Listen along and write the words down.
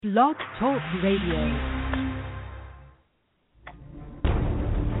Blog Talk Radio.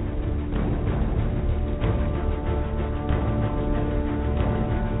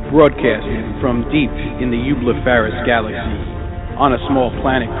 Broadcasting from deep in the Eublepharis galaxy, on a small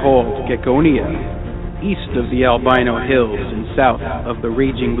planet called Geckonia, east of the Albino Hills and south of the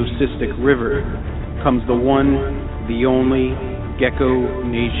raging Leucistic River, comes the one, the only Gecko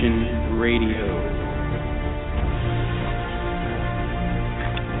Nation Radio.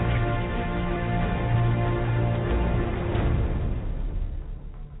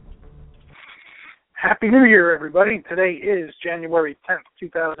 Happy New Year, everybody. Today is January 10th,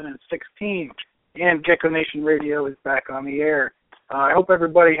 2016, and Gecko Nation Radio is back on the air. I hope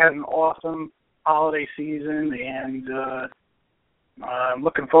everybody had an awesome holiday season, and I'm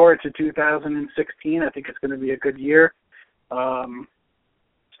looking forward to 2016. I think it's going to be a good year.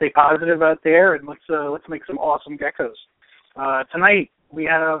 Stay positive out there, and let's make some awesome geckos. Tonight, we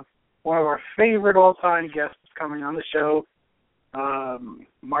have one of our favorite all-time guests coming on the show,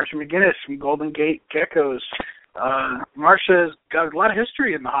 Marcia Guiness from Golden Gate Geckos. Marcia's got a lot of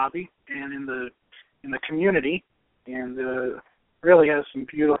history in the hobby and in the community, and really has some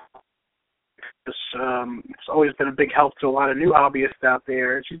beautiful. It's always been a big help to a lot of new hobbyists out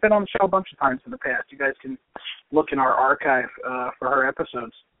there. She's been on the show a bunch of times in the past. You guys can look in our archive for her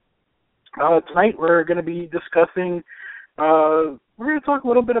episodes. Tonight we're going to be discussing. We're going to talk a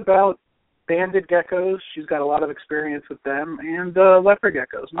little bit about banded geckos. She's got a lot of experience with them, and leopard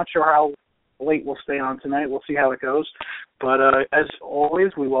geckos. I'm not sure how late we'll stay on tonight. We'll see how it goes. But as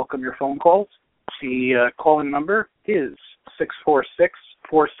always, we welcome your phone calls. The call-in number is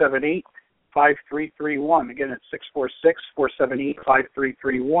 646-478-5331. Again, it's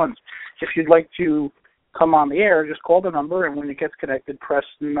 646-478-5331. If you'd like to come on the air, just call the number, and when it gets connected, press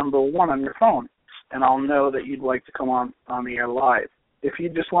number 1 on your phone, and I'll know that you'd like to come on the air live. If you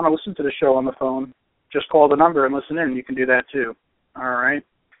just want to listen to the show on the phone, just call the number and listen in. You can do that too. All right.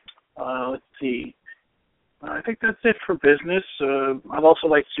 Let's see. I think that's it for business. I'd also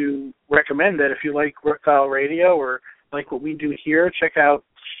like to recommend that if you like Reptile Radio or like what we do here, check out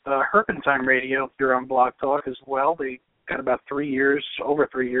Herpentine Radio here on Blog Talk as well. They got about over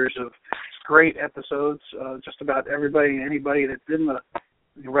 3 years of great episodes. Just about everybody and anybody that's in the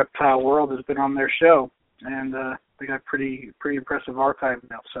reptile world has been on their show. And they got pretty impressive archive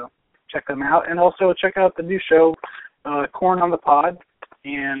now, so check them out. And also check out the new show, Corn on the Pod,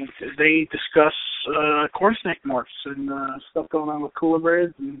 and they discuss corn snake morphs and stuff going on with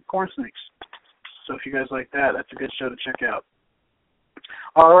coolibrids and corn snakes. So if you guys like that, that's a good show to check out.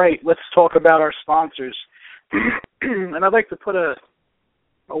 All right, let's talk about our sponsors. And I'd like to put a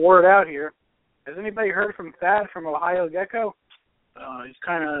word out here. Has anybody heard from Thad from Ohio Gecko? He's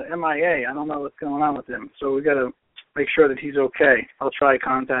kind of MIA. I don't know what's going on with him, so we got to make sure that he's okay. I'll try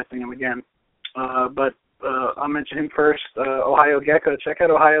contacting him again. But I'll mention him first. Ohio Gecko. Check out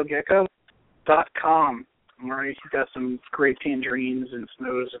ohiogecko.com. All right, he's got some great tangerines and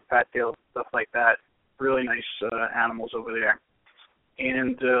snows and fat-tails, stuff like that. Really nice animals over there.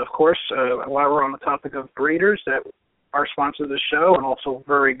 And, of course, while we're on the topic of breeders that are sponsors of the show and also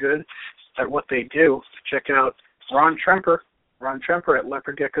very good at what they do, check out Ron Tremper at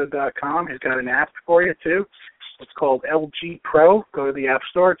leopardgecko.com. He's got an app for you, too. It's called LG Pro. Go to the App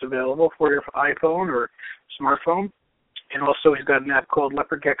Store. It's available for your iPhone or smartphone. And also he's got an app called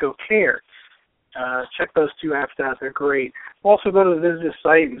Leopard Gecko Care. Check those two apps out. They're great. Also go to visit his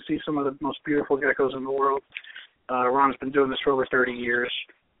site and see some of the most beautiful geckos in the world. Ron's been doing this for over 30 years,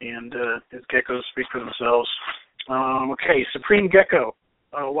 and his geckos speak for themselves. Okay, Supreme Gecko.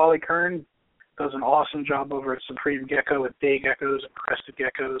 Wally Kern does an awesome job over at Supreme Gecko with day geckos and crested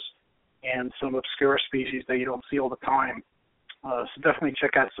geckos and some obscure species that you don't see all the time. So definitely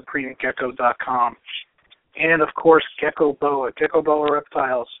check out supremegecko.com. And, of course, Gecko Boa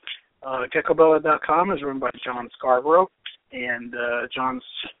Reptiles. GeckoBoa.com is run by John Scarborough, and John's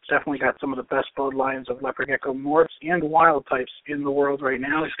definitely got some of the best bloodlines of leopard gecko morphs and wild types in the world right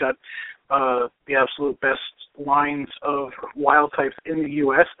now. He's got the absolute best lines of wild types in the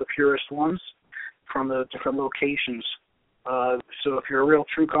U.S., the purest ones, from the different locations. So if you're a real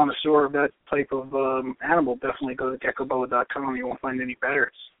true connoisseur of that type of animal, definitely go to GeckoBoa.com. You won't find any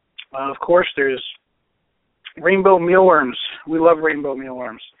better. Of course, there's rainbow mealworms. We love rainbow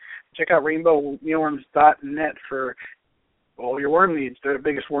mealworms. Check out rainbowmealworms.net for all your worm needs. They're the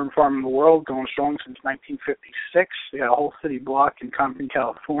biggest worm farm in the world, going strong since 1956. They got a whole city block in Compton,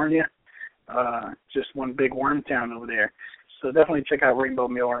 California. Just one big worm town over there. So definitely check out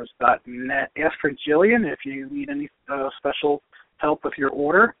rainbowmealworms.net. Ask for Jillian if you need any special help with your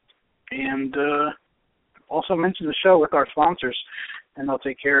order. And also mention the show with our sponsors. and they'll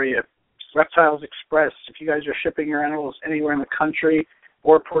take care of you. Reptiles Express, if you guys are shipping your animals anywhere in the country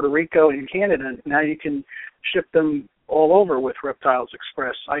or Puerto Rico and Canada, now you can ship them all over with Reptiles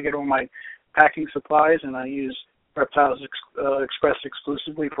Express. I get all my packing supplies, and I use Reptiles Express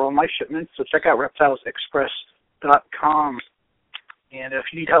exclusively for all my shipments. So check out reptilesexpress.com. And if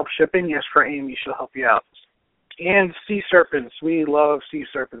you need help shipping, ask for Amy. She'll help you out. And sea serpents. We love sea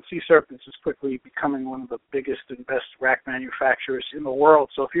serpents. Sea serpents is quickly becoming one of the biggest and best rack manufacturers in the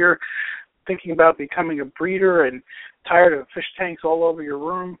world. So if you're thinking about becoming a breeder and tired of fish tanks all over your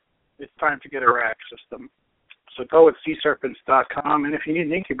room, it's time to get a rack system. So go with seaserpents.com. And if you need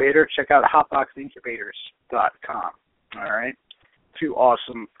an incubator, check out hotboxincubators.com. All right? Two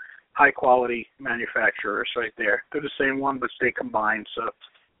awesome, high-quality manufacturers right there. They're the same one, but they combine. So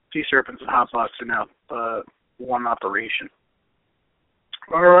Sea Serpents and Hotbox are now one operation.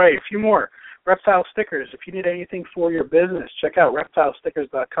 All right, a few more. Reptile stickers. If you need anything for your business, check out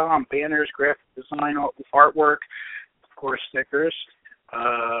reptilestickers.com. Banners, graphic design, artwork, of course, stickers.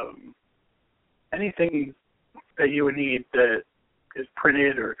 Anything that you would need that is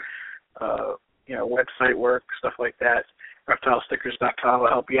printed or, website work, stuff like that. Reptilestickers.com will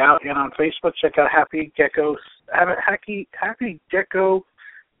help you out. And on Facebook, check out Happy Gecko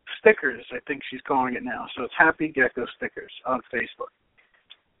Stickers, I think she's calling it now. So it's Happy Gecko Stickers on Facebook.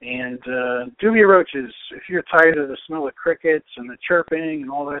 And dubia roaches, if you're tired of the smell of crickets and the chirping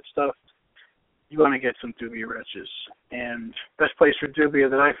and all that stuff, you want to get some dubia roaches. And best place for dubia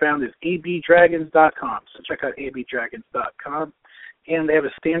that I found is abdragons.com. So check out abdragons.com. And they have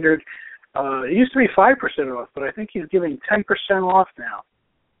a standard, it used to be 5% off, but I think he's giving 10% off now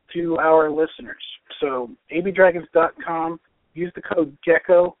to our listeners. So abdragons.com, use the code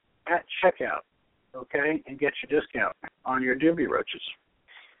GECKO at checkout, okay, and get your discount on your dubia roaches.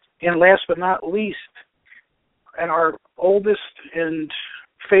 And last but not least, and our oldest and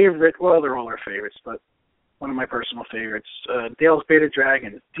favorite, well, they're all our favorites, but one of my personal favorites, Dale's Beta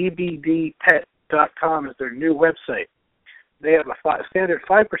Dragon, dbdpet.com is their new website. They have a standard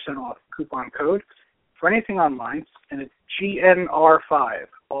 5% off coupon code for anything online, and it's GNR5,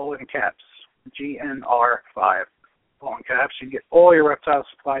 all in caps, GNR5. All in caps. You get all your reptile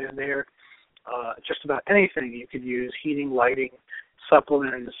supplies there. Just about anything you could use, heating, lighting,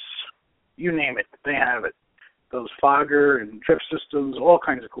 supplements, you name it, they have it. Those fogger and drip systems, all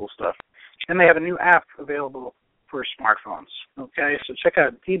kinds of cool stuff. And they have a new app available for smartphones. Okay, so check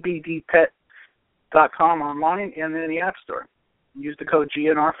out dbdpet.com online and then in the App Store. Use the code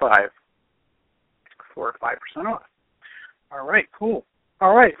GNR5 for 5% off. All right, cool.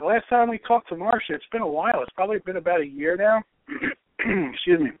 All right, the last time we talked to Marcia, it's been a while. It's probably been about a year now.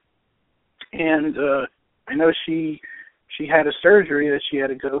 Excuse me. And I know she had a surgery that she had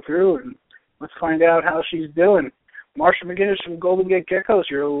to go through, and let's find out how she's doing. Marcia McGinnis from Golden Gate Geckos,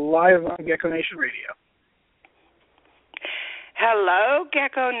 you're live on Gecko Nation Radio. Hello,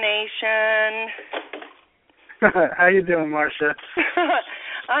 Gecko Nation. How you doing, Marcia?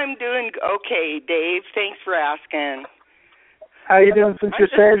 I'm doing okay, Dave. Thanks for asking. How you doing since your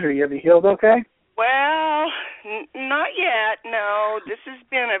surgery? Have you healed okay? Well, not yet, no. This has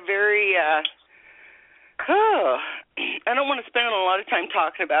been a very, I don't want to spend a lot of time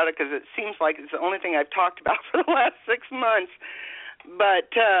talking about it because it seems like it's the only thing I've talked about for the last 6 months.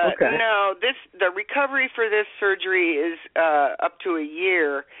 But, okay. No, the recovery for this surgery is up to a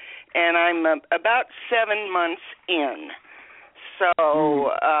year, and I'm about 7 months in.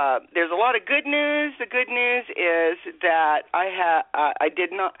 So there's a lot of good news. The good news is that I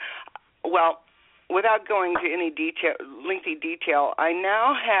did not, well, without going to any lengthy detail, I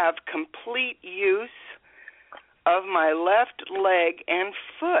now have complete use of my left leg and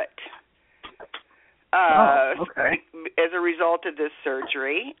foot okay. as a result of this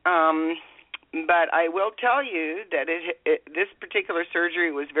surgery. But I will tell you that this particular surgery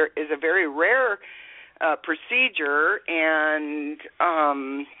is a very rare procedure, and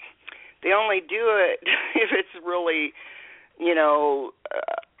they only do it if it's really,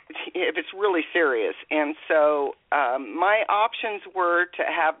 if it's really serious. And so my options were to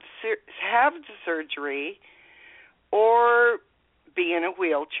have the surgery or be in a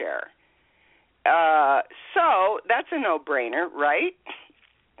wheelchair. So that's a no-brainer, right?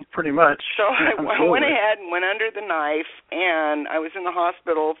 Pretty much. So I went ahead and went under the knife, and I was in the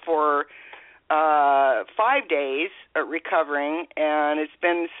hospital for 5 days recovering, and it's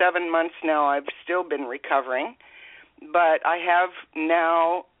been 7 months now. I've still been recovering, but I have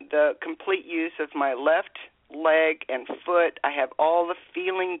now the complete use of my left leg and foot. I have all the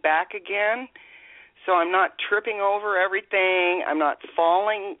feeling back again, so I'm not tripping over everything. I'm not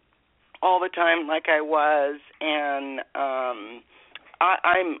falling all the time like I was, and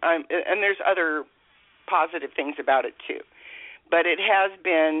I'm, and there's other positive things about it too, but it has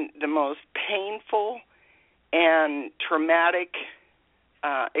been the most painful and traumatic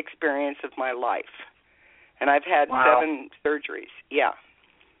experience of my life, and I've had 7 surgeries. Yeah,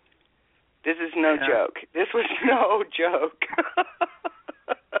 this is no joke. This was no joke.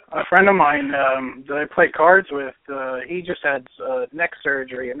 A friend of mine that I play cards with, he just had neck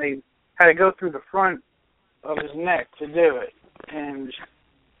surgery, and they had to go through the front of his neck to do it. And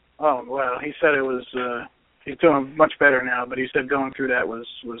he said it was. He's doing much better now, but he said going through that was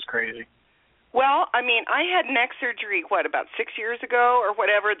crazy. Well, I mean, I had neck surgery, about 6 years ago or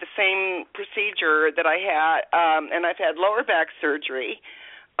whatever, the same procedure that I had, and I've had lower back surgery,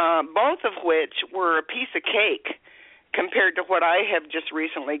 both of which were a piece of cake compared to what I have just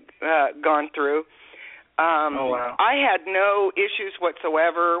recently gone through. I had no issues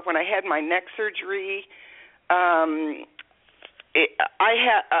whatsoever. When I had my neck surgery,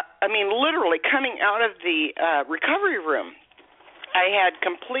 literally coming out of the recovery room, I had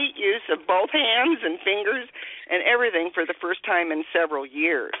complete use of both hands and fingers and everything for the first time in several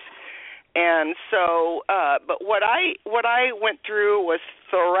years. And so, but what I went through was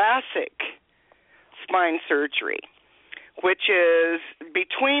thoracic spine surgery, which is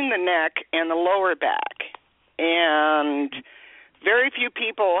between the neck and the lower back. And very few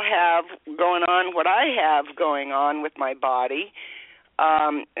people have going on what I have going on with my body,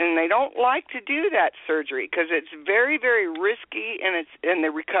 and they don't like to do that surgery because it's very, very risky, and the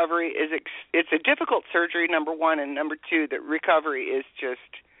recovery is it's a difficult surgery, number one, and number two, the recovery is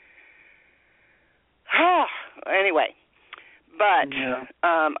just anyway. But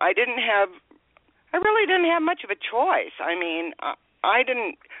I really didn't have much of a choice. I mean, I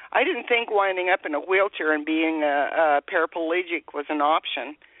didn't think winding up in a wheelchair and being a paraplegic was an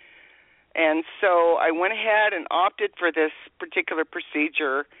option. And so I went ahead and opted for this particular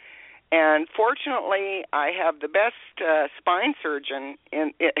procedure. And fortunately, I have the best spine surgeon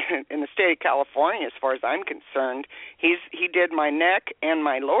in the state of California, as far as I'm concerned. He did my neck and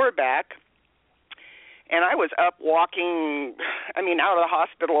my lower back. And I was up walking, out of the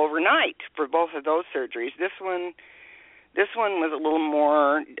hospital overnight for both of those surgeries. This one was a little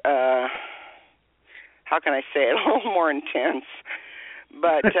more, how can I say it, a little more intense.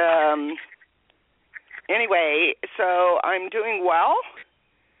 But anyway, so I'm doing well.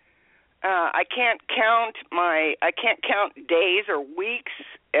 I can't count days or weeks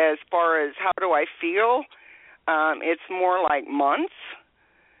as far as how do I feel. It's more like months.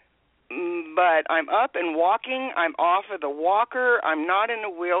 But I'm up and walking. I'm off of the walker. I'm not in a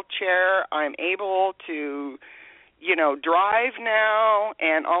wheelchair. I'm able to, drive now.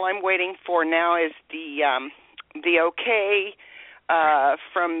 And all I'm waiting for now is the okay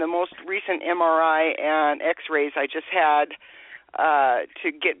from the most recent MRI and X-rays I just had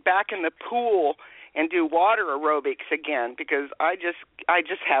to get back in the pool and do water aerobics again, because I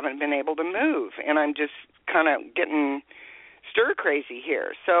just haven't been able to move, and I'm just kind of getting stir crazy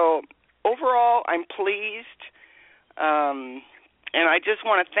here. So overall, I'm pleased, and I just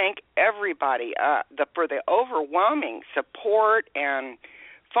want to thank everybody for the overwhelming support and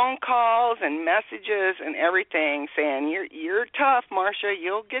phone calls and messages and everything, saying you're tough, Marcia.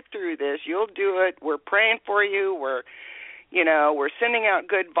 You'll get through this. You'll do it. We're praying for you. We're sending out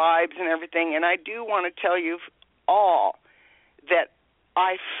good vibes and everything. And I do want to tell you all that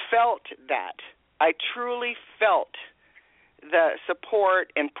I felt that. I truly felt the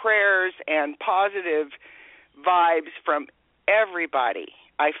support and prayers and positive vibes from everybody.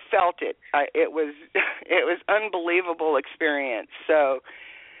 I felt it. It was unbelievable experience. So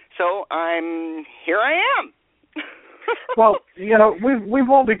I'm here. I am. Well, we've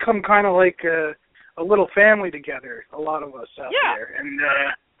all become kind of like a little family together. A lot of us out there, and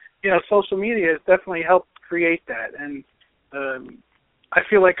social media has definitely helped create that. And I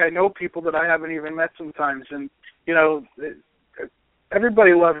feel like I know people that I haven't even met sometimes, and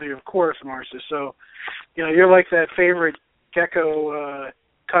everybody loves you, of course, Marcia. So you're like that favorite Gecko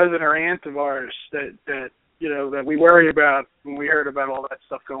cousin or aunt of ours that we worry about when we heard about all that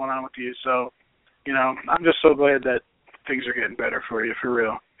stuff going on with you. So, I'm just so glad that things are getting better for you, for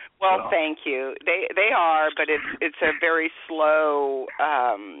real. Well, thank you. They are, but it's a very slow.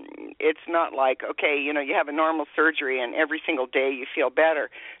 It's not like, okay, you have a normal surgery and every single day you feel better.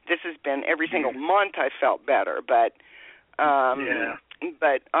 This has been every single month I felt better, but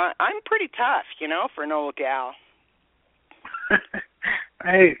but I'm pretty tough, for an old gal.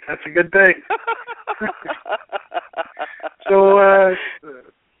 Hey, that's a good thing. So,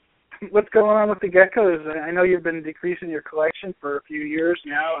 what's going on with the geckos? I know you've been decreasing your collection for a few years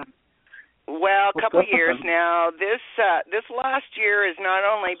now, and Well, a couple of years now. This last year has not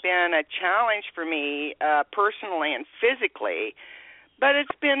only been a challenge for me personally and physically, but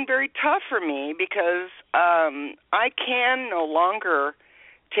it's been very tough for me because I can no longer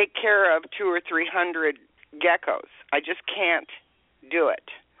take care of 200 or 300 geckos. I just can't do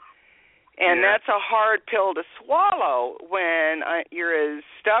it. And that's a hard pill to swallow when you're as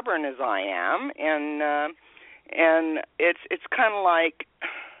stubborn as I am, and it's kind of like,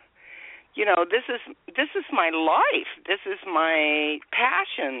 you know, this is my life. This is my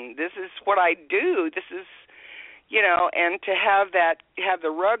passion. This is what I do. This is, you know, and to have the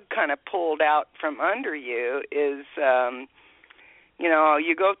rug kind of pulled out from under you is, you know,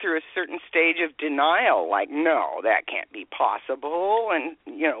 you go through a certain stage of denial, like, no, that can't be possible, and,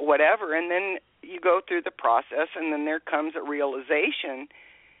 you know, whatever. And then you go through the process, and then there comes a realization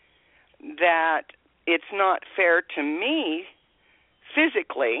that it's not fair to me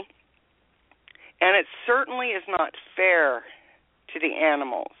physically, and it certainly is not fair to the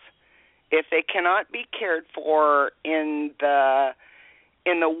animals if they cannot be cared for in the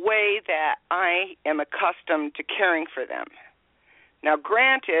way that I am accustomed to caring for them. Now,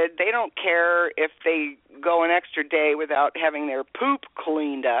 granted, they don't care if they go an extra day without having their poop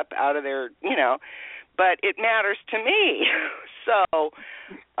cleaned up out of their, you know, but it matters to me. So,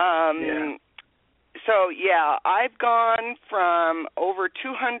 I've gone from over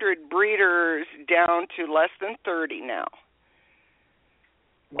 200 breeders down to less than 30 now.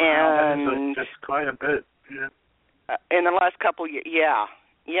 Wow, and that's quite a bit. Yeah. In the last couple of years,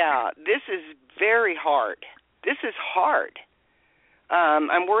 yeah. This is very hard. This is hard.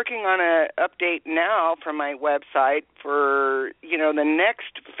 I'm working on an update now for my website for, you know, the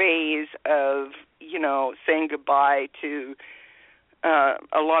next phase of, you know, saying goodbye to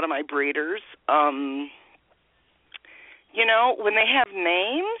a lot of my breeders. You know, when they have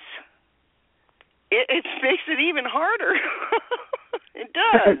names, it makes it even harder. It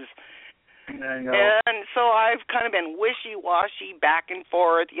does. And so I've kind of been wishy-washy, back and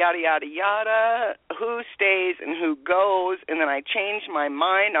forth, yada, yada, yada, who stays and who goes, and then I change my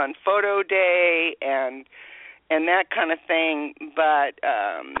mind on photo day and that kind of thing, but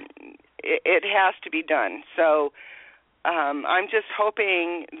it has to be done. So I'm just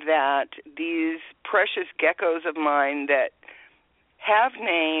hoping that these precious geckos of mine that have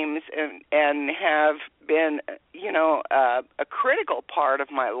names and have been, you know, a critical part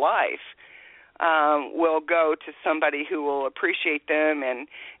of my life will go to somebody who will appreciate them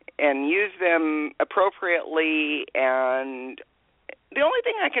and use them appropriately. And the only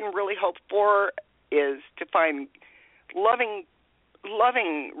thing I can really hope for is to find loving,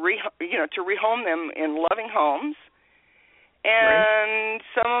 you know, to rehome them in loving homes. And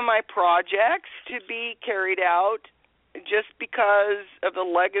some of my projects to be carried out just because of the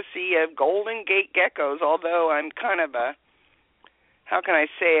legacy of Golden Gate geckos, although I'm kind of a, how can I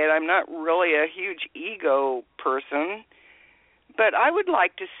say it, I'm not really a huge ego person, but I would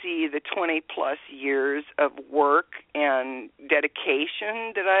like to see the 20-plus years of work and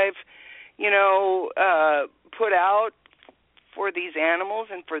dedication that I've, you know, put out for these animals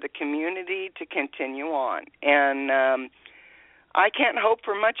and for the community to continue on. And I can't hope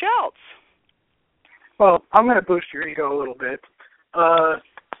for much else. Well, I'm going to boost your ego a little bit.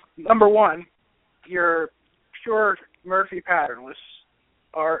 Number one, your pure Murphy patternless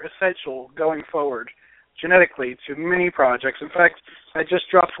are essential going forward genetically to many projects. In fact, I just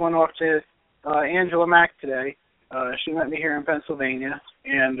dropped one off to Angela Mack today. She met me here in Pennsylvania,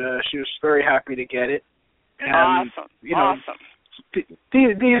 and she was very happy to get it. And, awesome. You know,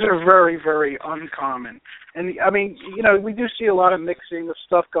 these are very, very uncommon. And, I mean, you know, we do see a lot of mixing of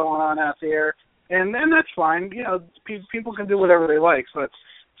stuff going on out there, and that's fine. You know, people can do whatever they like, but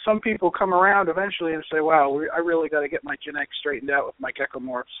some people come around eventually and say, wow, I really got to get my genetics straightened out with my gecko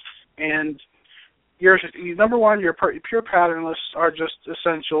morphs. And number one, your pure patternless are just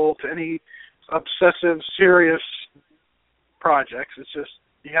essential to any obsessive, serious projects. It's just,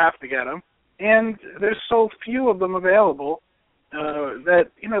 you have to get them. And there's so few of them available that,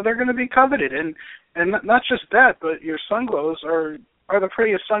 you know, they're going to be coveted. And not just that, but your sunglows are the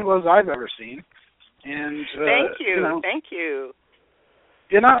prettiest sunglows I've ever seen. And thank you. You know, thank you.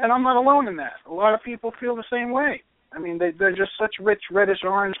 You know, and I'm not alone in that. A lot of people feel the same way. I mean, they're just such rich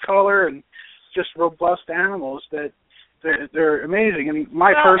reddish-orange color and just robust animals that they're amazing. And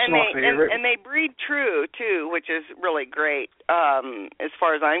my personal favorite. And they breed true, too, which is really great as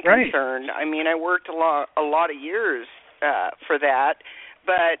far as I'm concerned. I mean, I worked a lot of years for that.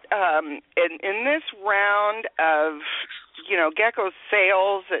 But in this round of, gecko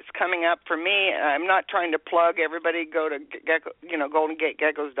sales that's coming up for me. I'm not trying to plug. Everybody go to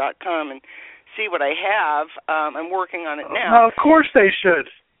GoldenGateGeckos.com and see what I have. I'm working on it now. No, of course they should.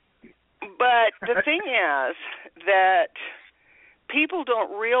 But the thing is that people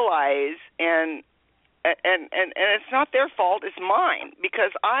don't realize, and it's not their fault, it's mine,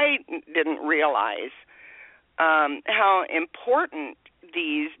 because I didn't realize how important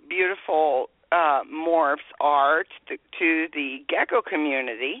these beautiful morphs are to the gecko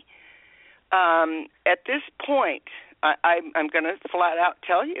community. At this point, I'm going to flat out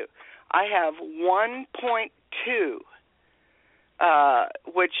tell you, I have 1.2,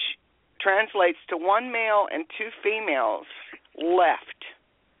 which translates to 1 male and 2 females left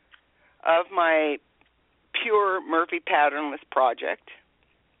of my pure Murphy patternless project.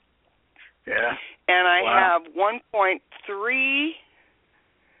 Yeah. And I have 1.3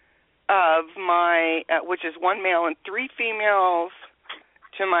 of my, which is 1 male and 3 females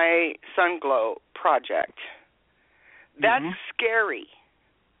to my Sun Glow project. That's scary.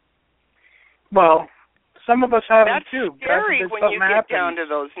 Well, some of us have them too. That's scary when you get down to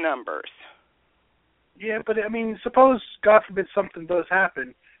those numbers. Yeah, but I mean, suppose, God forbid, something does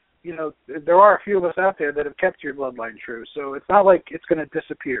happen. There are a few of us out there that have kept your bloodline true, so it's not like it's going to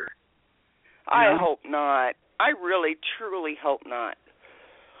disappear. I hope not. I really, truly hope not.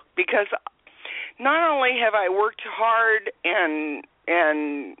 Because not only have I worked hard and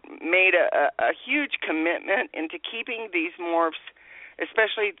made a huge commitment into keeping these morphs,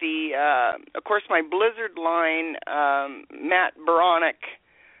 especially of course, my Blizzard line, Matt Baronic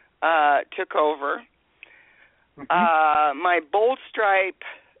took over. My Bold Stripe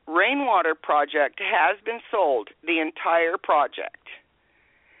Rainwater project has been sold, the entire project,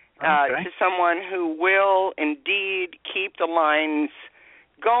 to someone who will indeed keep the lines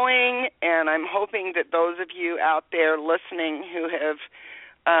going, and I'm hoping that those of you out there listening who have,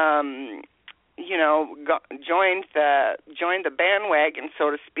 joined the bandwagon,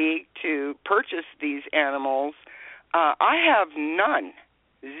 so to speak, to purchase these animals. I have none,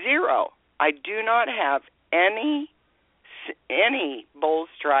 0. I do not have any Bold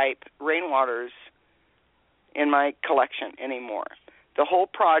Stripe Rainwaters in my collection anymore. The whole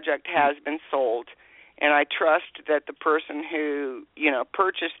project has been sold, and I trust that the person who,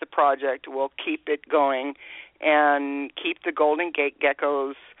 purchased the project will keep it going and keep the Golden Gate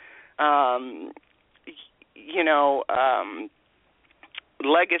Geckos,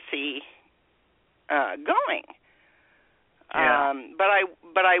 legacy going. Yeah.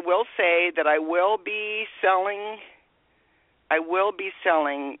 But I will say that I will be selling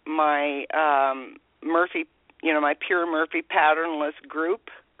my Murphy, my pure Murphy patternless group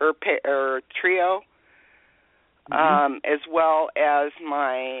or trio, as well as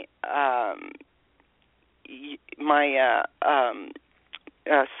my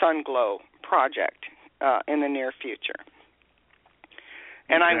Sun Glow project in the near future.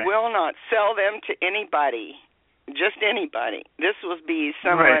 And I will not sell them to anybody, just anybody. This will be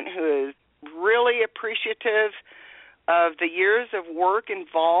someone who is really appreciative of the years of work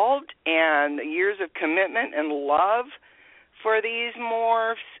involved and the years of commitment and love for these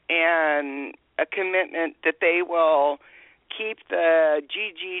morphs, and a commitment that they will keep the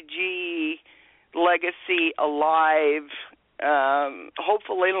GGG legacy alive,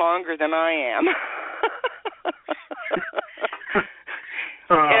 hopefully longer than I am.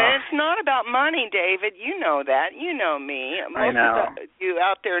 And it's not about money, David. You know that. You know me. Most of you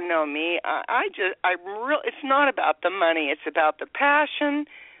out there know me. It's not about the money. It's about the passion,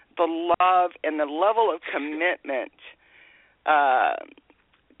 the love, and the level of commitment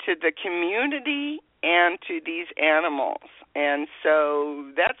to the community and to these animals. And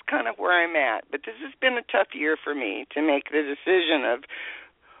so that's kind of where I'm at. But this has been a tough year for me to make the decision of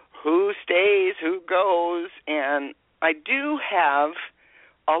who stays, who goes. And I do have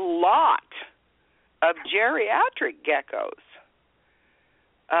a lot of geriatric geckos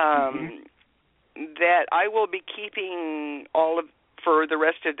that I will be keeping for the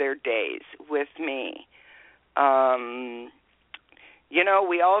rest of their days with me.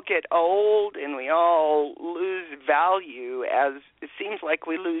 We all get old and we all lose value it seems like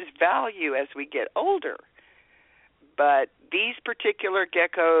we lose value as we get older. But these particular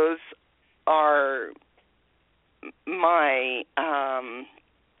geckos are my, how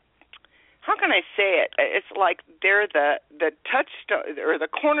can I say it? It's like they're the touchstone or the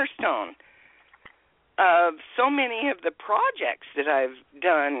cornerstone of so many of the projects that I've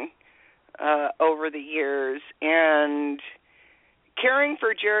done over the years. And caring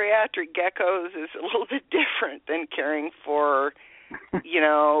for geriatric geckos is a little bit different than caring for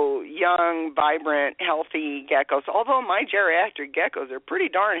young, vibrant, healthy geckos. Although my geriatric geckos are pretty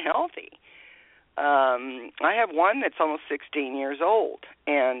darn healthy. I have one that's almost 16 years old,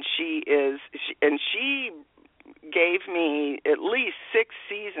 and she gave me at least 6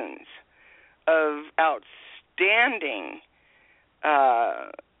 seasons of outstanding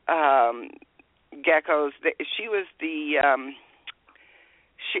geckos. She was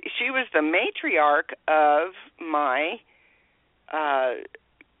the matriarch of my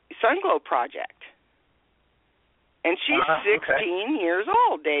Sunglow project, and she's 16 years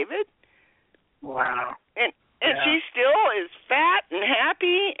old, David. Wow. And she still is fat and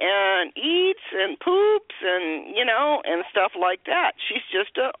happy and eats and poops and and stuff like that. She's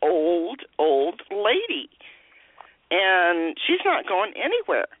just an old lady, and she's not going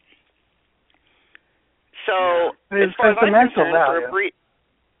anywhere. So as far as I'm concerned,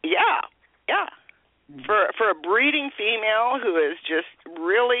 for a for a breeding female who has just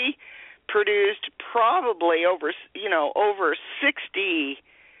really produced probably over 60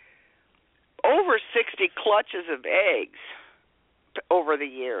 clutches of eggs over the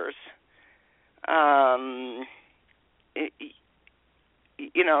years.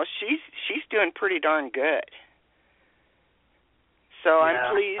 She's doing pretty darn good. So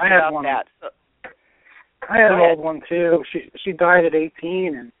I'm pleased about that. I had an old one too. She died at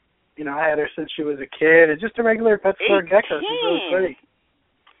 18, and I had her since she was a kid. It's just a regular pet store gecko. She's really pretty.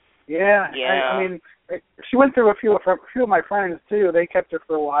 Yeah. I mean, she went through a few of my friends too. They kept her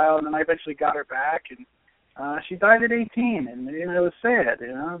for a while, and then I eventually got her back, and she died at 18, and it was sad,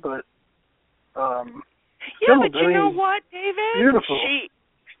 but but you know what, David? Beautiful.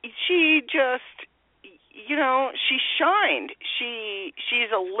 She just she shined.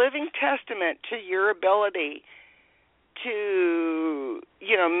 She's a living testament to your ability to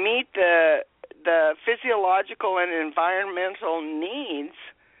meet the physiological and environmental needs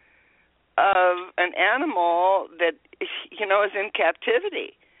of an animal that is in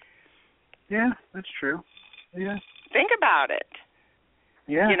captivity. Yeah, that's true. Yeah. Think about it.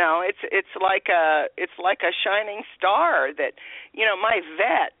 Yeah. It's like a shining star that my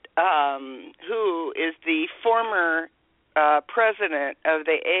vet, who is the former president of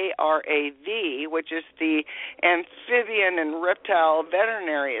the ARAV, which is the Amphibian and Reptile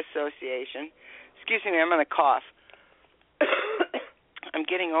Veterinary Association. Excuse me, I'm going to cough. I'm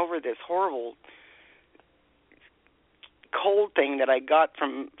getting over this horrible cold thing that I got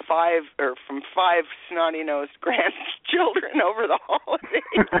from five snotty-nosed grandchildren over the holidays.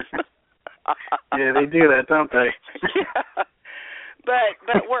 Yeah, they do that, don't they? Yeah.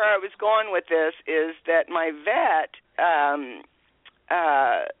 But where I was going with this is that my vet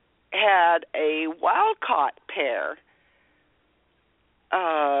had a wild-caught pair.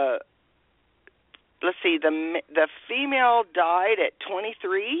 Let's see, the female died at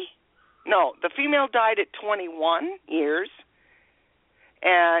 23. No, the female died at 21 years,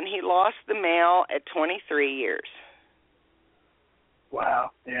 and he lost the male at 23 years.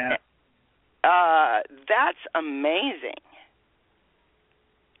 Wow, yeah. That's amazing.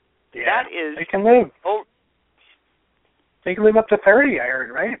 Yeah. That is. They can live. They can live up to 30, I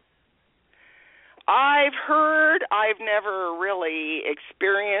heard, right? I've heard. I've never really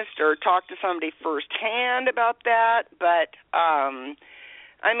experienced or talked to somebody firsthand about that, but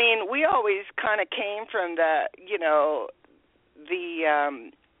I mean, we always kind of came from the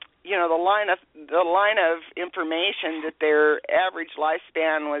line of information that their average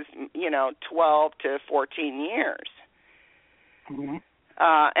lifespan was 12 to 14 years. Mm-hmm.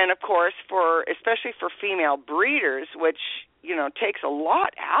 And of course, especially for female breeders, which takes a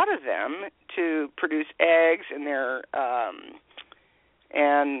lot out of them to produce eggs and their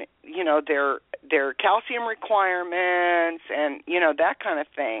calcium requirements and that kind of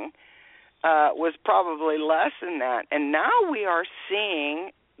thing, was probably less than that. And now we are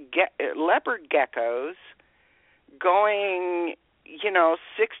seeing leopard geckos going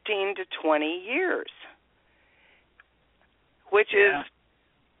 16 to 20 years, which is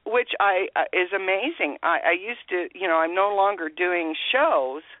amazing. I used to, I'm no longer doing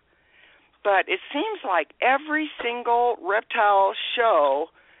shows, but it seems like every single reptile show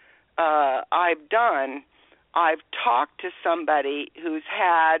I've done, I've talked to somebody who's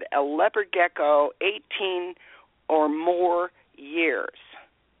had a leopard gecko 18 or more years.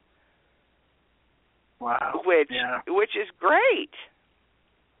 Wow. Which is great.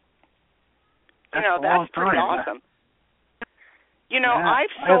 That's pretty awesome.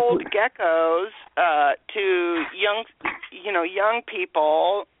 I've sold geckos to young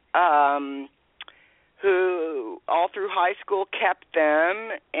people who all through high school kept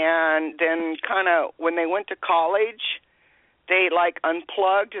them, and then kind of when they went to college, they like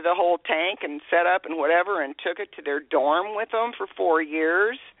unplugged the whole tank and set up and whatever and took it to their dorm with them for 4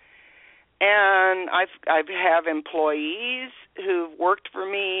 years. And I have employees who've worked for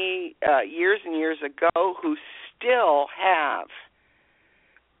me years and years ago who still have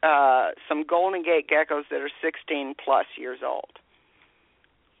some Golden Gate geckos that are 16 plus years old.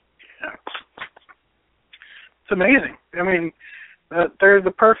 Yeah. It's amazing. I mean, they're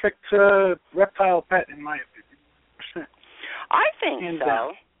the perfect reptile pet, in my opinion. I think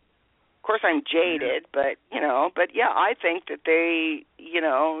so. Of course, I'm jaded, but I think that they,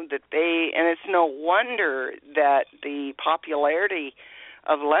 and it's no wonder that the popularity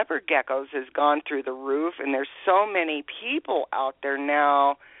of leopard geckos has gone through the roof, and there's so many people out there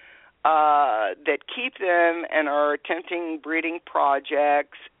now that keep them and are attempting breeding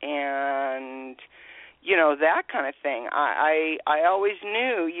projects and that kind of thing. I always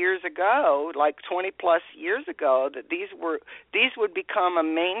knew years ago, like 20 plus years ago, that these would become a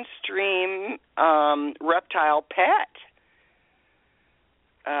mainstream reptile pet.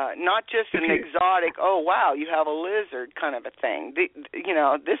 Not just an exotic, oh wow, you have a lizard kind of a thing.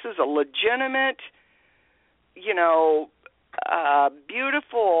 This is a legitimate,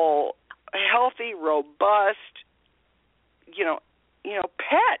 beautiful, healthy, robust,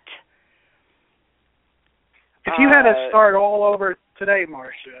 pet. If you had to start all over today,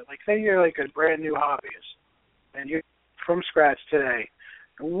 Marcia, like say you're like a brand new hobbyist and you're from scratch today,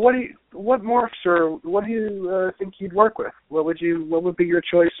 what morphs or what do you think you'd work with? What would be your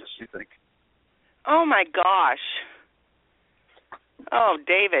choices, you think? Oh my gosh. Oh,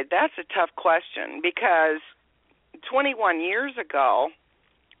 David, that's a tough question because 21 years ago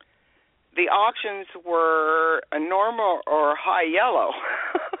the auctions were a normal or high yellow.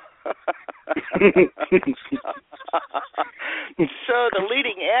 So the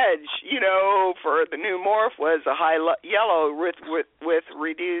leading edge, for the new morph was a high yellow with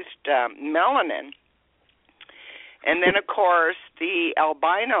reduced melanin. And then, of course, the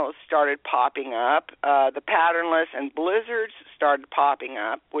albinos started popping up. The patternless and blizzards started popping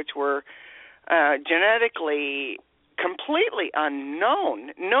up, which were genetically completely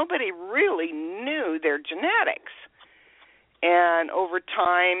unknown. Nobody really knew their genetics. And over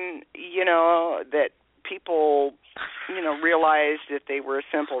time, that people, realized that they were a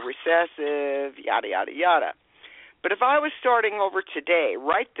simple recessive, yada, yada, yada. But if I was starting over today,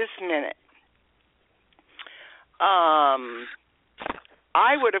 right this minute, I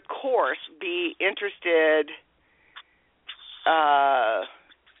would, of course, be interested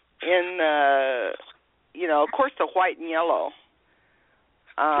in the, of course, the white and yellow.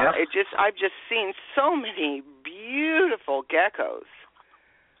 I've just seen so many beautiful geckos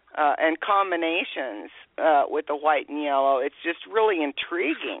and combinations with the white and yellow. It's just really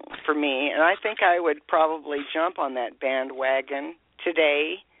intriguing for me, and I think I would probably jump on that bandwagon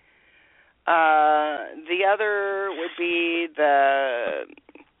today. The other would be the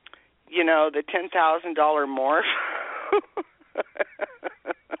 $10,000 morph.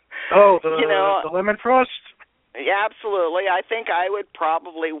 The lemon frost? Yeah, absolutely. I think I would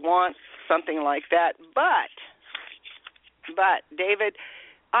probably want something like that. But David,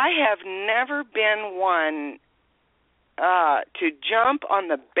 I have never been one to jump on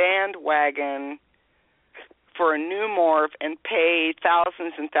the bandwagon for a new morph and pay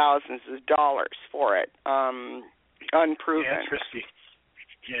thousands and thousands of dollars for it, unproven. Yeah, it's risky.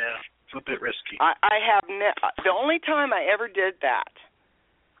 Yeah, it's a bit risky. I have the only time I ever did that,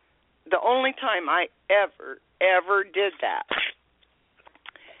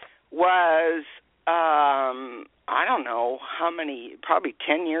 was I don't know how many, probably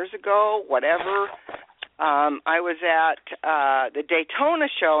 10 years ago, whatever. I was at the Daytona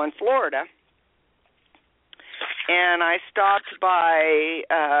show in Florida, and I stopped by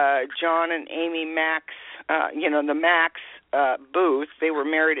John and Amy Max, the Max booth. They were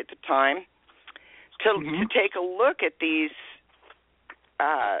married at the time, to take a look at these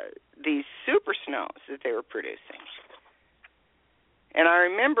super snows that they were producing. And I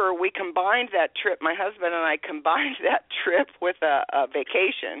remember we combined that trip, my husband and I combined that trip with a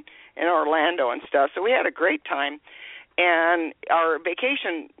vacation in Orlando and stuff. So we had a great time. And our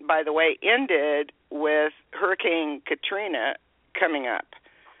vacation, by the way, ended with Hurricane Katrina coming up.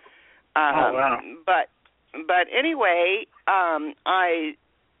 Oh, wow. But anyway, I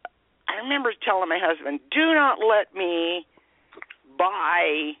remember telling my husband, do not let me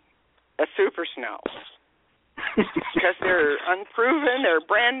buy a super snow. Because they're unproven, they're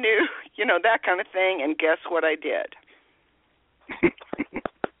brand new, that kind of thing. And guess what I did?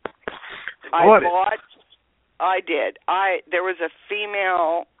 I did. There was a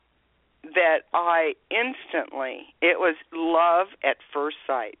female that I instantly, it was love at first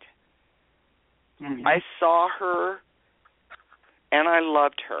sight. Mm-hmm. I saw her, and I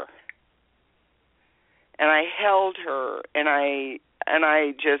loved her. And I held her, and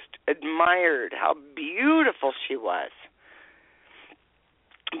I just admired how beautiful she was.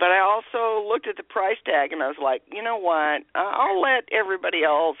 But I also looked at the price tag, and I was like, you know what? I'll let everybody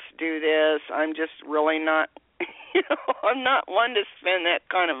else do this. I'm just really not, I'm not one to spend that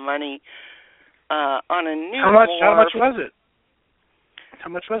kind of money on a new How much was it? How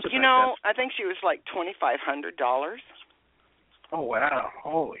much was it? I think she was like $2,500. Oh, wow.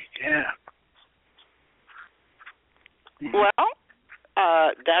 Holy, yeah. Well,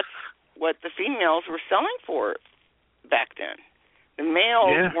 that's what the females were selling for back then. The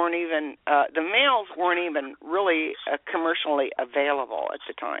males weren't even really commercially available at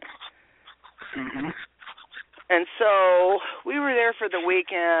the time. Mm-hmm. And so we were there for the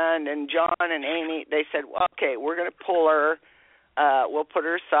weekend, and John and Amy, they said, well, okay, we're going to pull her. We'll put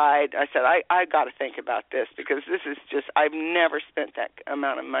her aside. I said, I got to think about this, because this is just, I've never spent that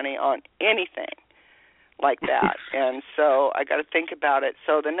amount of money on anything like that. And so I got to think about it.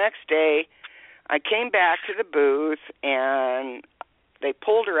 So the next day I came back to the booth, and they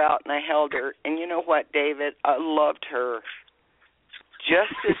pulled her out, and I held her. And you know what, David? I loved her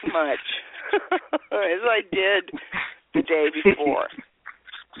just as much as I did the day before.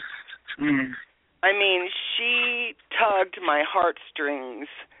 Mm. I mean, she tugged my heartstrings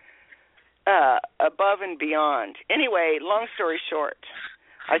above and beyond. Anyway, long story short,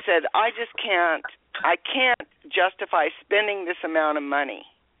 I said, I can't justify spending this amount of money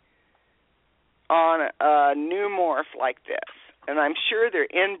on a new morph like this. And I'm sure they're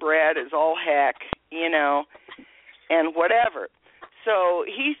inbred as all heck, and whatever. So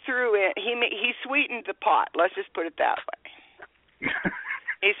he threw in, he sweetened the pot. Let's just put it that way.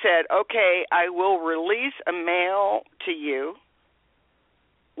 He said, okay, I will release a male to you,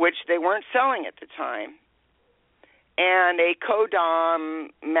 which they weren't selling at the time, and a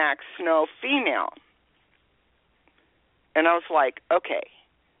Codom Max Snow female. And I was like, okay,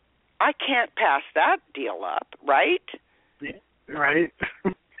 I can't pass that deal up, right? Yeah, right.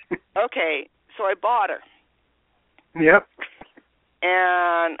 Okay, so I bought her. Yep.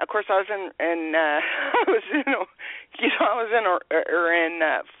 And of course, I was in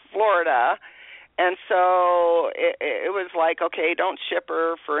Florida, and so it was like, okay, don't ship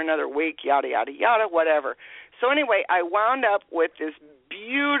her for another week, yada yada yada, whatever. So anyway, I wound up with this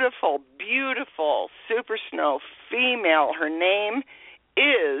beautiful, beautiful Super Snow female. Her name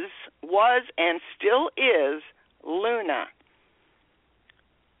was and still is Luna.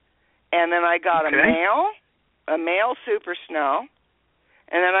 And then I got a male Super Snow.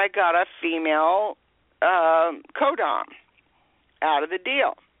 And then I got a female Codom out of the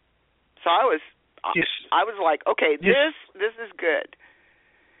deal. So I was like, okay, this is good.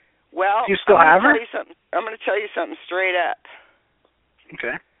 Well, do you still have her? I'm going to tell you something straight up.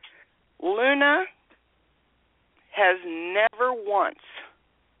 Okay. Luna has never once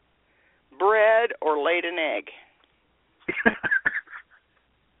bred or laid an egg.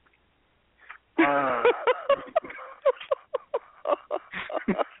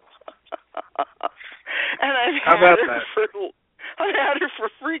 And I've had her for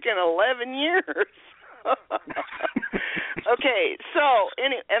freaking 11 years. Okay, so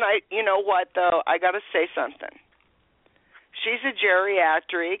you know what though? I got to say something. She's a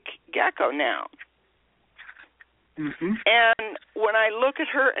geriatric gecko now. Mm-hmm. And when I look at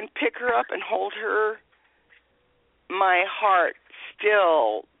her and pick her up and hold her, my heart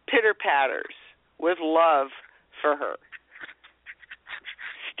still pitter-patters with love for her.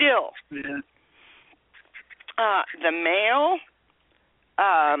 Still. Yeah. The male,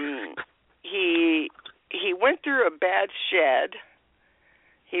 he went through a bad shed.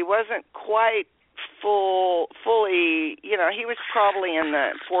 He wasn't quite fully, he was probably in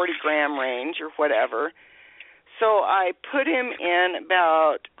the 40-gram range or whatever. So I put him in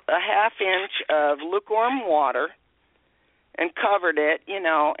about a half inch of lukewarm water and covered it,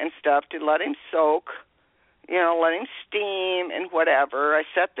 and stuff to let him soak, let him steam and whatever. I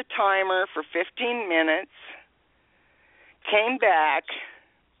set the timer for 15 minutes, came back,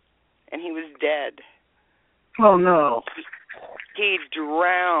 and he was dead. Oh, no. He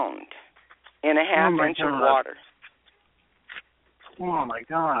drowned in a half inch of water. Oh, my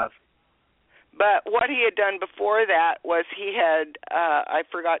God. But what he had done before that was he had, I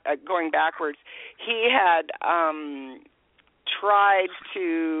forgot, going backwards, he had tried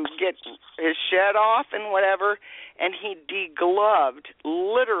to get his shed off and whatever, and he degloved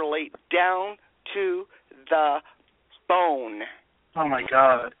literally down to the bone. Oh, my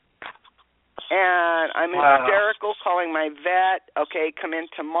God. And I'm hysterical, calling my vet. Okay, come in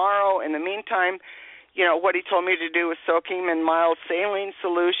tomorrow. In the meantime, what he told me to do was soak him in mild saline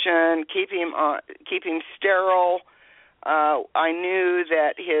solution, keep him sterile. I knew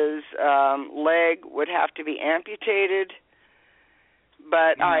that his leg would have to be amputated,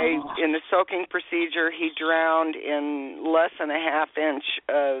 but in the soaking procedure, he drowned in less than a half inch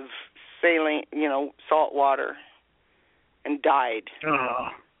of saline, salt water, and died.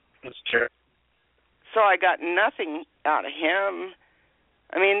 Oh, that's terrible. So I got nothing out of him.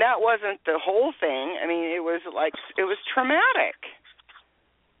 I mean, that wasn't the whole thing. I mean, it was traumatic.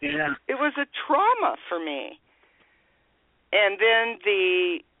 Yeah. It was a trauma for me. And then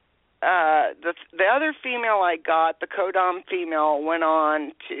the other female I got, the Codom female, went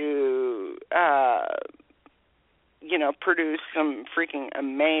on to produce some freaking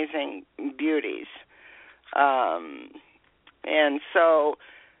amazing beauties. And so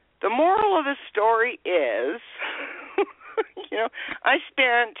the moral of the story is, I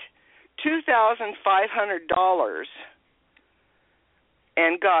spent $2,500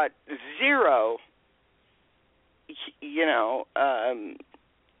 and got zero,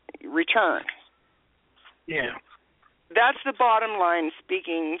 return. Yeah. That's the bottom line,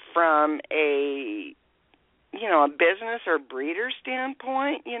 speaking from a business or breeder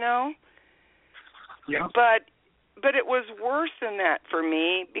standpoint, Yeah. But it was worse than that for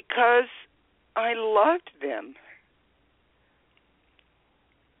me because I loved them.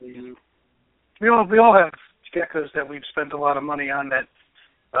 Mm-hmm. We all have geckos that we've spent a lot of money on that,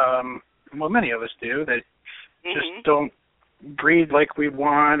 many of us do, that just don't breed like we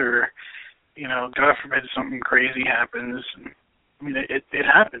want, or, God forbid something crazy happens. I mean, it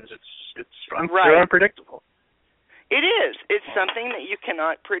happens. It's right. Unpredictable. It is. It's something that you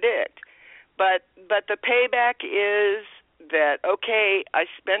cannot predict. But the payback is that, okay, I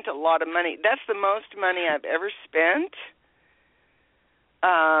spent a lot of money. That's the most money I've ever spent.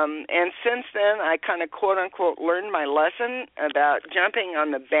 And since then, I kind of, quote-unquote, learned my lesson about jumping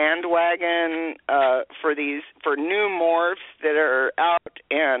on the bandwagon for new morphs that are out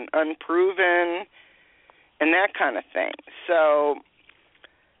and unproven and that kind of thing. So,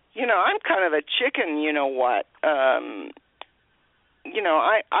 I'm kind of a chicken,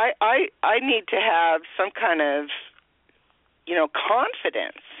 I need to have some kind of,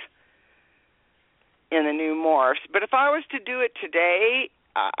 confidence in the new morphs. But if I was to do it today,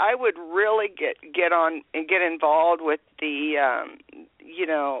 I would really get on and get involved with the,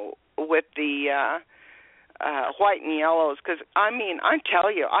 white and yellows, because I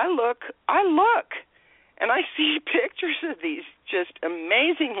tell you, I look, and I see pictures of these just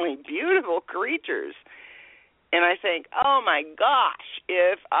amazingly beautiful creatures. And I think, oh, my gosh,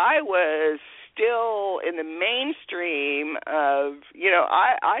 if I was still in the mainstream of,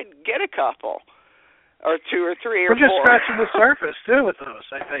 I'd get a couple or two or three or four. We're just scratching the surface, too, with those,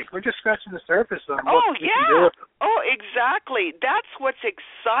 I think. We're just scratching the surface on what we can do with them. Oh, exactly. That's what's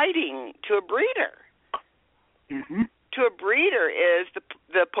exciting to a breeder. Mm-hmm. To a breeder is the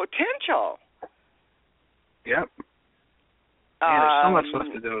potential. Yep. There's so much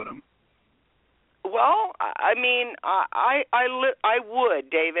left to do with them. Well, I would,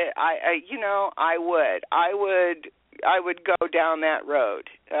 David. I would go down that road.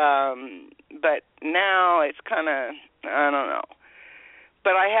 But now it's kind of, I don't know.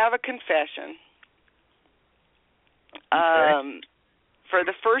 But I have a confession. Okay. For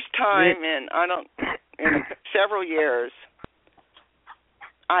the first time in several years,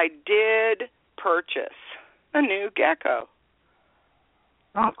 I did purchase a new gecko.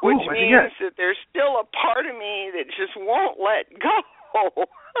 Oh, cool. Which means that there's still a part of me that just won't let go.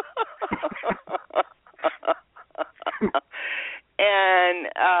 And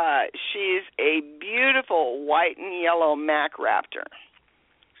she's a beautiful white and yellow Mac Raptor.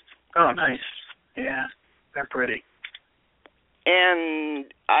 Oh, nice. Yeah, they're pretty.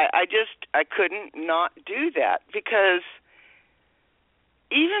 And I couldn't not do that, because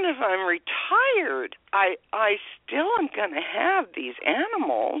even if I'm retired, I still am going to have these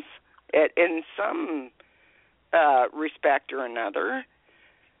animals in some respect or another.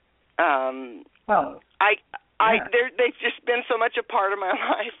 They've just been so much a part of my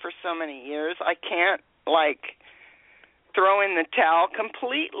life for so many years. I can't throw in the towel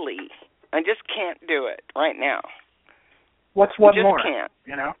completely. I just can't do it right now. What's one more? Can't.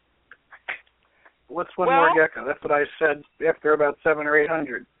 What's one more gecko? That's what I said after about 700 or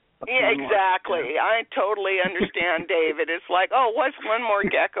 800. Yeah, exactly. I totally understand, David. It's like, oh, what's one more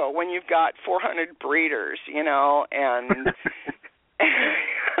gecko when you've got 400 breeders, and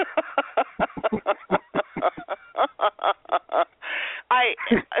I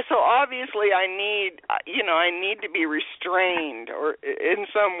So obviously I need to be restrained or in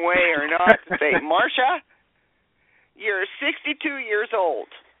some way or not to say, Marcia, you're 62 years old.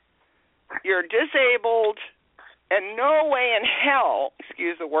 You're disabled, and no way in hell,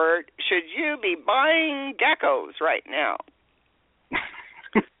 excuse the word, should you be buying geckos right now.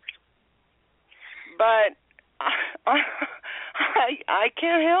 But I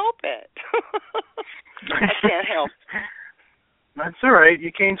can't help it. I can't help it. That's all right.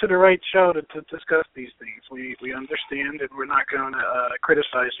 You came to the right show to discuss these things. We understand, and we're not going to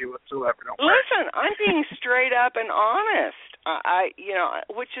criticize you whatsoever. Don't worry. Listen, I'm being straight up and honest.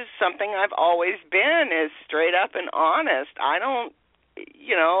 Which is something I've always been, is straight up and honest. I don't,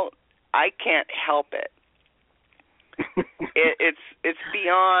 I can't help it. It's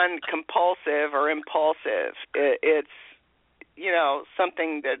beyond compulsive or impulsive. It's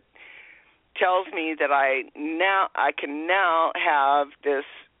something that tells me that I can now have this,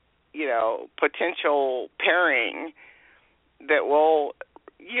 potential pairing that will,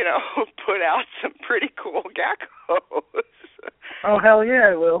 put out some pretty cool geckos. Oh, hell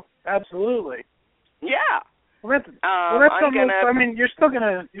yeah, it will. Absolutely. Yeah. Well, that's almost. I mean, you're still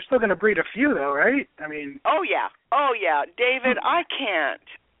gonna breed a few, though, right? I mean. Oh yeah, David. I can't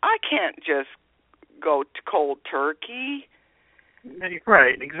just go to cold turkey.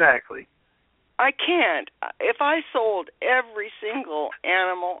 Right. Exactly. I can't. If I sold every single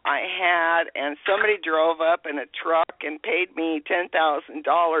animal I had, and somebody drove up in a truck and paid me $10,000,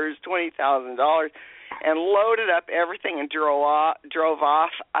 $20,000, and loaded up everything and drove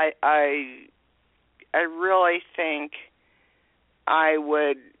off, I really think I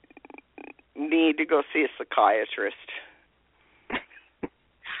would need to go see a psychiatrist.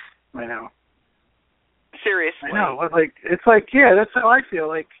 I know. Seriously. I know. It's like, yeah, that's how I feel.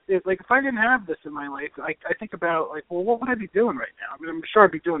 Like if I didn't have this in my life, I think about, like, well, what would I be doing right now? I mean, I'm sure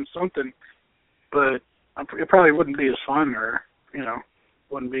I'd be doing something, but it probably wouldn't be as fun, or,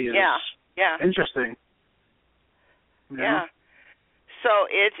 wouldn't be as interesting. Yeah. So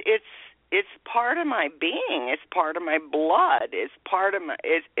it's part of my being. It's part of my blood. It's part of my.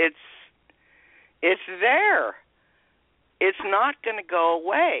 It's there. It's not going to go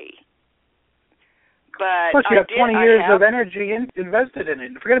away. But plus, you have 20 years of energy invested in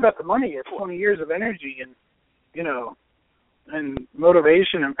it. Forget about the money. You have 20 years of energy and, and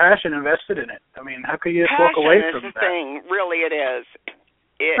motivation and passion invested in it. I mean, how could you just walk away from that? Passion is the thing. Really, it is.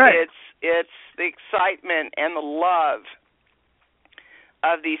 Right. It's the excitement and the love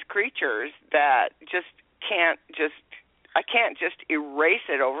of these creatures that I can't just erase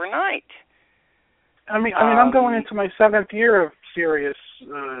it overnight. I mean, I'm going into my 7th year of serious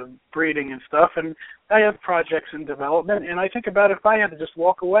breeding and stuff, and I have projects in development, and I think about if I had to just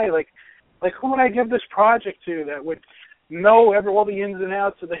walk away, like who would I give this project to that would know all the ins and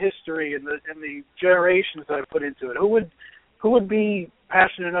outs of the history and the generations that I put into it? Who would be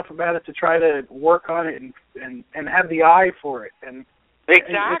passionate enough about it to try to work on it and have the eye for it? And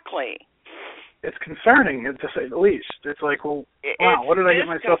exactly. It's concerning, to say the least. It's like, well, wow, what did I get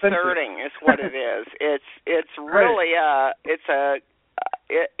myself into? It's concerning is what it is. It's really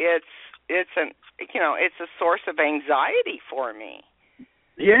it's a source of anxiety for me.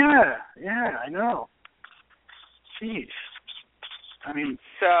 Yeah, I know. Jeez. I mean,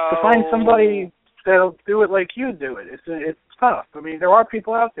 to find somebody that'll do it like you do it, it's tough. I mean, there are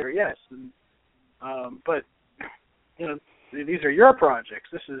people out there, yes, but these are your projects.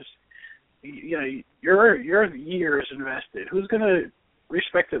 This is. Your years invested. Who's going to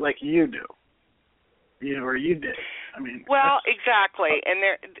respect it like you do? Or you did. I mean. Well, exactly.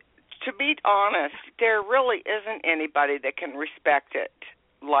 And to be honest, there really isn't anybody that can respect it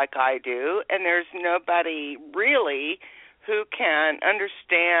like I do, and there's nobody really who can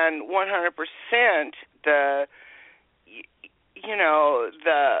understand 100%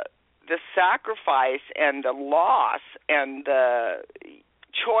 the sacrifice and the loss and the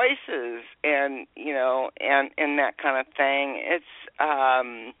choices and and that kind of thing.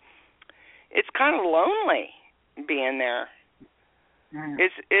 It's kind of lonely being there.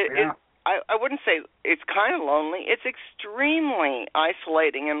 I wouldn't say it's kind of lonely. It's extremely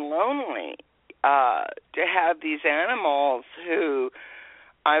isolating and lonely to have these animals who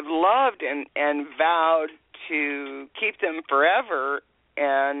I've loved and vowed to keep them forever,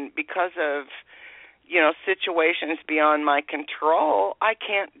 and because of situations beyond my control, I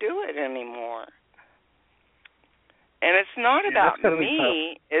can't do it anymore. And it's not about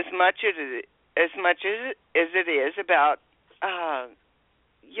me as much as it is about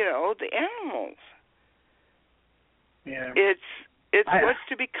the animals. Yeah. It's what's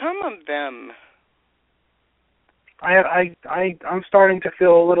to become of them. I'm starting to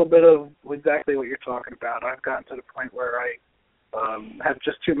feel a little bit of exactly what you're talking about. I've gotten to the point where I have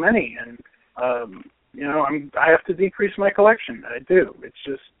just too many, and I have to decrease my collection. I do.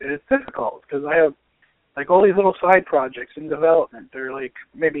 It's difficult because I have like all these little side projects in development. They're like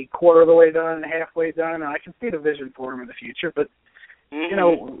maybe quarter of the way done, halfway done, and I can see the vision for them in the future. But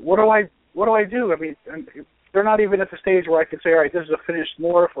what do I do? I mean, they're not even at the stage where I could say, all right, this is a finished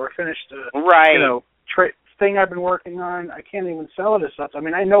morph or a finished thing I've been working on. I can't even sell it as such. I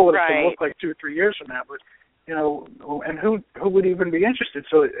mean, I know what it's going to look like 2 or 3 years from now, but and who would even be interested?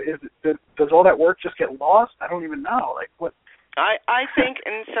 So does all that work just get lost? I don't even know. Like what? I think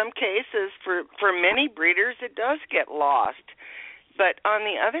in some cases for many breeders it does get lost, but on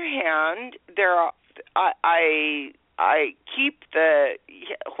the other hand, I keep the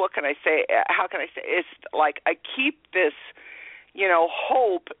what can I say? How can I say? It's like I keep this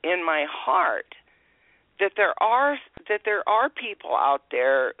hope in my heart that there are people out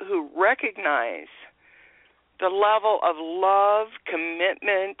there who recognize the level of love,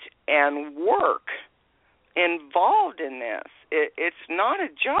 commitment, and work involved in this. It's not a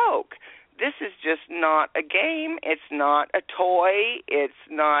joke. This is just not a game. It's not a toy. It's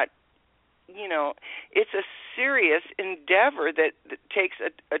not, it's a serious endeavor that takes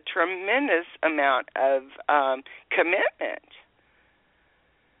a tremendous amount of commitment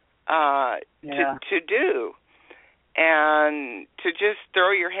to do. And to just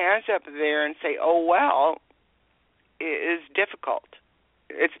throw your hands up there and say, oh, well, is difficult.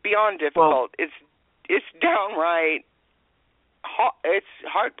 It's beyond difficult. Well, it's downright. It's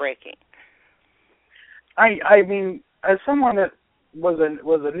heartbreaking. I mean, as someone that was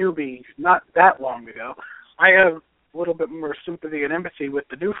a newbie not that long ago, I have a little bit more sympathy and empathy with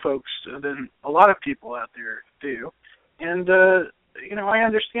the new folks than a lot of people out there do, and I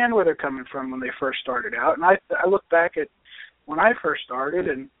understand where they're coming from when they first started out, and I look back at when I first started,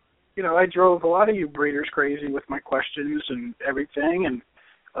 and I drove a lot of you breeders crazy with my questions and everything, and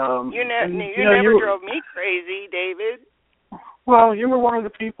you never drove me crazy, David. Well, you were one of the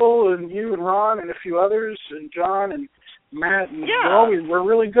people, and you and Ron and a few others, and John and Matt, and were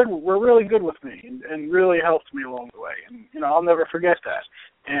really good. Were really good with me, and really helped me along the way. And I'll never forget that.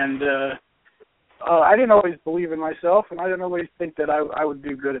 And I didn't always believe in myself, and I didn't always think that I would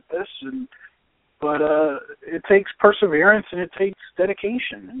do good at this. But it takes perseverance and it takes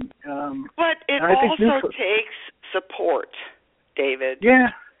dedication. But it also takes support, David.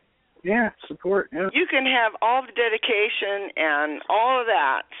 Yeah, support. Yeah. You can have all the dedication and all of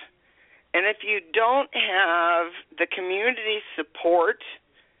that, and if you don't have the community support,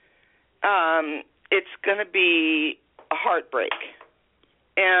 it's going to be a heartbreak.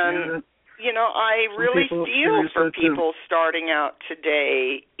 And I really feel for people starting out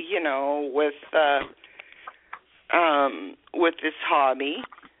today, with this hobby.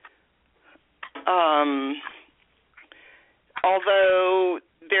 Although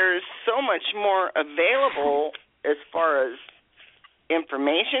there's so much more available as far as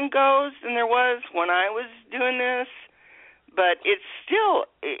information goes than there was when I was doing this, but it's still,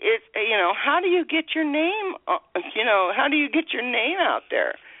 how do you get your name, how do you get your name out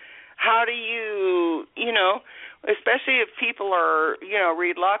there? How do you, especially if people are,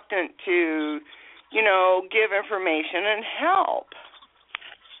 reluctant to, give information and help.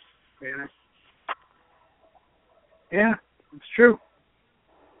 Yeah, it's true.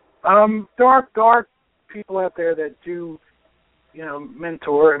 There are people out there that do,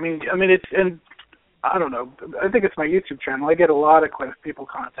 mentor. I mean, it's, and I don't know. I think it's my YouTube channel. I get a lot of people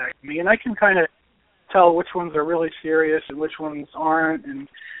contact me, and I can kind of tell which ones are really serious and which ones aren't. And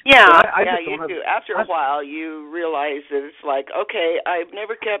you do. After a while, you realize that it's like, okay, I've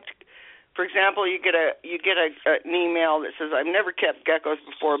never kept. For example, you get an email that says, I've never kept geckos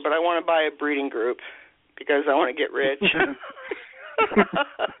before, but I want to buy a breeding group because I want to get rich.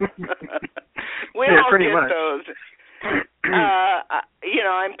 We all get those.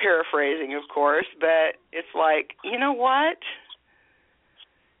 I'm paraphrasing, of course, but it's like, you know what?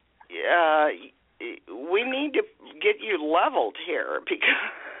 We need to get you leveled here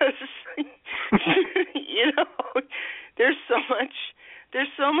because, there's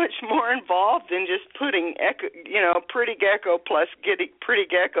so much more involved than just putting, pretty gecko plus pretty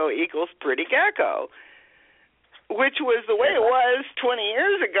gecko equals pretty gecko, which was the way it was 20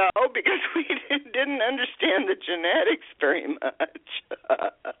 years ago because we didn't understand the genetics very much.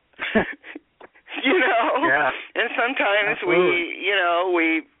 And sometimes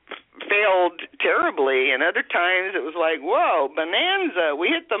we failed terribly, and other times it was like, whoa, bonanza, we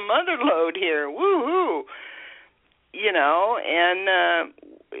hit the mother lode here, woo-hoo. and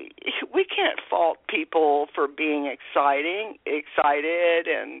we can't fault people for being excited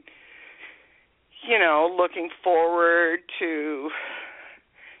and, looking forward to,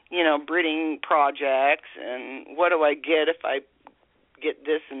 breeding projects and what do I get if I get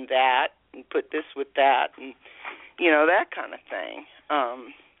this and that and put this with that and, that kind of thing.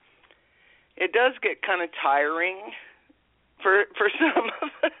 It does get kind of tiring for some of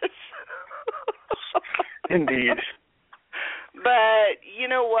us. Indeed. But you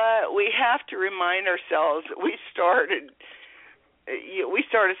know what? We have to remind ourselves that we started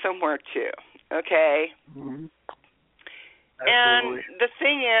somewhere too. Okay. Mm-hmm. And the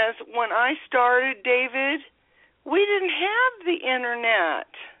thing is, when I started, David, we didn't have the internet.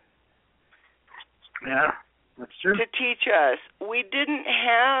 Yeah, that's true. To teach us. We didn't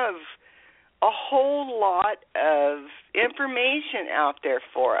have a whole lot of information out there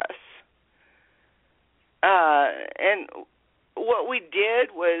for us. And what we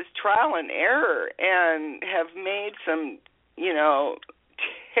did was trial and error and have made some,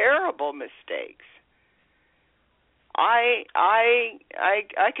 terrible mistakes. I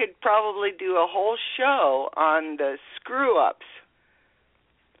could probably do a whole show on the screw-ups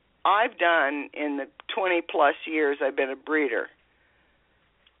I've done in the 20-plus years I've been a breeder.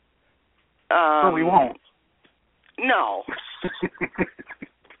 We won't. No.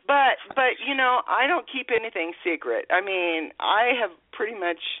 But I don't keep anything secret. I mean, I have pretty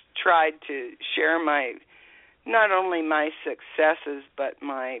much tried to share not only my successes, but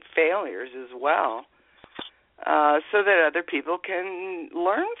my failures as well, so that other people can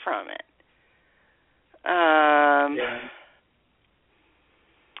learn from it. Yeah.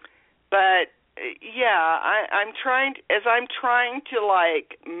 But I'm trying to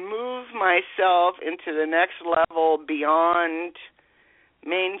like move myself into the next level beyond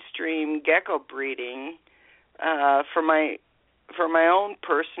mainstream gecko breeding for my own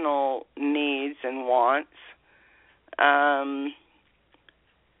personal needs and wants.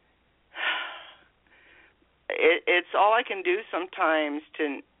 It's all I can do sometimes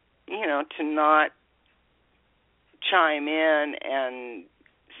to not chime in and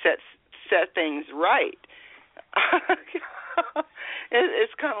set things right.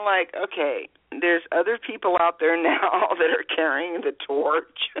 It's kind of like, okay, there's other people out there now that are carrying the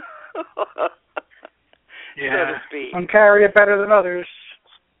torch, so to speak. Some carry it better than others.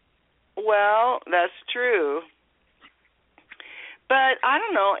 Well, that's true. But I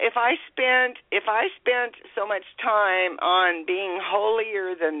don't know, if I spent so much time on being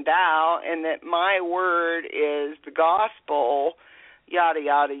holier than thou and that my word is the gospel, yada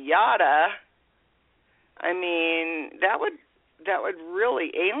yada yada, I mean, that would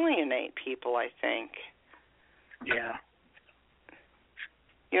really alienate people, I think. Yeah.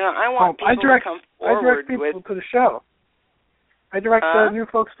 I want people to come forward. I direct people to the show. I direct new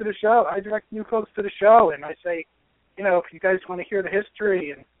folks to the show. And I say, if you guys want to hear the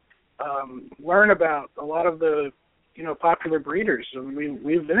history and learn about a lot of the, popular breeders,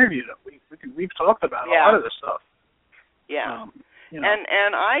 we've interviewed them. We've talked about a lot of this stuff. Yeah.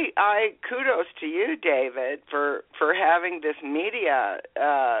 And I kudos to you, David, for having this media,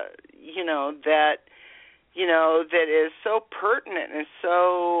 that is so pertinent and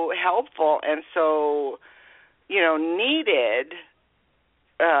so helpful and so, needed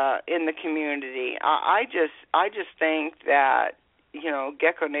in the community. I just think that,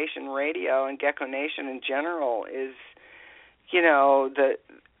 Gecko Nation Radio and Gecko Nation in general is,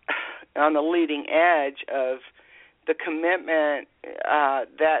 on the leading edge of the commitment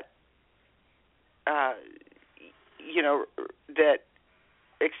that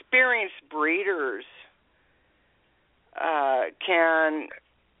experienced breeders can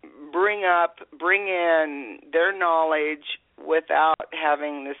bring in their knowledge without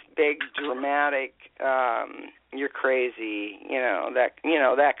having this big dramatic you're crazy, that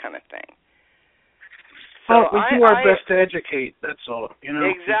kind of thing. So we do our best to educate, that's all. Exactly.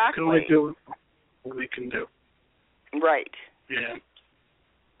 We can only do what we can do. Right. Yeah.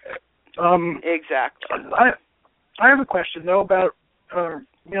 Exactly. I have a question though about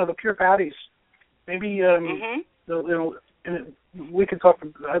the pure patties. Maybe we can talk.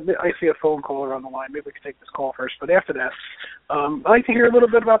 I see a phone caller on the line. Maybe we can take this call first. But after that, I'd like to hear a little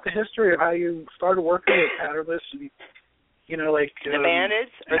bit about the history of how you started working with patterless and the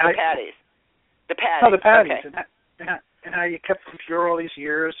bandits or the patties. The patties. No, the patties. Okay. And how you kept them pure all these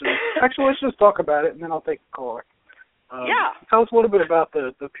years. And actually, let's just talk about it, and then I'll take the caller. Tell us a little bit about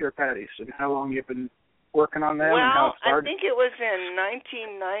the pure patties and how long you've been working on them and how it started. I think it was in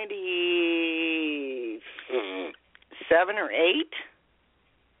 1997 or 8.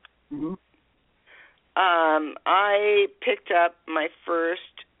 Mm-hmm. I picked up my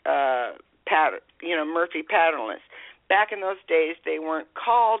first Murphy patternless. Back in those days, they weren't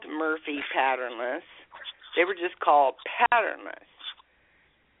called Murphy patternless. They were just called patternless.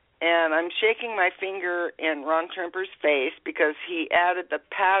 And I'm shaking my finger in Ron Trimper's face because he added the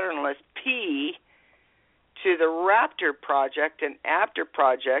patternless P to the Raptor project and After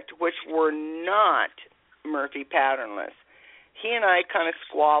project, which were not Murphy patternless. He and I kind of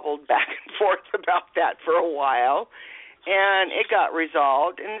squabbled back and forth about that for a while, and it got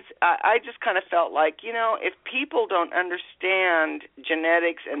resolved. And I just kind of felt like, if people don't understand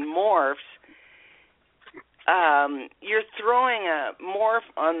genetics and morphs, you're throwing a morph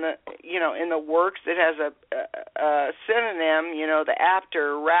on the, in the works that has a synonym, the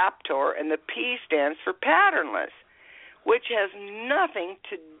After, Raptor, and the P stands for patternless, which has nothing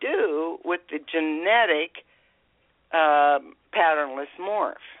to do with the genetic patternless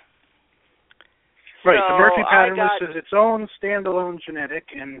morph. Right, so the Murphy patternless is its own standalone genetic,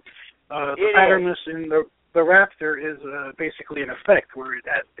 and the patternless in the Raptor is basically an effect where it's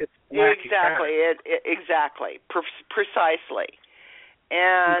wacky exactly, precisely.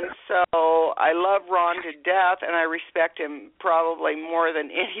 And so I love Ron to death, and I respect him probably more than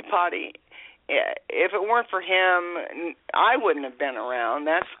anybody. If it weren't for him, I wouldn't have been around,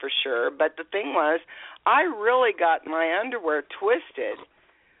 that's for sure. But the thing was, I really got my underwear twisted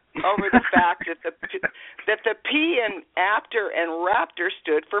over the fact that the P in After and Raptor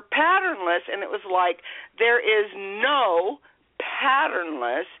stood for patternless, and it was like there is no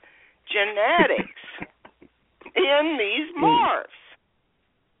patternless genetics in these morphs.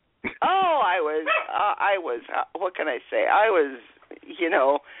 Oh, I was. What can I say? I was,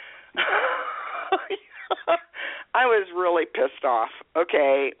 I was really pissed off.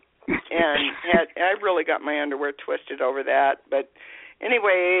 Okay, and I really got my underwear twisted over that, but.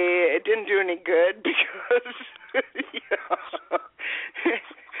 Anyway, it didn't do any good because,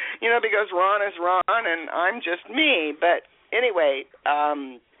 because Ron is Ron and I'm just me. But anyway,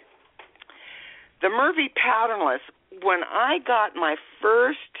 the Murphy patternless, when I got my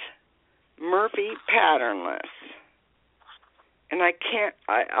first Murphy patternless, and I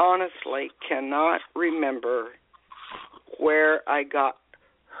honestly cannot remember where I got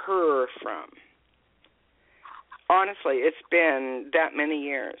her from. Honestly, it's been that many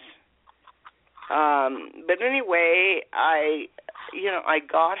years. But anyway, I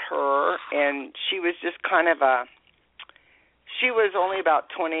got her, and she was just kind of she was only about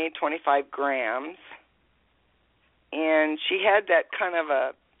 20, 25 grams, and she had that kind of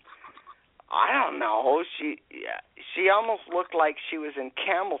I don't know, she almost looked like she was in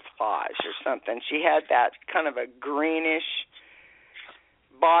camouflage or something. She had that kind of a greenish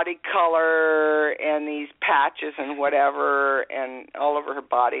body color and these patches and whatever and all over her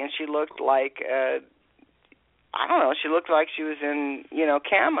body, and she looked like I don't know, she looked like she was in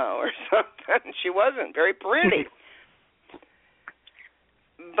camo or something. She wasn't very pretty.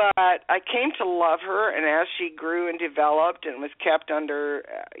 But I came to love her, and as she grew and developed and was kept under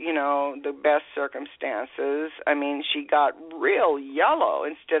the best circumstances, I mean, she got real yellow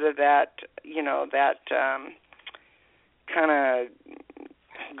instead of that kind of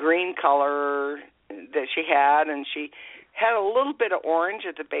green color that she had, and she had a little bit of orange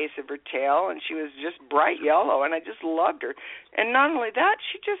at the base of her tail, and she was just bright yellow, and I just loved her. And not only that,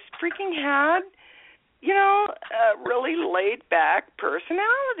 she just freaking had, a really laid-back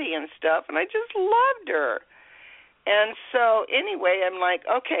personality and stuff, and I just loved her. And so anyway, I'm like,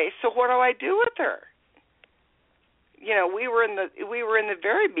 okay, so what do I do with her? We were in the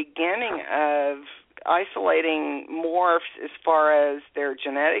very beginning of isolating morphs as far as their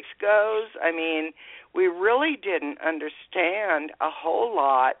genetics goes. I mean, we really didn't understand a whole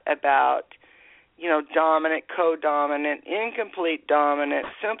lot about, dominant, codominant, incomplete dominant,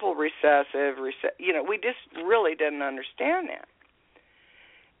 simple recessive, we just really didn't understand that.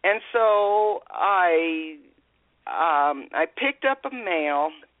 And so I picked up a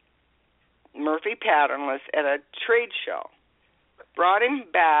male Murphy patternless at a trade show, brought him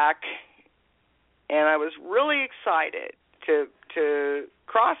back, and I was really excited to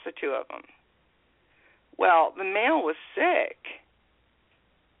cross the two of them. Well, the male was sick.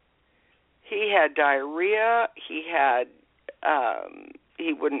 He had diarrhea. He had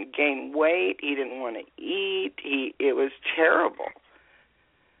he wouldn't gain weight. He didn't want to eat. It was terrible.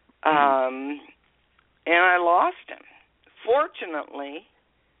 And I lost him. Fortunately,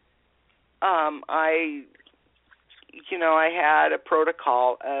 I had a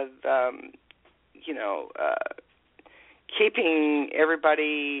protocol of keeping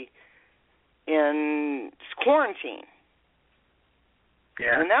everybody in quarantine.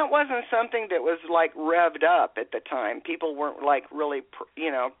 Yeah. And that wasn't something that was like revved up at the time. People weren't like really,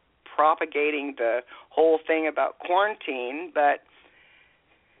 propagating the whole thing about quarantine. But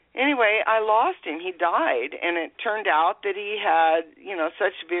anyway, I lost him. He died, and it turned out that he had,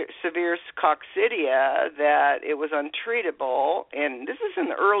 such severe coccidia that it was untreatable. And this is in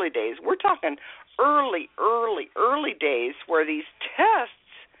the early days. We're talking early days where these tests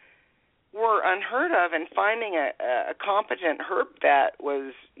were unheard of, and finding a competent herb vet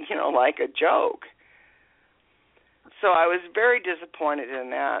was, like a joke. So I was very disappointed in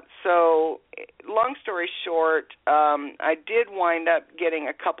that. So long story short, I did wind up getting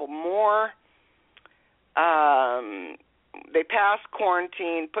a couple more. They passed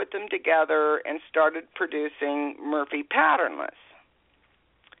quarantine, put them together, and started producing Murphy patternless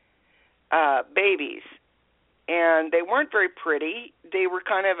babies. And they weren't very pretty. They were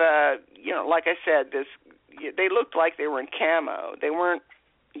kind of like I said, they looked like they were in camo. They weren't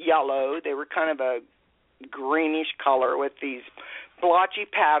yellow. They were kind of a greenish color with these blotchy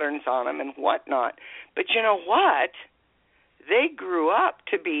patterns on them and whatnot. But you know what? They grew up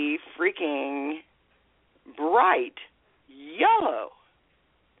to be freaking bright yellow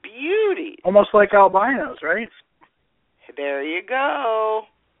beauties. Almost like albinos, right? There you go.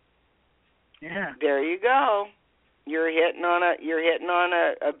 Yeah. There you go. You're hitting on a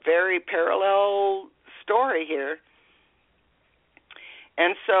very parallel story here.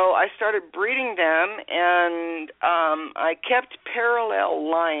 And so I started breeding them, and I kept parallel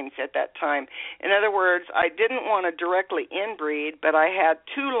lines at that time. In other words, I didn't want to directly inbreed, but I had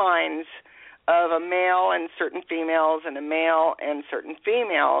two lines of a male and certain females, and a male and certain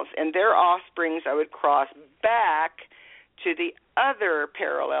females, and their offsprings I would cross back to the other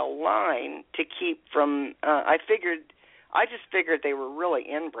parallel line to keep from. I just figured they were really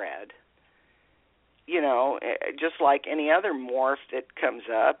inbred. Just like any other morph that comes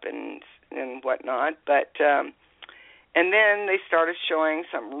up and whatnot. But and then they started showing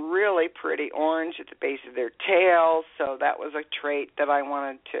some really pretty orange at the base of their tails. So that was a trait that I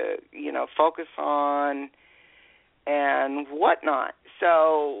wanted to, focus on and whatnot.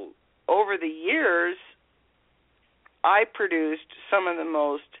 So over the years, I produced some of the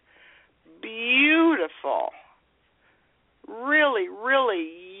most beautiful, really,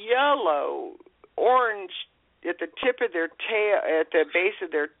 really yellow, orange at the tip of their tail, at the base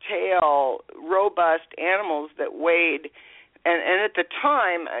of their tail, robust animals that weighed, and at the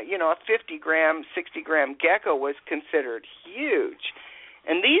time, a 50-gram, 60-gram gecko was considered huge.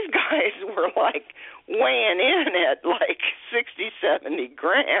 And these guys were like weighing in at like 60, 70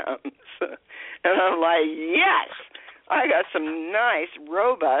 grams. And I'm like, yes, I got some nice,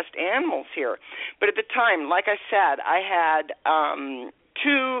 robust animals here. But at the time, like I said, I had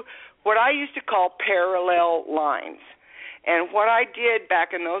two, what I used to call parallel lines. And what I did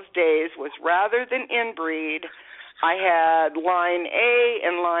back in those days was, rather than inbreed, I had line A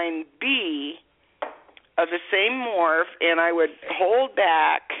and line B of the same morph, and I would hold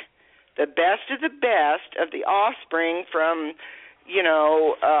back the best of the offspring from,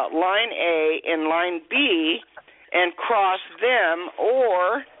 line A and line B and cross them,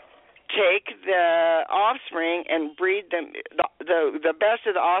 or take the offspring and breed them, the best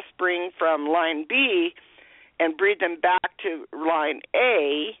of the offspring from line B and breed them back to line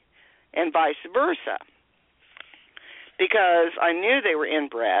A and vice versa. Because I knew they were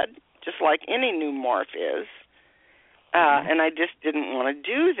inbred, just like any new morph is, and I just didn't want to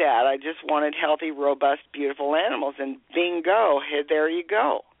do that. I just wanted healthy, robust, beautiful animals, and bingo, there you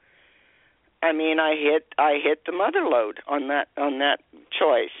go. I mean, I hit the mother lode on that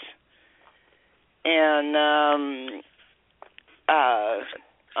choice, and I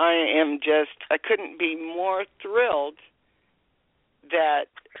couldn't be more thrilled that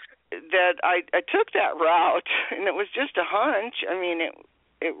I took that route, and it was just a hunch. I mean,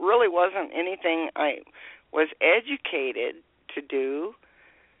 it really wasn't anything I was educated to do,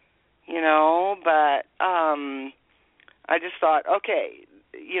 but I just thought, okay,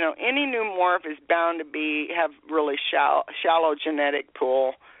 any new morph is bound to have really shallow genetic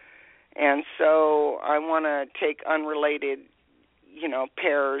pool, and so I want to take unrelated,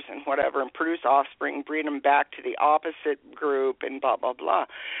 pairs and whatever, and produce offspring, breed them back to the opposite group, and blah, blah, blah.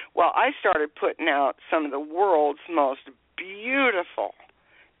 Well, I started putting out some of the world's most beautiful,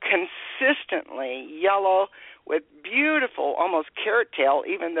 consistently yellow with beautiful, almost carrot tail,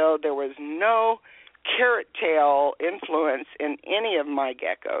 even though there was no carrot tail influence in any of my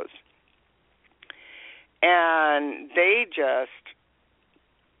geckos. And they just,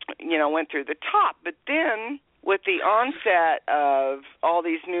 went through the top. But then, with the onset of all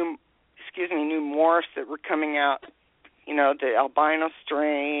these new morphs that were coming out, the albino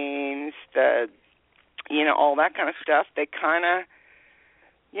strains, all that kind of stuff, they kind of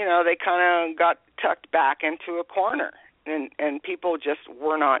got tucked back into a corner, and people just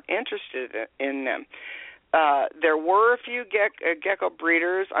were not interested in them. There were a few gecko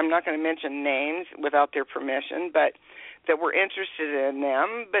breeders, I'm not going to mention names without their permission, but that were interested in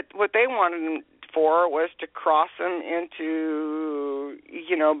them. But what they wanted them for was to cross them into,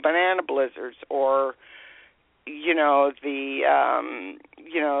 banana blizzards or,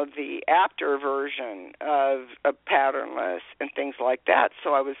 the apter version of patternless and things like that.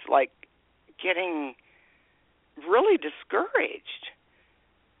 So I was like getting really discouraged.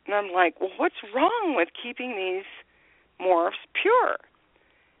 And I'm like, well, what's wrong with keeping these morphs pure?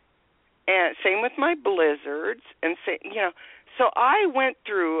 And same with my blizzards. And so I went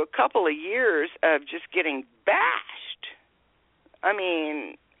through a couple of years of just getting bashed. I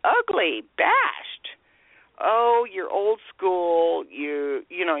mean, ugly, bashed. Oh, you're old school. You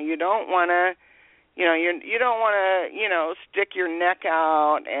don't want to, you don't want to, stick your neck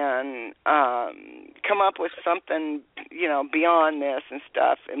out and come up with something, beyond this and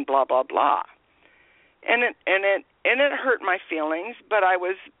stuff and blah blah blah. And it hurt my feelings, but I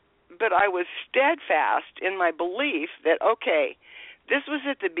was steadfast in my belief that okay, this was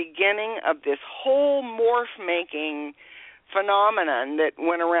at the beginning of this whole morph making phenomenon that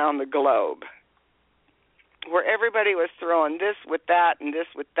went around the globe, where everybody was throwing this with that and this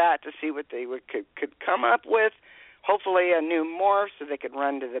with that to see what they could come up with, hopefully a new morph so they could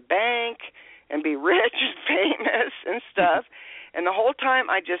run to the bank and be rich and famous and stuff. And the whole time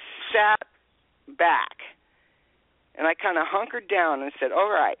I just sat back and I kind of hunkered down and said, all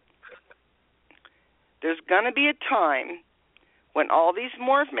right, there's going to be a time when all these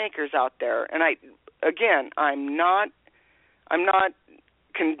morph makers out there, and I'm not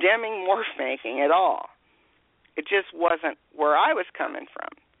condemning morph making at all. It just wasn't where I was coming from.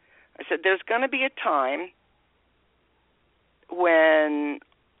 I said, there's going to be a time when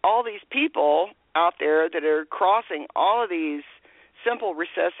all these people out there that are crossing all of these simple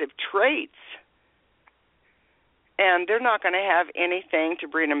recessive traits, and they're not going to have anything to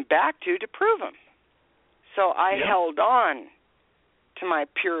bring them back to prove them. So I held on to my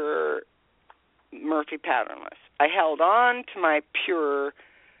pure Murphy patternless. I held on to my pure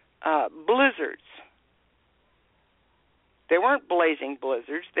blizzards. They weren't blazing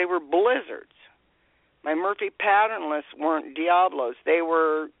blizzards. They were blizzards. My Murphy patternless weren't Diablos. They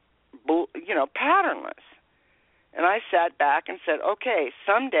were, patternless. And I sat back and said, okay,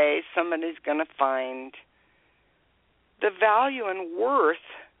 someday somebody's going to find the value and worth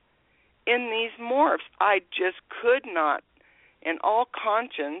in these morphs. I just could not, in all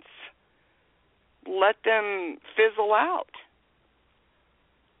conscience, let them fizzle out.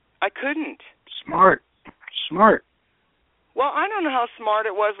 I couldn't. Smart. Well, I don't know how smart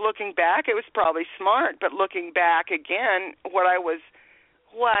it was looking back. It was probably smart, but looking back again, what I was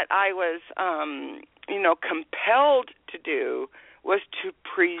compelled to do was to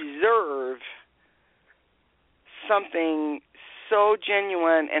preserve something so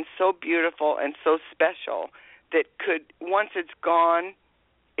genuine and so beautiful and so special that could, once it's gone,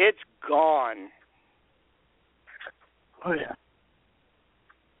 it's gone. Oh, yeah.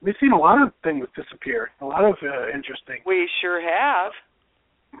 We've seen a lot of things disappear, a lot of interesting. We sure have.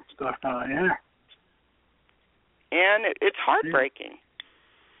 Stuff, yeah. And it's heartbreaking.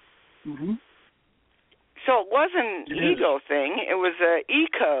 Yeah. Mm-hmm. So it wasn't an ego thing, it was an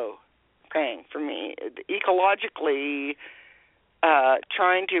eco thing for me, ecologically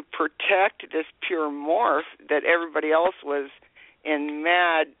trying to protect this pure morph that everybody else was in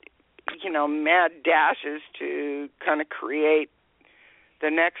mad dashes to kind of create the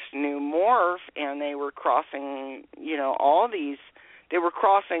next new morph, and they were crossing, they were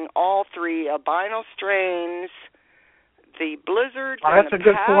crossing all three albino strains, the blizzards. Oh, that's a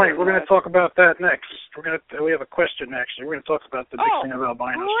good point. We're going to talk about that next. We have a question actually. We're going to talk about the mixing of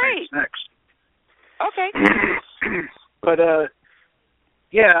albino strains next. Okay. But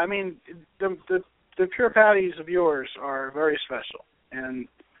yeah, I mean, the pure patties of yours are very special, and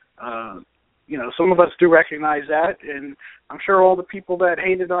some of us do recognize that, and I'm sure all the people that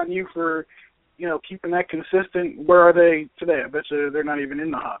hated on you for, keeping that consistent, where are they today? I bet you they're not even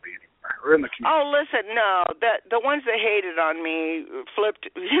in the hobby anymore, or in the community. Oh, listen, no, the ones that hated on me flipped,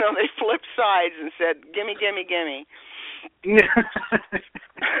 they flipped sides and said, gimme, gimme, gimme.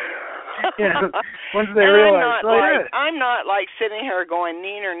 Yeah, once they realize, I'm not like sitting here going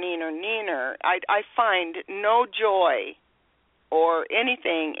neener, neener, neener. I find no joy or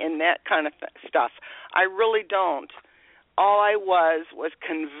anything in that kind of stuff. I really don't. All I was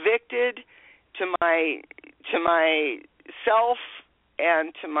convicted to my self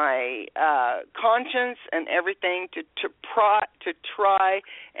and to my conscience and everything to try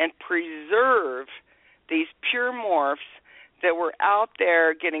and preserve these pure morphs that were out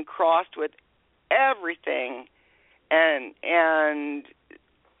there getting crossed with everything and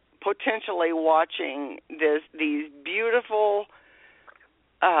potentially watching these beautiful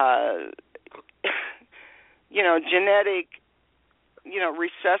genetic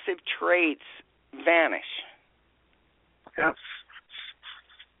recessive traits vanish. Yes.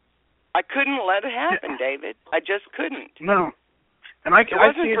 I couldn't let it happen, David. I just couldn't. No. And it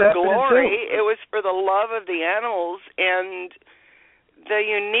wasn't for glory. Too. It was for the love of the animals and the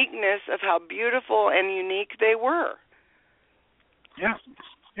uniqueness of how beautiful and unique they were. Yeah.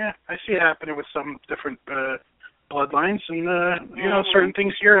 Yeah, I see it happening with some different bloodlines, and certain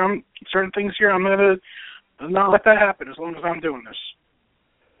things here. I'm gonna not let that happen as long as I'm doing this.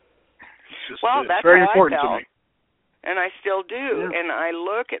 It's just, that's very how important I felt, to me. and I still do. Yeah. And I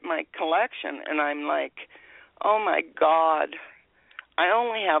look at my collection, and I'm like, oh my God, I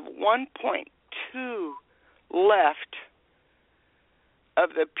only have 1.2 left of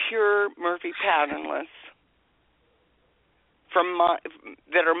the pure Murphy patternless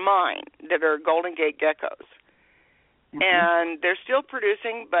that are mine, that are Golden Gate geckos. Mm-hmm. And they're still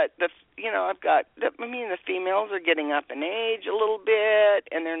producing, but the females are getting up in age a little bit,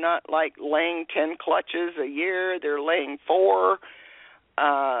 and they're not like laying 10 clutches a year. They're laying 4.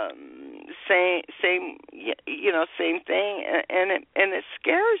 Same thing, and it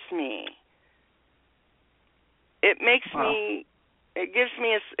scares me. It makes me. It gives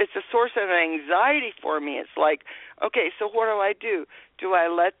me it's a source of anxiety for me. It's like, okay, so what do? Do I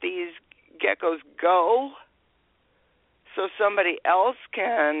let these geckos go so somebody else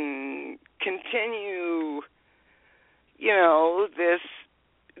can continue, this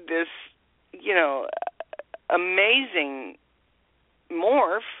amazing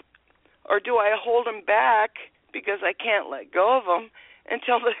morph, or do I hold them back because I can't let go of them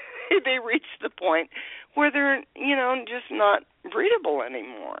until they reach the point where they're, just not breedable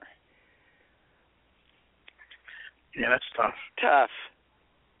anymore? Yeah, that's tough. Tough.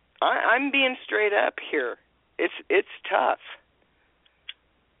 I'm being straight up here. It's tough.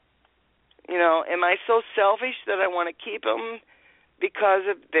 Am I so selfish that I want to keep them because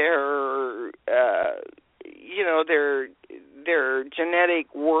of their, their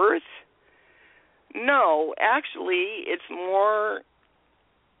genetic worth? No, actually, it's more,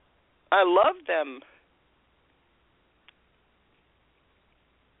 I love them.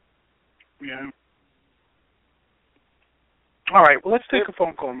 Yeah. All right, well, let's take a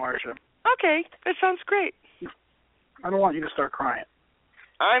phone call, Marcia. Okay, that sounds great. I don't want you to start crying.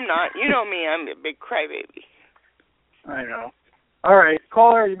 I'm not. You know me, I'm a big crybaby. I know. All right,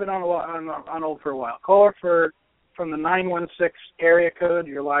 caller, you've been on hold for a while. Caller from the 916 area code,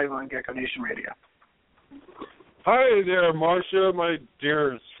 you're live on Gecko Nation Radio. Hi there, Marcia, my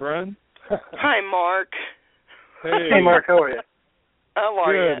dearest friend. Hi, Mark. Hey, Mark, how are you? How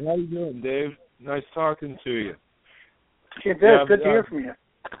are you? Good. How you doing, Dave? Nice talking to you. Yeah, good to hear from you.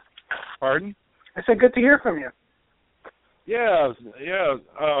 Pardon? I said good to hear from you. Yeah.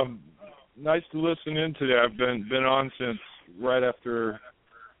 Nice to listen into that. I've been on since right after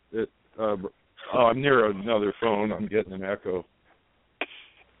it. I'm near another phone. I'm getting an echo.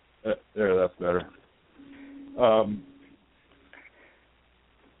 There, that's better.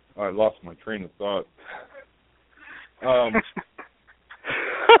 I lost my train of thought. Oh,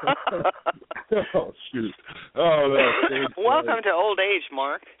 shoot. Oh, no. Welcome to old age,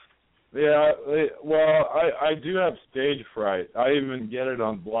 Mark. Yeah, well, I do have stage fright. I even get it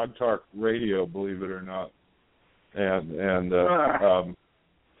on Blog Talk Radio, believe it or not.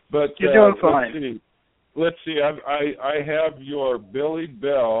 But you're doing fine. Let's see. I have your Billy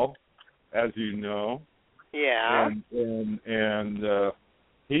Bell, as you know. Yeah. And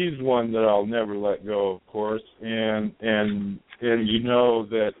he's one that I'll never let go, of course. And you know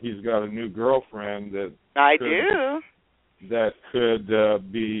that he's got a new girlfriend that could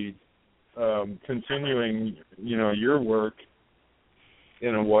be continuing, your work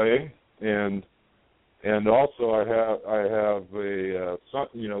in a way, and also I have a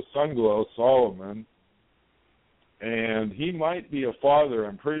Sunglow Solomon, and he might be a father.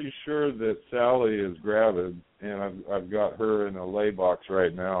 I'm pretty sure that Sally is gravid, and I've got her in a lay box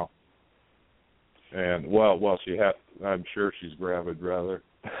right now. And I'm sure she's gravid rather.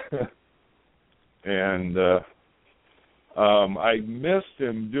 And I missed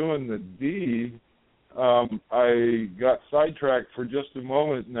him doing the deed. I got sidetracked for just a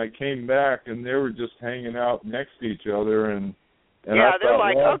moment, and I came back, and they were just hanging out next to each other, and And yeah, I they're thought,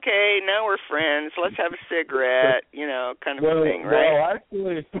 like, well, okay, now we're friends. Let's have a cigarette, kind of a thing, right?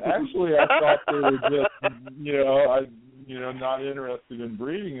 Well, actually, I thought they were just, not interested in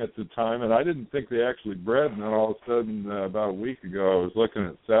breeding at the time, and I didn't think they actually bred. And then all of a sudden, about a week ago, I was looking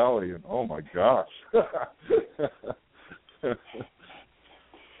at Sally, and oh my gosh.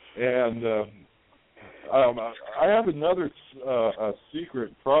 And I have another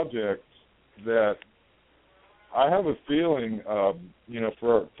secret project that I have a feeling,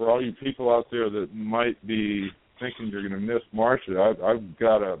 for all you people out there that might be thinking you're going to miss Marcia, I've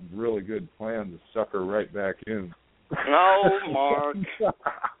got a really good plan to suck her right back in. Oh, Mark.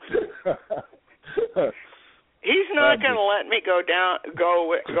 He's not going to let me go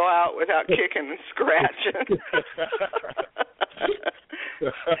out without kicking and scratching.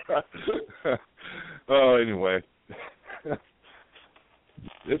 Oh, anyway,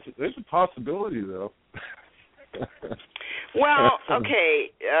 there's a possibility though. Well, okay.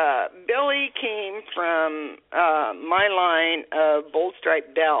 Billy came from my line of Bold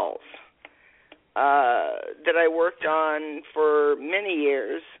Stripe bells that I worked on for many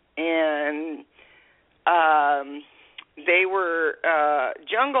years, and they were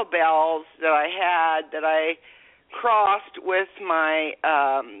jungle bells that I had that I crossed with my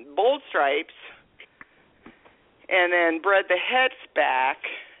Bold Stripes and then bred the heads back.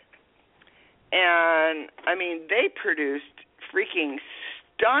 And, they produced freaking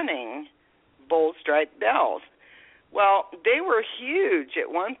stunning Bold Stripe bells. Well, they were huge at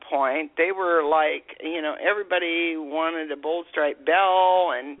one point. They were like, everybody wanted a Bold Stripe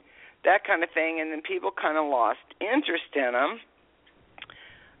bell and that kind of thing, and then people kind of lost interest in them.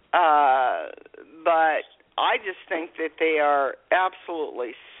 But I just think that they are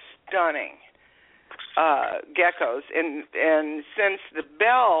absolutely stunning geckos. And since the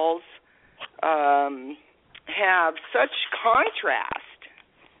bells have such contrast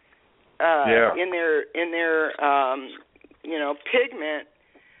in their pigment,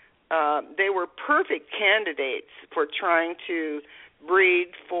 they were perfect candidates for trying to breed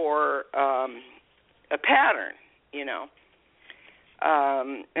for a pattern,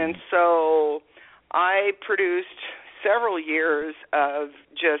 and so I produced several years of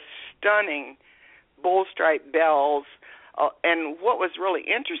just stunning Bold Stripe bells. And what was really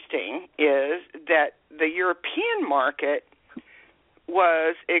interesting is that the European market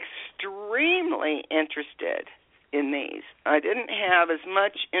was extremely interested in these. I didn't have as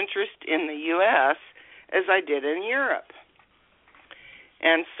much interest in the U.S. as I did in Europe.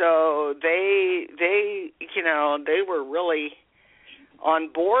 And so they were really on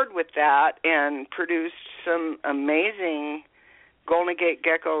board with that and produced some amazing Golden Gate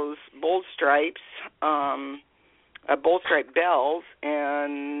Geckos Bold Stripes, Bold Stripe bells,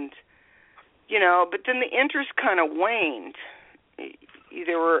 and but then the interest kind of waned.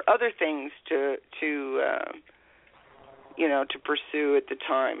 There were other things to pursue at the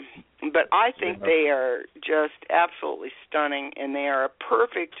time, but I think they are just absolutely stunning, and they are a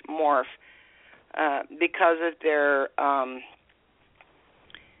perfect morph because of their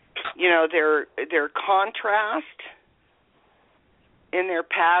their contrast in their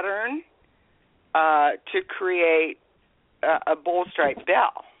pattern to create a Bold Stripe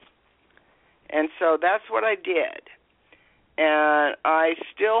bell. And so that's what I did. And I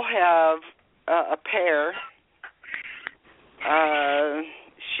still have a pair.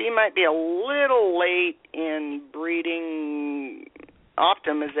 She might be a little late in breeding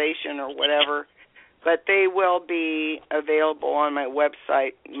optimization or whatever, but they will be available on my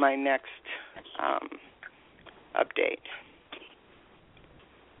website, my next update.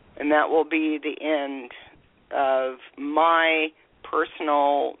 And that will be the end of my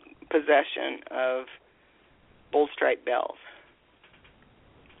personal possession of Bold Stripe bells.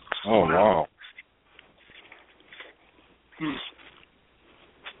 Oh, wow.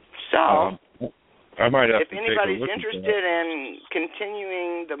 So, I might have if to anybody's take a look interested at in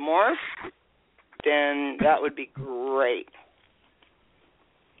continuing the morph, then that would be great.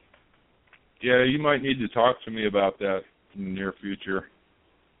 Yeah, you might need to talk to me about that in the near future.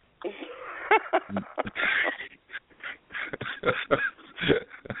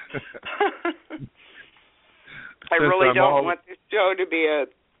 I really don't want this show to be a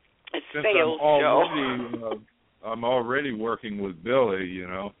sales show. I'm already working with Billy,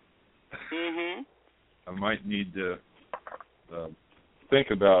 Mhm. I might need to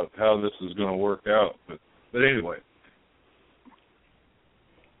think about how this is going to work out. But anyway.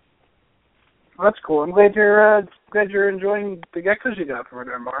 Well, that's cool. I'm glad you're enjoying the geckos you got from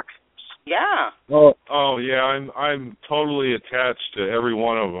there, Mark. Yeah. Oh yeah, I'm totally attached to every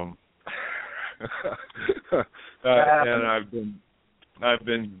one of them. And I've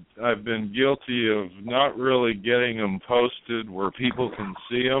been guilty of not really getting them posted where people can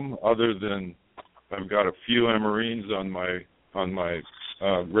see them, other than I've got a few emerines on my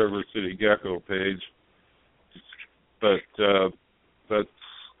River City Gecko page, but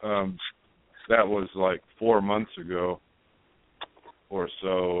that was like 4 months ago or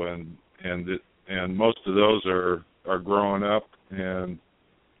so, and most of those are growing up, and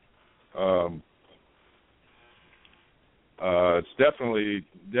it's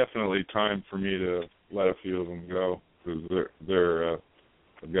definitely time for me to let a few of them go, because they're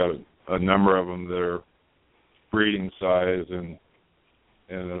I've got a number of them that are breeding size, and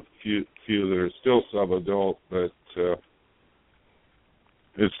a few that are still sub-adult, but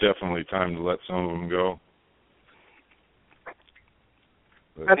it's definitely time to let some of them go.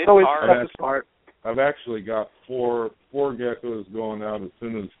 But that's always the toughest part. I've actually got four geckos going out as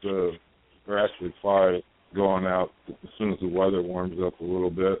soon as or actually 5 going out as soon as the weather warms up a little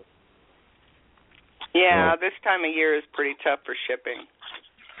bit. Yeah, this time of year is pretty tough for shipping.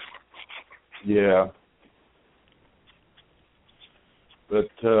 Yeah. But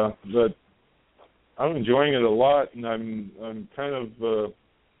I'm enjoying it a lot, and I'm kind of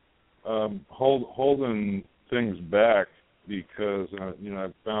holding things back because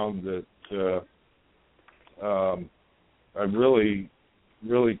I've found that I really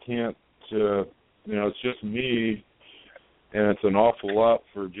can't. It's just me, and it's an awful lot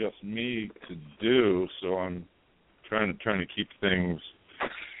for just me to do. So I'm trying to keep things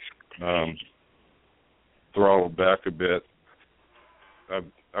throttled back a bit.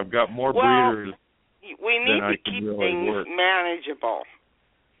 I've got more breeders. We need to keep things manageable.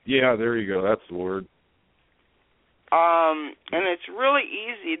 Yeah, there you go. That's the word. And it's really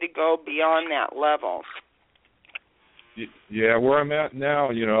easy to go beyond that level. Yeah, where I'm at now,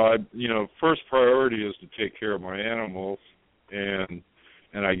 first priority is to take care of my animals, and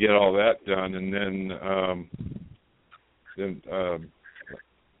I get all that done, and then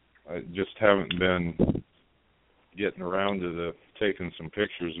I just haven't been getting around to taking some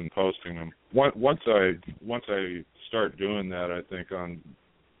pictures and posting them. Once I start doing that, I think on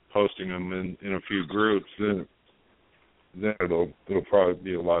posting them in a few groups, then it'll probably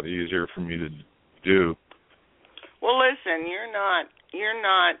be a lot easier for me to do. Well, listen, you're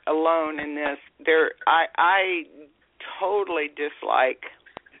not alone in this. I totally dislike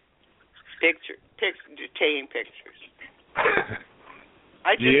taking pictures.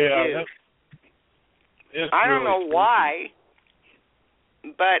 I just do. I don't know why,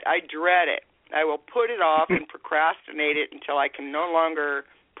 but I dread it. I will put it off and procrastinate it until I can no longer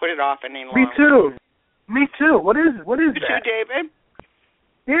put it off any longer. Me too. What is that? You too, David?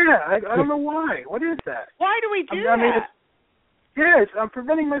 Yeah, I don't know why. What is that? Why do we do that? I'm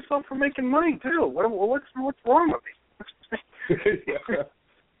preventing myself from making money too. What's wrong with me?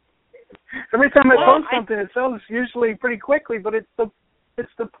 Every time I post something, it sells usually pretty quickly, but it's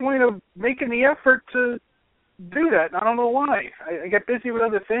the point of making the effort to do that. And I don't know why. I get busy with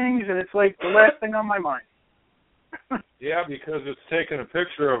other things, and it's like the last thing on my mind. Yeah, because it's taking a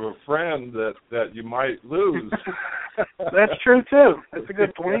picture of a friend that you might lose. That's true too. That's a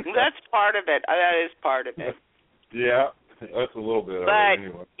good point. That's part of it. That is part of it. Yeah, that's a little bit of it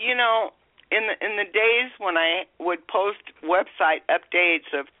anyway. In the days when I would post website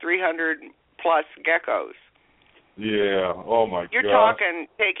updates of 300 plus geckos. Yeah. Oh my God. You're talking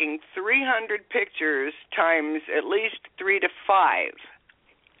taking 300 pictures times at least 3 to 5.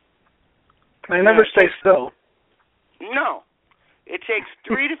 I never stay still. No. It takes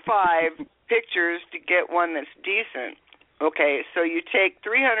 3 to 5 pictures to get one that's decent. Okay, so you take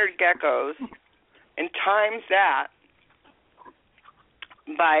 300 geckos and times that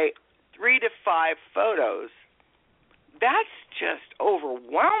by 3 to 5 photos. That's just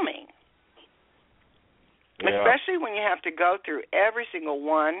overwhelming. Yeah. Especially when you have to go through every single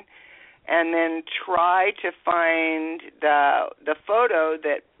one and then try to find the photo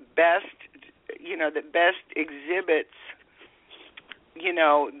that best exhibits,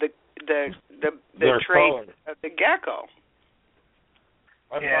 the trait of the gecko.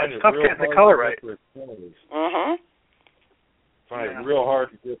 It's tough getting the color right. Uh-huh. I find it real hard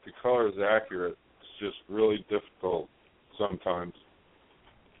to get the colors accurate. It's just really difficult sometimes.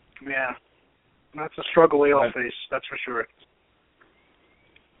 Yeah. That's a struggle we all face, that's for sure.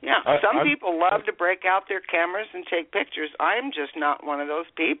 Yeah, some people love to break out their cameras and take pictures. I'm just not one of those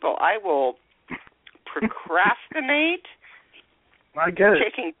people. I will procrastinate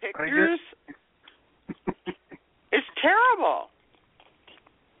taking pictures. It's terrible.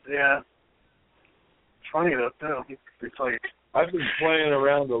 Yeah. It's funny though, too. It's like I've been playing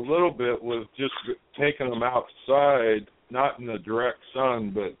around a little bit with just taking them outside not in the direct sun,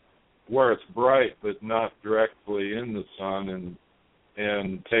 but where it's bright, but not directly in the sun,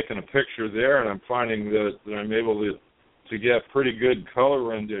 and taking a picture there, and I'm finding that I'm able to get pretty good color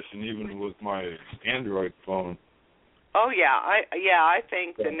rendition even with my Android phone. Oh yeah, I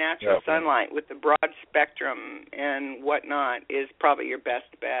think the natural sunlight with the broad spectrum and whatnot is probably your best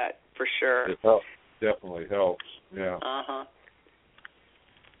bet for sure. It helps. Definitely helps. Yeah.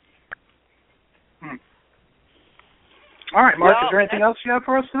 All right, Mark. Is there anything else you have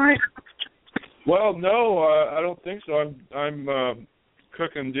for us tonight? Well, no, I don't think so. I'm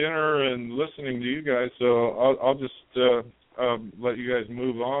cooking dinner and listening to you guys, so I'll just let you guys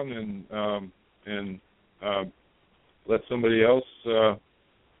move on and let somebody else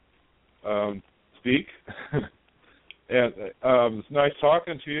speak. And it's nice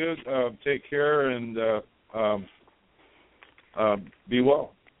talking to you. Take care and be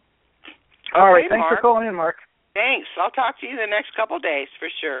well. All right, thanks for calling in, Mark. Thanks. I'll talk to you the next couple of days for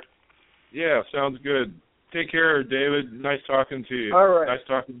sure. Yeah, sounds good. Take care, David. Nice talking to you. All right. Nice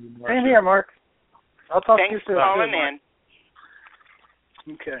talking to you, Marcia. Same here, Mark. I'll talk to you soon. Thanks for calling in.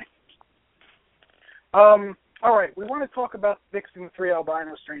 Okay. All right, we want to talk about fixing the 3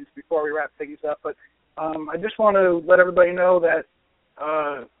 albino strains before we wrap things up, but I just want to let everybody know that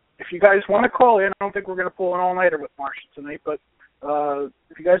if you guys want to call in, I don't think we're going to pull an all-nighter with Marcia tonight, but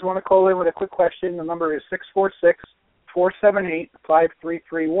if you guys want to call in with a quick question, the number is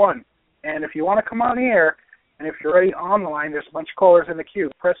 646-478-5331. And if you want to come on the air, and if you're already on the line, there's a bunch of callers in the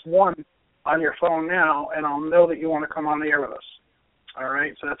queue. Press 1 on your phone now, and I'll know that you want to come on the air with us. All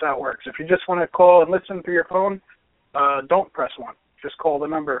right, so that's how it works. If you just want to call and listen through your phone, don't press 1. Just call the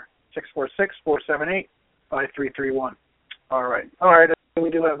number 646-478-5331. All right. We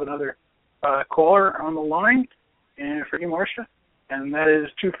do have another caller on the line, and for you, Marcia, and that is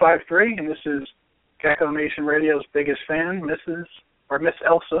 253, and this is Gecko Nation Radio's biggest fan, Miss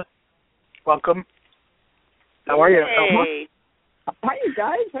Elsa. Welcome. How are you, Elsa? Hi, you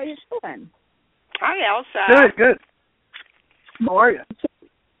guys. How you doing? Hi, Elsa. Good. How are you?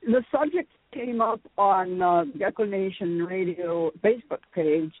 The subject came up on Gecko Nation Radio Facebook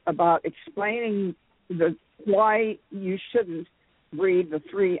page about explaining why you shouldn't breed the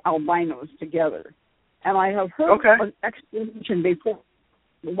 3 albinos together. And I have heard an explanation before.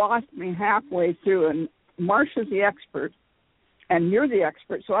 Lost me halfway through, and Marcia's the expert, and you're the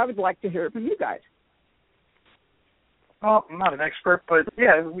expert, so I would like to hear it from you guys. Well, I'm not an expert, but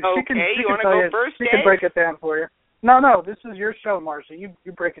yeah, she can you want to go first, She can break it down for you. No, this is your show, Marcia. You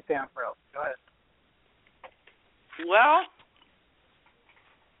break it down for us. Go ahead. Well,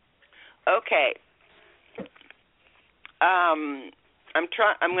 okay. I'm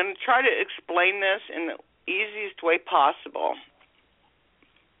going to try to explain this in the easiest way possible,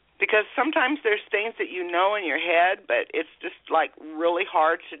 because sometimes there's things that you know in your head, but it's just like really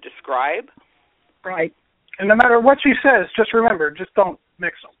hard to describe. Right. And no matter what she says, just remember, just don't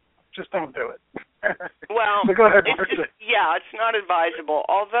mix them. Just don't do it. Well, but go ahead, Marcia. It's not advisable.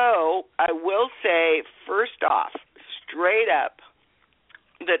 Although I will say, first off, straight up,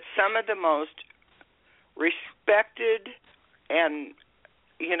 that some of the most respected and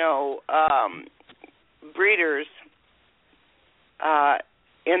breeders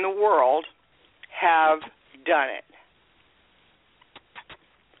in the world have done it.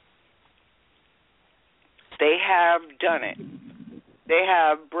 They have done it. They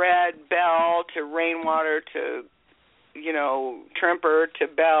have bred bell to rainwater to, trimper to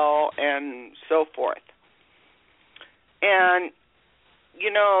bell and so forth. And,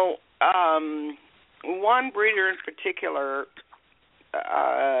 one breeder in particular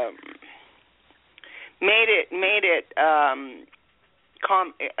made it.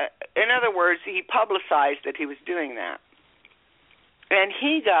 In other words, he publicized that he was doing that, and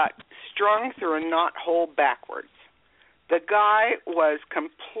he got strung through a knot hole backwards. The guy was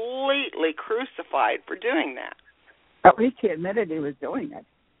completely crucified for doing that. At least he admitted he was doing it.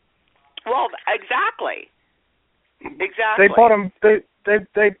 Well, exactly. They put him. They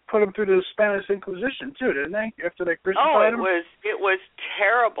put him through the Spanish Inquisition too, didn't they? After they crucified him. It was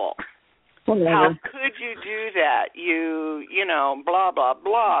terrible. How could you do that? You blah blah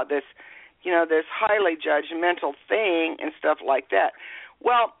blah. This highly judgmental thing and stuff like that.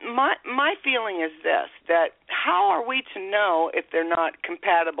 Well, my feeling is this: that how are we to know if they're not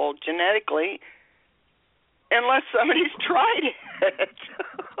compatible genetically unless somebody's tried it?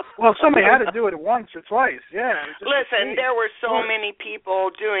 Well, somebody had to do it once or twice, yeah. Listen, there were so many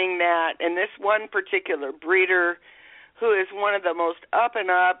people doing that, and this one particular breeder who is one of the most up and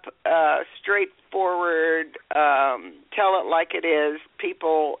up, straightforward, tell it like it is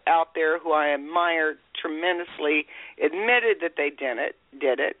people out there who I admire tremendously, admitted that they did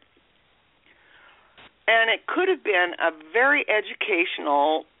it. And it could have been a very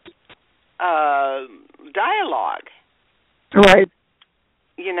educational dialogue. Right.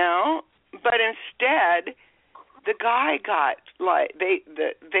 You know? But instead, the guy got, like, they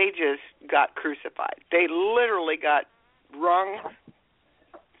just got crucified. They literally got wrung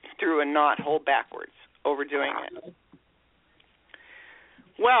through a knot hole backwards over doing it.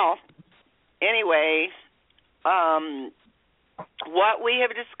 Well, anyway, what we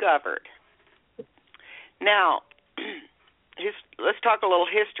have discovered. Now, let's talk a little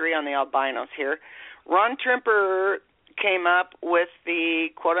history on the albinos here. Ron Trimper came up with the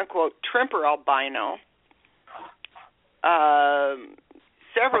quote-unquote Trimper albino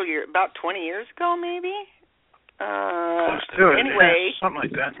several years, about 20 years ago, maybe? Close to it. Anyway, yeah, something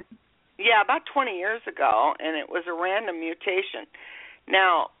like that. Yeah, about 20 years ago, and it was a random mutation.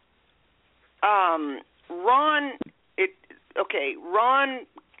 Now, Ron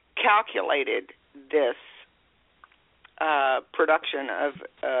calculated this production of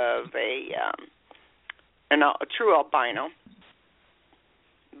a true albino,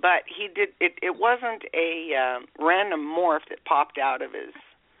 but he did it wasn't a random morph that popped out of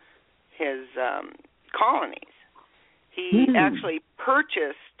his colonies. He actually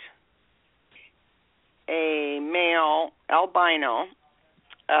purchased a male albino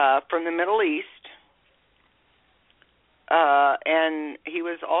from the Middle East, and he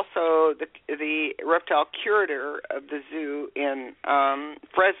was also the reptile curator of the zoo in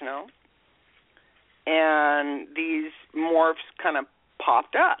Fresno. And these morphs kind of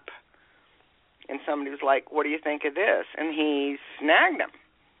popped up. And somebody was like, what do you think of this? And he snagged them,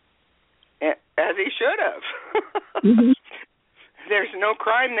 as he should have. Mm-hmm. There's no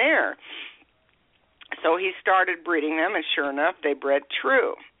crime there. So he started breeding them, and sure enough, they bred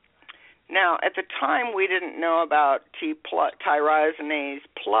true. Now, at the time, we didn't know about tyrosinase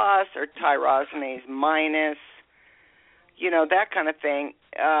plus or tyrosinase minus, that kind of thing.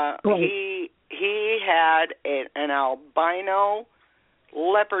 Right. He had an albino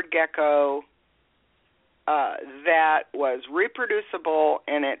leopard gecko that was reproducible,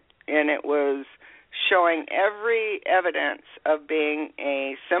 and it was showing every evidence of being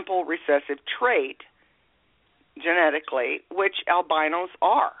a simple recessive trait genetically, which albinos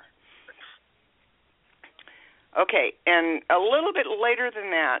are. Okay, and a little bit later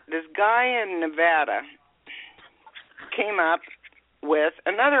than that, this guy in Nevada came up with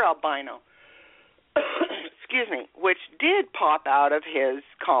another albino, excuse me, which did pop out of his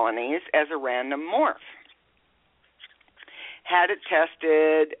colonies as a random morph. Had it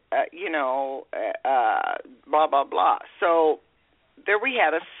tested, blah, blah, blah. So there we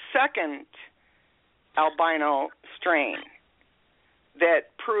had a second albino strain that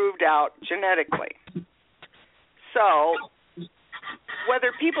proved out genetically. So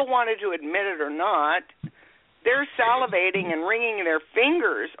whether people wanted to admit it or not, they're salivating and wringing their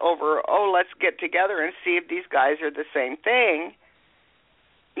fingers over, let's get together and see if these guys are the same thing,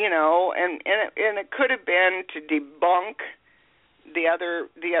 and it could have been to debunk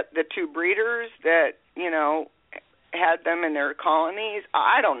the two breeders that, had them in their colonies.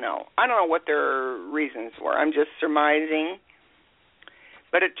 I don't know what their reasons were. I'm just surmising.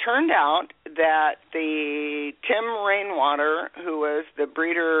 But it turned out that the Tim Rainwater, who was the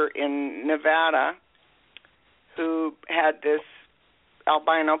breeder in Nevada, who had this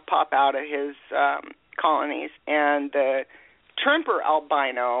albino pop out of his colonies, and the Trimper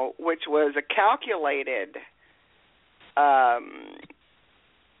albino, which was a calculated,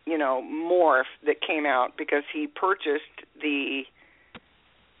 morph that came out because he purchased the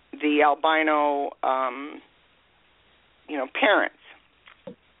albino, parents.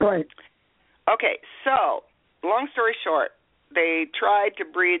 Right. Okay, so long story short, they tried to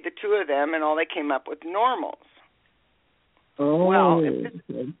breed the two of them, and all they came up with normals. Oh. Well,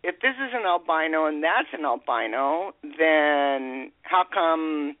 if this is an albino and that's an albino, then how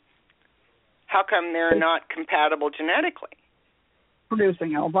come they're not compatible genetically?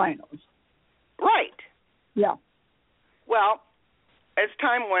 Producing albinos. Right. Yeah. Well, as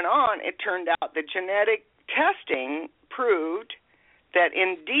time went on, it turned out that genetic testing proved that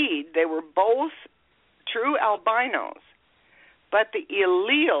indeed they were both true albinos, but the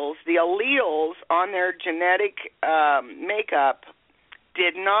alleles on their genetic makeup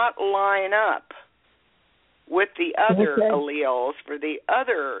did not line up with the other alleles for the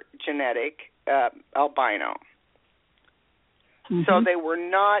other genetic albino. Mm-hmm. So they were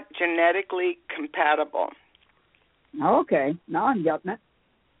not genetically compatible. Okay, now I'm getting it.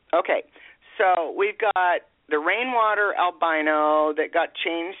 Okay, so we've got the rainwater albino that got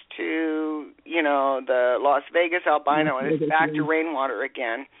changed to, the Las Vegas albino, and it's back to rainwater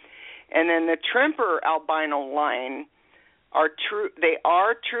again. And then the Trimper albino line are true. They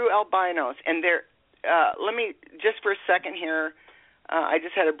are true albinos, and they're. Let me just for a second here. I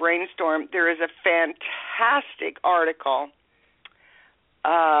just had a brainstorm. There is a fantastic article,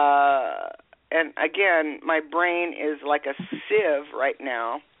 and again, my brain is like a sieve right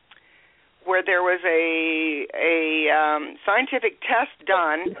now, where there was a scientific test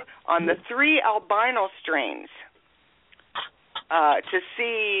done on the 3 albino strains to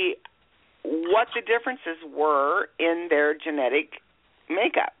see what the differences were in their genetic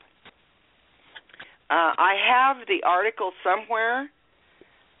makeup. I have the article somewhere.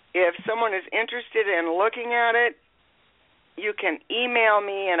 If someone is interested in looking at it, you can email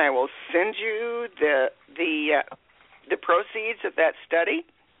me, and I will send you the proceeds of that study.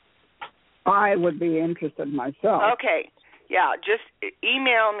 I would be interested myself. Okay. Yeah, just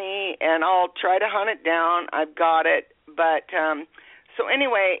email me, and I'll try to hunt it down. I've got it. But so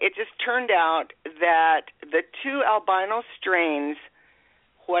anyway, it just turned out that the 2 albino strains,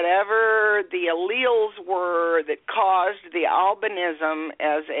 whatever the alleles were that caused the albinism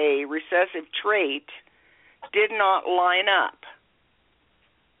as a recessive trait, did not line up.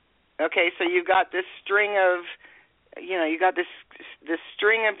 Okay, so you've got this string of, you got this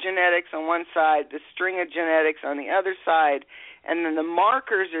string of genetics on one side, this string of genetics on the other side, and then the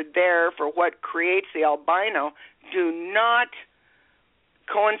markers are there for what creates the albino do not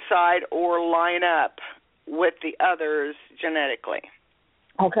coincide or line up with the others genetically.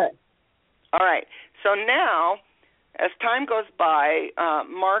 Okay. All right. So now, as time goes by,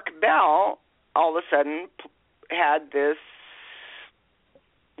 Mark Bell all of a sudden had this,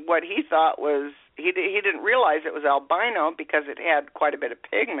 what he thought was, he didn't realize it was albino because it had quite a bit of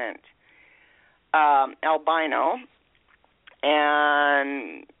pigment, albino,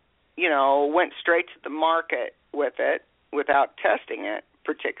 and, went straight to the market with it without testing it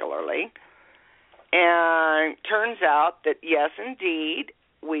particularly. And turns out that, yes, indeed,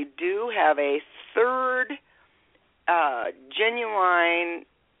 we do have a third genuine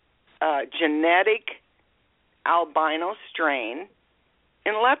genetic albino strain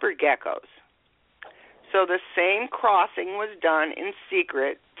in leopard geckos. So the same crossing was done in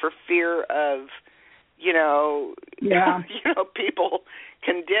secret for fear of, people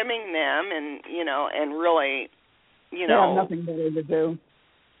condemning them and, and really, They have nothing better to do.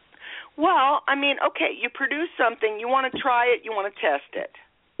 Well, I mean, okay, you produce something, you want to try it, you want to test it.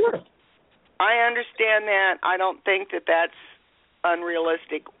 Sure. I understand that. I don't think that that's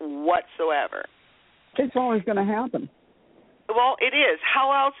unrealistic whatsoever. It's always going to happen. Well, it is.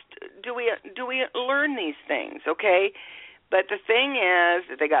 How else do we learn these things, okay? But the thing is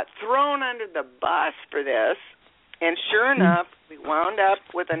that they got thrown under the bus for this, and sure enough, we wound up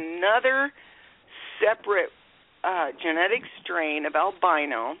with another separate genetic strain of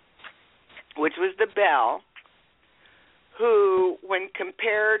albino, which was the Bell, who, when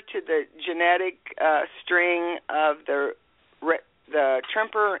compared to the genetic string of the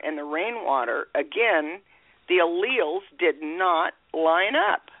Trimper and the Rainwater, again, the alleles did not line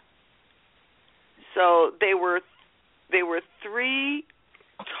up. So they were 3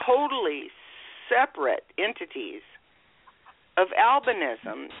 totally separate entities of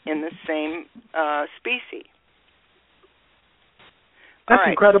albinism in the same species. That's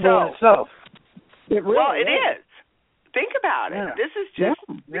incredible in itself. It really it is. Think about it. This is just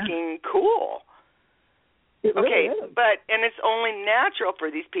freaking cool. It really is. And it's only natural for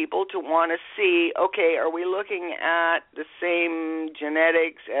these people to want to see, okay, are we looking at the same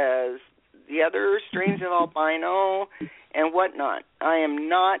genetics as the other strains of albino and whatnot? I'm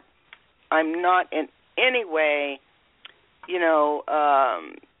not in any way,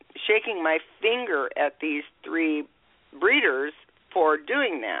 shaking my finger at these 3 breeders for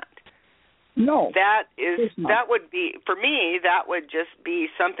doing that. No. That would be, for me, that would just be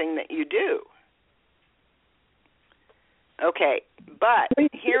something that you do. Okay, but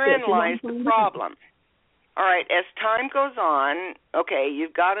herein lies the problem. All right, as time goes on, okay,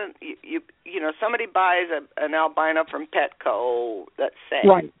 you've got somebody buys an albino from Petco, let's say.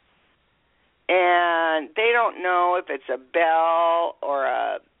 Right. And they don't know if it's a Bell or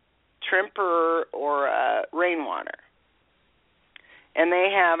a Trimper or a Rainwater. And they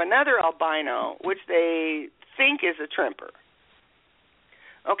have another albino, which they think is a Trimper.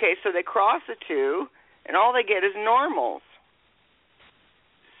 Okay, so they cross the 2, and all they get is normals.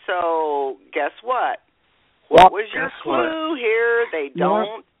 So guess what? What was your clue here? They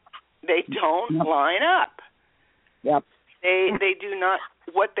don't line up. Yep. They do not.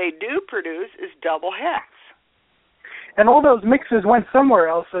 What they do produce is double hex. And all those mixes went somewhere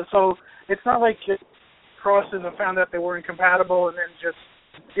else, so it's not like it crosses and found out they were incompatible and then just,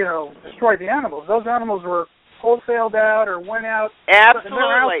 destroyed the animals. Those animals were wholesaled out or went out.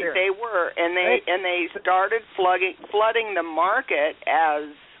 Absolutely, they were, and they started flooding the market as,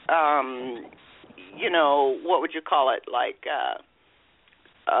 what would you call it, like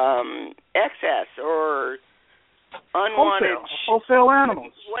excess or unwanted wholesale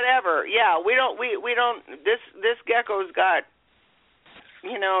animals, whatever. Yeah, we don't. This gecko's got,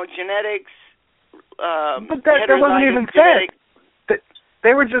 genetics. But that wasn't even said.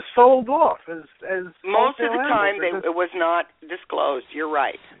 They were just sold off as most of the time. Animals. It was not disclosed. You're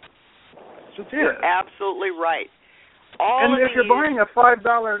right. You're absolutely right. If you're buying a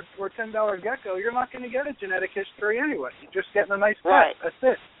 $5 or $10 gecko, you're not going to get a genetic history anyway. You're just getting a nice pet. Right. That's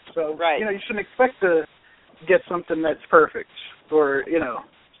it. So right. You shouldn't expect to get something that's perfect, or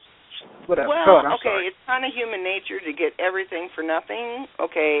whatever. Well, okay, it's kind of human nature to get everything for nothing.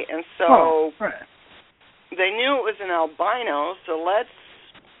 Okay, and so they knew it was an albino. So let's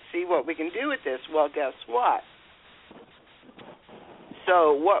see what we can do with this. Well, guess what?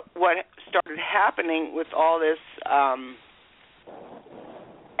 So what started happening with all this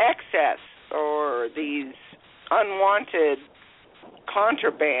excess or these unwanted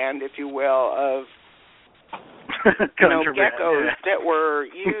contraband, if you will, of geckos that were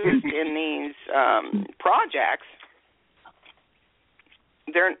used in these projects.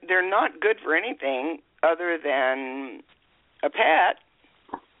 They're not good for anything other than a pet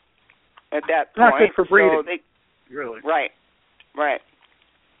at that point. Not good for breeding. So really. Right.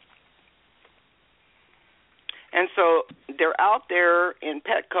 And so they're out there in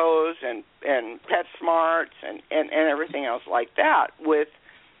Petcos and PetSmarts and everything else like that with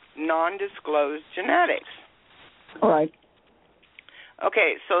non-disclosed genetics. All right.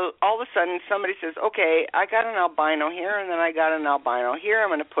 Okay, so all of a sudden somebody says, okay, I got an albino here and then I got an albino here. I'm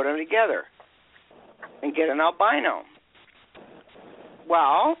going to put them together and get an albino.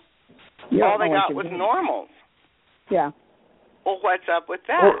 Well, all they got was normals. Yeah. Well, what's up with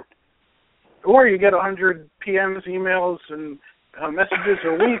that? Or you get 100 PMs, emails, and messages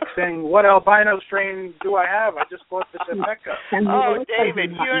a week saying, what albino strain do I have? I just bought this at Petco. Oh,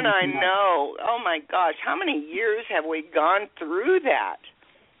 David, you and I know. Oh, my gosh, how many years have we gone through that?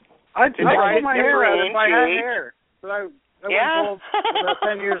 I pulled my hair out if I had hair. But I went bald about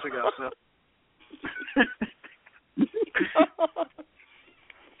 10 years ago. So.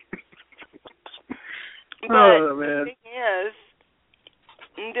 But the thing is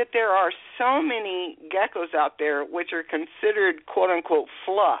that there are so many geckos out there which are considered quote-unquote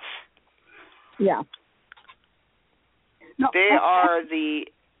fluff. Yeah. They are the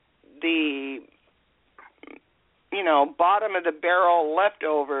bottom of the barrel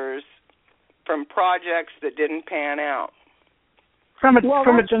leftovers from projects that didn't pan out. From a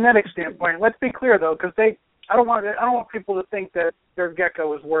genetic standpoint, let's be clear though, because I don't want people to think that their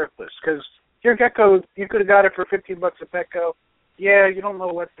gecko is worthless, because your gecko, you could have got it for $15 at Petco. Yeah, you don't know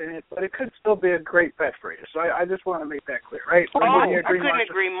what's in it, but it could still be a great pet for you. So I just want to make that clear, right? I couldn't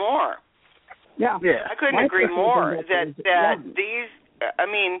agree more. Yeah. I couldn't agree more that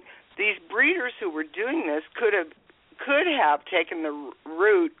these breeders who were doing this could have taken the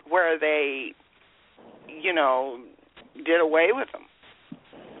route where they, did away with them.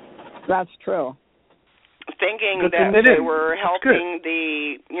 That's true. Thinking that they were helping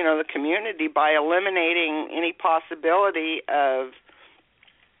the community by eliminating any possibility of,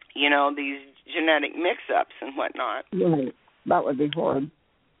 these genetic mix-ups and whatnot. Right. That would be horrid.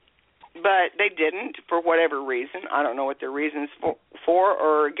 But they didn't, for whatever reason. I don't know what their reasons for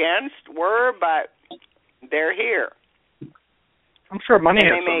or against were, but they're here. I'm sure money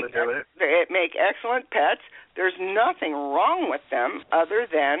has something to do with it. They make excellent pets. There's nothing wrong with them other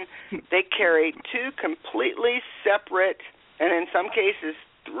than they carry two completely separate, and in some cases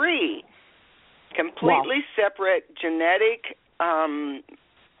 3, completely separate genetic,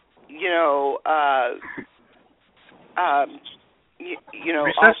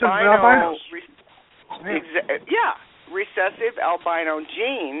 recessive albino. Recessive albino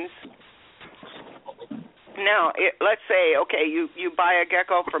genes. Now, let's say, okay, you buy a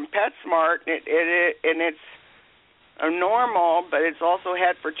gecko from PetSmart, and it's a normal, but it's also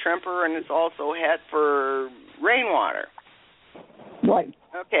had for trimper, and it's also had for rainwater. Right.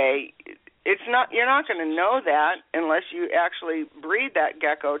 Okay, you're not going to know that unless you actually breed that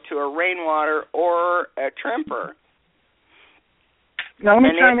gecko to a rainwater or a trimper. Now, let me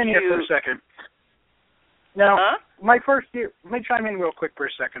chime in here for a second. Now, my first year, let me chime in real quick for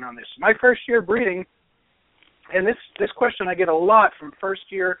a second on this. My first year breeding, And this question I get a lot from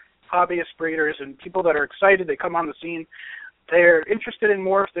first-year hobbyist breeders and people that are excited. They come on the scene. They're interested in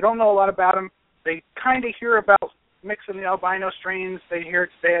morphs. They don't know a lot about them. They kind of hear about mixing the albino strains. They hear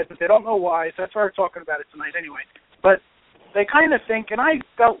it's bad, but they don't know why. So that's why we're talking about it tonight anyway. But they kind of think, and I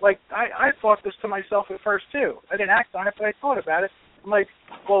felt like I thought this to myself at first too. I didn't act on it, but I thought about it. I'm like,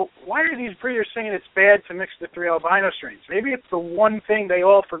 well, why are these breeders saying it's bad to mix the 3 albino strains? Maybe it's the one thing they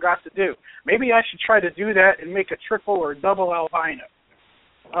all forgot to do. Maybe I should try to do that and make a triple or double albino.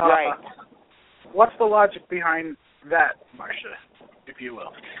 Right. What's the logic behind that, Marcia, if you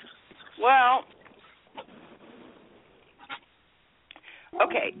will? Well,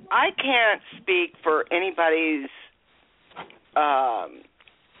 okay, I can't speak for anybody's,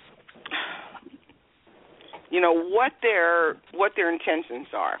 what their intentions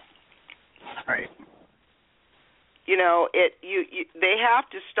are. Right. They have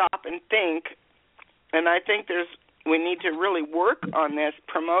to stop and think, and I think we need to really work on this,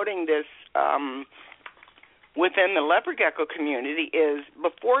 promoting this within the leopard gecko community, is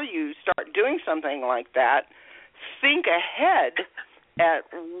before you start doing something like that, think ahead at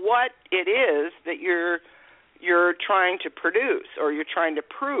what it is that you're trying to produce or you're trying to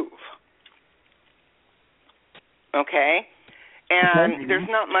prove. Okay? And there's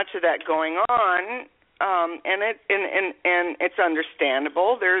not much of that going on, and it's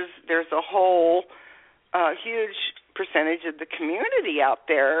understandable. There's a whole huge percentage of the community out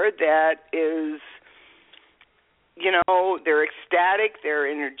there that is, they're ecstatic, they're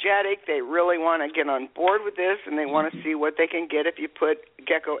energetic, they really want to get on board with this, and they want to see what they can get if you put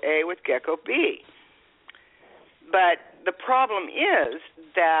Gecko A with Gecko B. But the problem is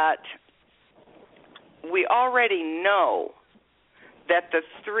that we already know that the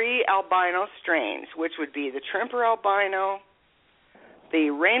 3 albino strains, which would be the Trimper albino,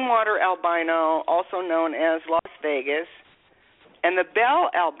 the Rainwater albino, also known as Las Vegas, and the Bell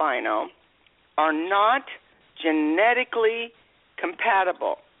albino, are not genetically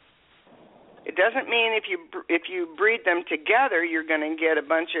compatible. It doesn't mean if you breed them together, you're going to get a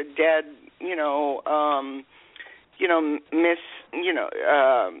bunch of dead,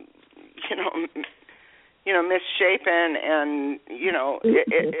 misshapen, and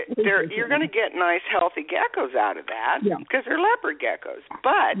you're going to get nice, healthy geckos out of that because they're leopard geckos.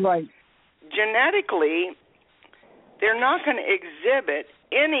 But genetically, they're not going to exhibit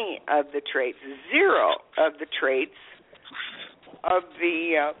any of the traits, 0 of the traits of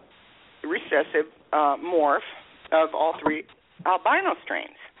the recessive morph of all 3 albino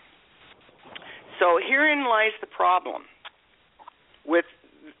strains. So herein lies the problem with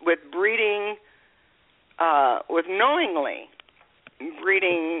breeding, with knowingly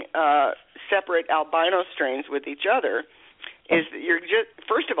breeding separate albino strains with each other, is that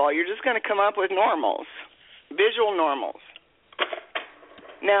first of all, you're just going to come up with normals, visual normals.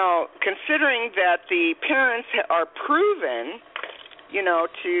 Now, considering that the parents are proven,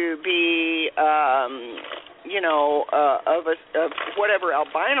 to be, of whatever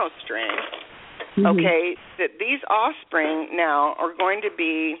albino strain, okay, that these offspring now are going to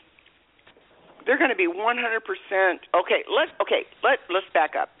be, they're going to be 100%. Let's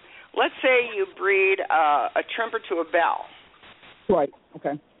back up. Let's say you breed a Trimper to a Bell. Right.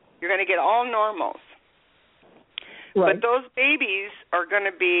 Okay. You're going to get all normals. Right. But those babies are going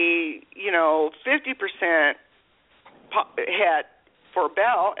to be, 50% head for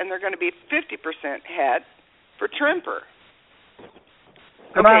Bell, and they're going to be 50% head for Trimper.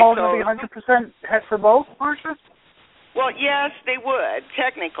 Am I all going to be 100% head for both, Marcia? Well, yes, they would.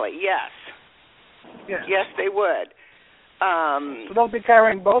 Technically, yes. Yeah. Yes, they would. So they'll be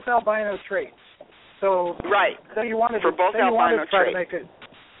carrying both albino traits. So right. So you wanted for to, both albino traits.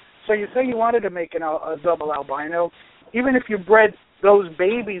 So you say you wanted to make a double albino. Even if you bred those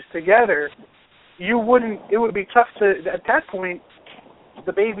babies together, you wouldn't. It would be tough to. At that point,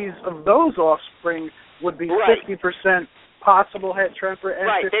 the babies of those offspring would be 50% possible head Trimper and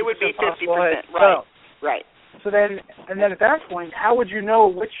 50% they would be 50%. Right. So then at that point, how would you know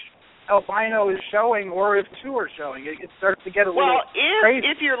which albino is showing, or if 2 are showing? It starts to get a little crazy.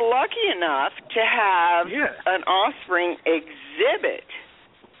 If you're lucky enough to have an offspring exhibit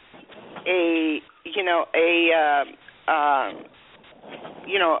a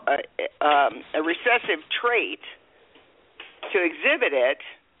recessive trait to exhibit it,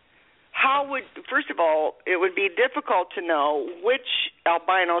 first of all, it would be difficult to know which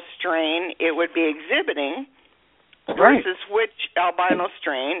albino strain it would be exhibiting versus which albino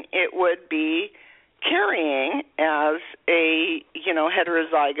strain it would be carrying as a,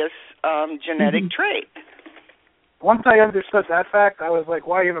 heterozygous genetic trait. once I understood that fact, I was like,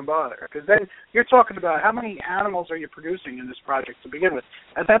 why even bother? Because then you're talking about how many animals are you producing in this project to begin with.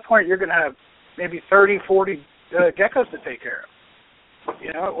 At that point, you're going to have maybe 30, 40 geckos to take care of,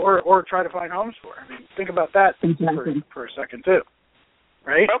 you know, or try to find homes for. I mean, think about that for a second too,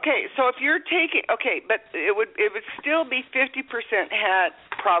 right? Okay, so if you're taking, but it would still be 50% hat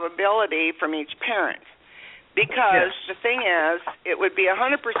probability from each parent, because the thing is, it would be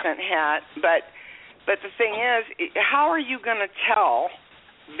 100% hat, but the thing is, how are you going to tell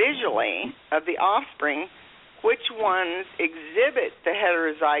visually of the offspring which ones exhibit the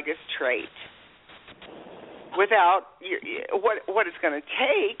heterozygous trait? Without what it's going to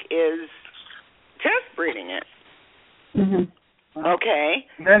take is test breeding it. Mm-hmm. Okay,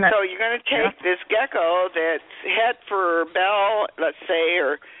 so you're going to take this gecko that's het for bell, let's say,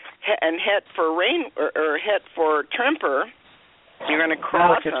 and het for rain or het for tremper. You're going to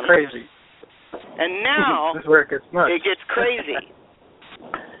cross them. Now it gets crazy. And now this is where it gets nuts. It gets crazy.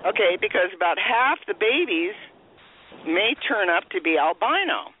 Okay, because about half the babies may turn up to be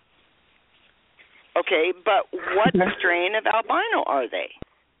albino. Okay, but what strain of albino are they?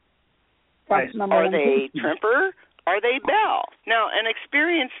 Are they tremper? Are they bell? Now, an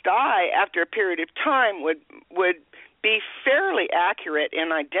experienced eye, after a period of time, would be fairly accurate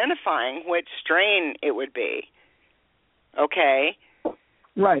in identifying which strain it would be. Okay?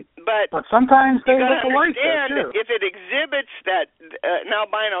 Right. But sometimes they look alike too. If it exhibits that an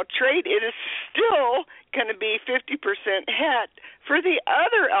albino trait, it is still going to be 50% het for the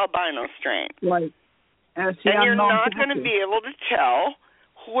other albino strain. Right. And you're not going to be able to tell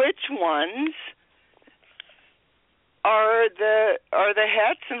which ones are the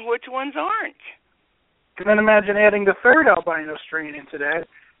hets and which ones aren't. And then imagine adding the third albino strain into that.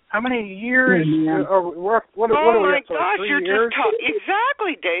 How many years? Oh my gosh, you're years? just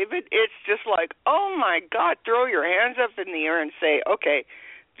exactly, David. It's just like, oh my God, throw your hands up in the air and say, okay,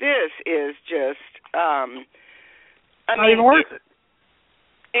 this is just. Not even worth it.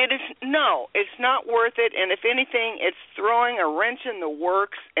 It is it's not worth it. And if anything, it's throwing a wrench in the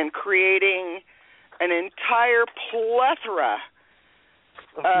works and creating an entire plethora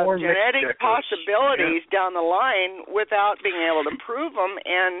of genetic possibilities down the line without being able to prove them.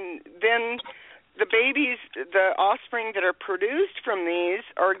 And then the babies, the offspring that are produced from these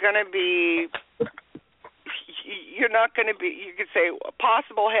are going to be, you're not going to be, you could say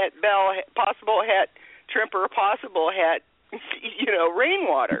possible het bell, possible het tremper, possible het,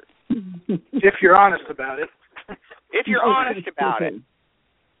 rainwater. If you're honest about it. If you're honest about it.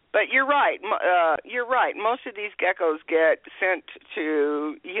 But you're right. Most of these geckos get sent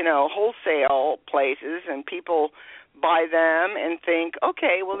to, wholesale places, and people buy them and think,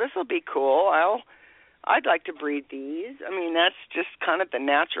 okay, well, this will be cool. I'd like to breed these. I mean, that's just kind of the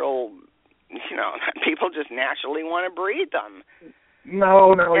natural, people just naturally want to breed them.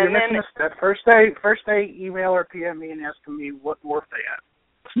 No, you're missing a step. First they email or PM me and asking me what morph they have.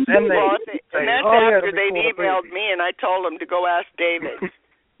 Then that's after they've emailed me and I told them to go ask David.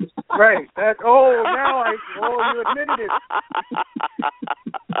 Right. You admitted it.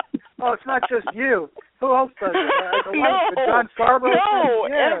 Oh, it's not just you. Who else does it? John Scarborough? No,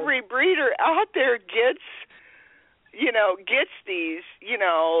 every breeder out there gets these,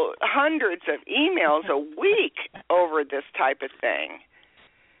 hundreds of emails a week over this type of thing.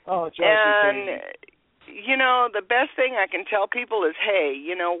 Oh, it's and, the best thing I can tell people is, hey,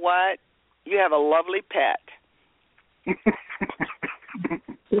 you know what? You have a lovely pet.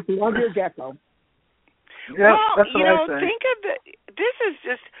 Just love your gecko. Yeah, that's what I say. Think of this is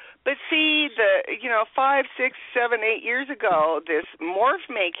just, but see, 5, 6, 7, 8 years ago, this morph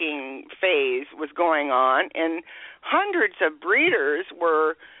making phase was going on, and hundreds of breeders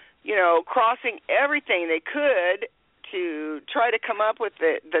were, crossing everything they could to try to come up with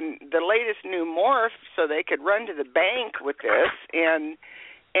the latest new morph so they could run to the bank with this, and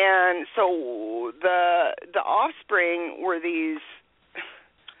so the offspring were these,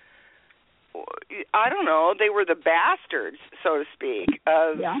 I don't know, they were the bastards, so to speak,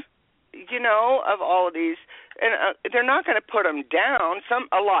 of all of these, and they're not going to put them down.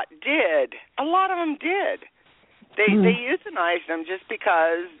 A lot of them did. They euthanized them just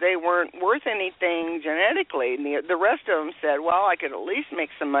because they weren't worth anything genetically. And the rest of them said, well, I could at least make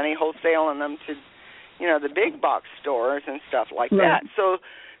some money wholesaling them to, the big box stores and stuff like that. So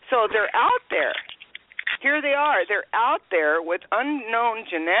they're out there. Here they are. They're out there with unknown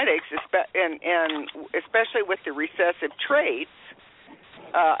genetics, and especially with the recessive traits,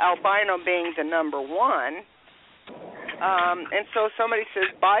 albino being the number one. And so somebody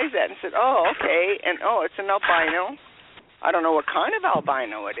buys that and says, oh, okay, and it's an albino. I don't know what kind of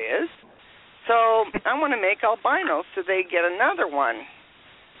albino it is. So I want to make albinos so they get another one.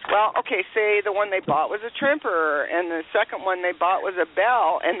 Well, okay, say the one they bought was a tremper, and the second one they bought was a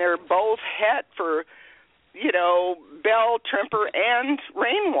bell, and they're both het for, bell, tremper, and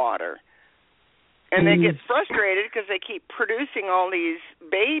rainwater. And they get frustrated because they keep producing all these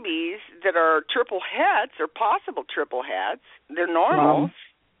babies that are triple hets or possible triple hets. They're normals.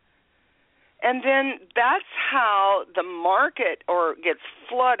 And then that's how the market gets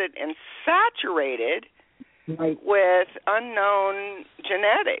flooded and saturated with unknown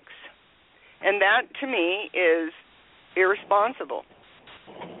genetics. And that, to me, is irresponsible.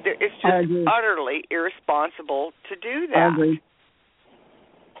 It's just utterly irresponsible to do that. I agree.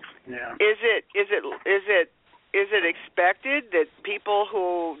 Yeah. Is it expected that people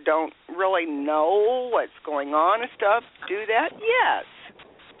who don't really know what's going on and stuff do that? Yes.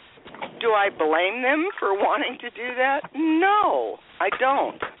 Do I blame them for wanting to do that? No, I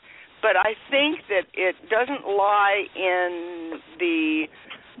don't. But I think that it doesn't lie in the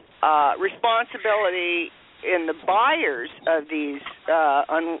responsibility in the buyers of these,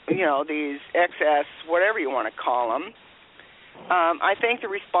 these excess, whatever you want to call them. I think the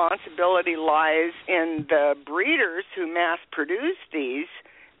responsibility lies in the breeders who mass produce these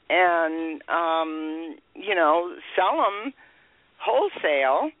and, sell them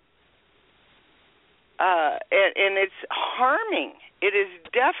wholesale. And it's harming. It is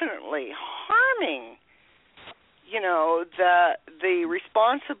definitely harming, the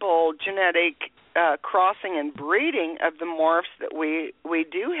responsible genetic crossing and breeding of the morphs that we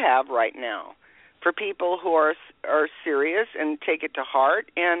do have right now for people who are serious and take it to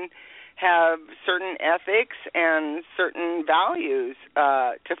heart and have certain ethics and certain values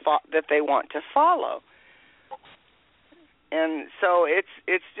that they want to follow. And so it's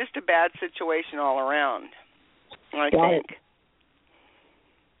just a bad situation all around, I think.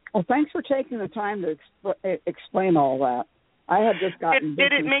 Well, thanks for taking the time to explain all that. I had just gotten.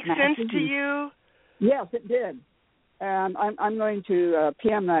 Did it make sense to you? Yes, it did. And I'm going to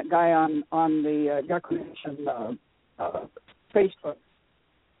PM that guy on the Gecko Nation Facebook,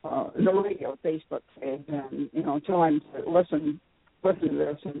 the radio Facebook page, and tell him to listen to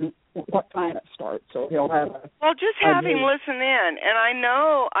this and what time it starts, so he'll have a. Well, just have him listen in, and I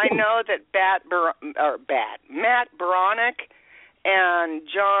know that Matt Boronik and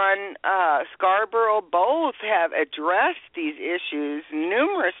John Scarborough both have addressed these issues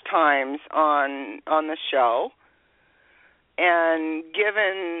numerous times on the show, and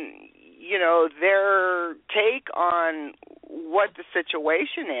given their take on what the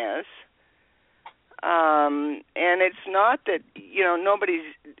situation is. And it's not that, we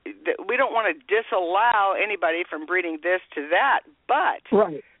don't want to disallow anybody from breeding this to that, but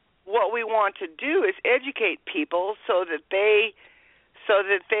what we want to do is educate people so that they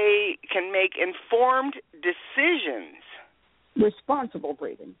can make informed decisions. Responsible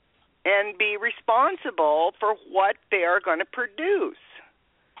breeding. And be responsible for what they are going to produce.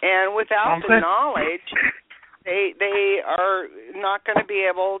 And without the knowledge, they are not going to be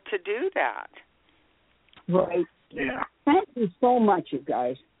able to do that. Right. Yeah. Thank you so much, you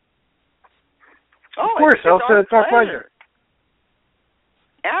guys. Of course, Elsa. It's our pleasure.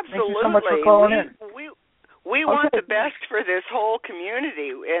 Absolutely. Thank you so much for calling in. We want the best for this whole community,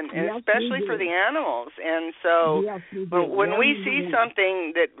 and especially for the animals. And so when we see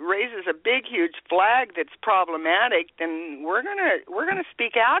something that raises a big, huge flag that's problematic, then we're gonna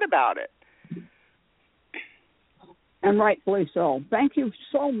speak out about it. And rightfully so. Thank you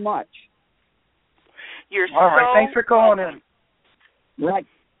so much. You're all right. Thanks for calling in. Right.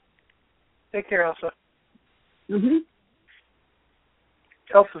 Take care, Elsa. Mhm.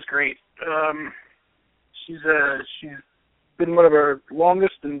 Elsa's great. She's been one of our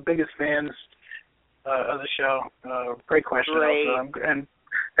longest and biggest fans of the show. Great question, Elsa.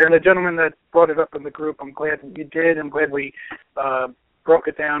 And the gentleman that brought it up in the group, I'm glad you did. I'm glad we broke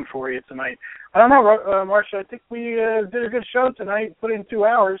it down for you tonight. I don't know, Marcia. I think we did a good show tonight. Put in 2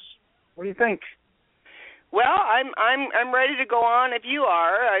 hours. What do you think? Well, I'm ready to go on if you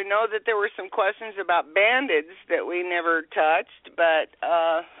are. I know that there were some questions about bandeds that we never touched, but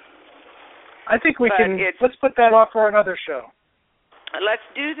I think we can. Let's put that off for another show. Let's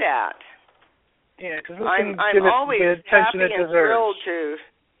do that. Yeah, because I'm always happy and thrilled to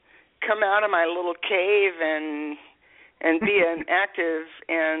come out of my little cave and be an active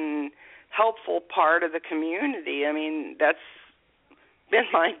and helpful part of the community. I mean, that's been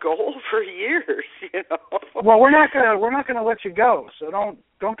my goal for years, Well, we're not gonna let you go, so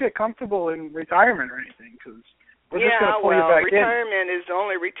don't get comfortable in retirement or anything, because we're just gonna pull you back in. Retirement is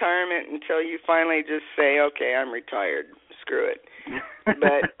only retirement until you finally just say, okay, I'm retired. screw it.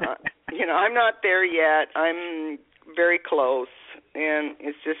 But, I'm not there yet. I'm very close, and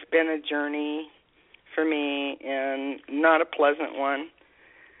it's just been a journey for me and not a pleasant one.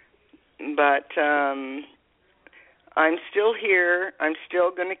 But I'm still here. I'm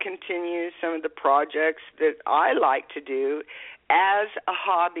still going to continue some of the projects that I like to do as a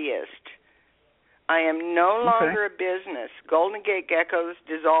hobbyist. I am no longer a business. Golden Gate Geckos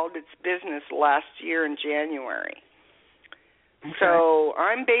dissolved its business last year in January. Okay. So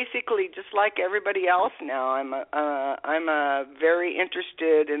I'm basically just like everybody else now. I'm a very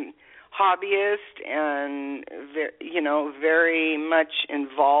interested and hobbyist, and very much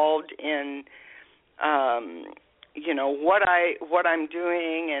involved in what I'm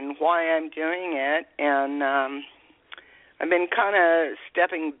doing and why I'm doing it, and I've been kind of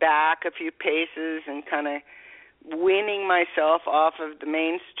stepping back a few paces and kind of weaning myself off of the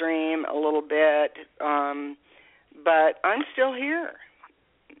mainstream a little bit, but I'm still here,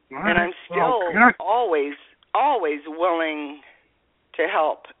 and I'm still always willing to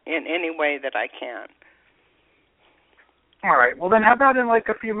help in any way that I can. All right. Well, then how about in like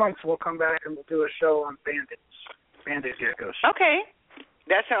a few months we'll come back and we'll do a show on banded geckos. Okay.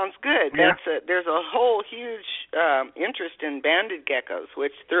 That sounds good. Yeah. There's a whole huge interest in banded geckos,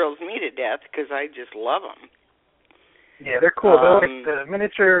 which thrills me to death because I just love them. Yeah, they're cool. They're like the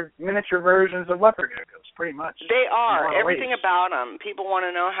miniature versions of leopard geckos, pretty much. They are. Everything about them. People want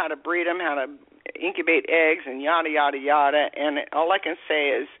to know how to breed them, how to incubate eggs, and yada, yada, yada. And all I can say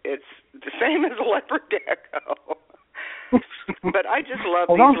is it's the same as a leopard gecko. But I just love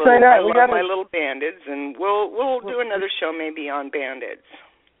these don't say that. I love my little bandids, and we'll do another show maybe on bandids.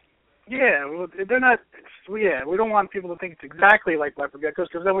 Yeah, well, they're not. Yeah, we don't want people to think it's exactly like leopard geckos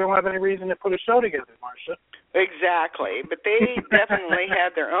because then we won't have any reason to put a show together, Marcia. Exactly, but they definitely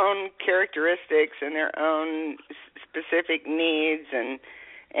have their own characteristics and their own specific needs and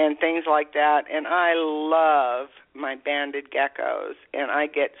things like that. And I love my banded geckos, and I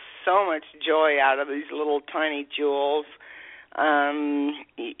get so much joy out of these little tiny jewels. And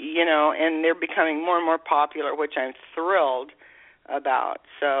they're becoming more and more popular, which I'm thrilled about.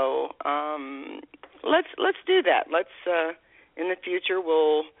 So let's do that. Let's in the future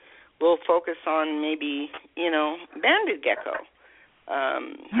we'll focus on maybe banded gecko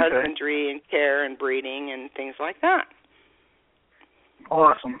husbandry and care and breeding and things like that.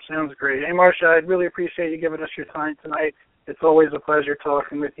 Awesome. Sounds great. Hey, Marcia, I really appreciate you giving us your time tonight. It's always a pleasure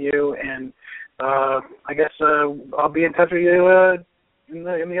talking with you, and I guess I'll be in touch with you in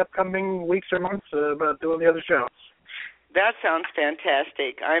the upcoming weeks or months about doing the other shows. That sounds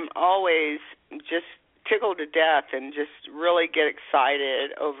fantastic. I'm always just tickled to death and just really get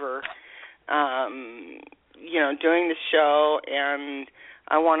excited over, doing the show, and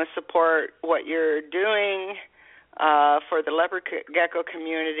I want to support what you're doing for the leopard gecko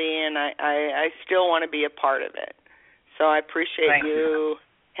community, and I still want to be a part of it. So I appreciate you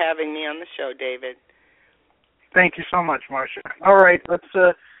having me on the show, David. Thank you so much, Marcia. All right, let's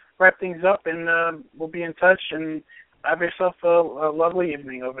wrap things up, and we'll be in touch, and have yourself a lovely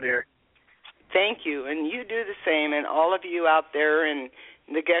evening over there. Thank you, and you do the same, and all of you out there in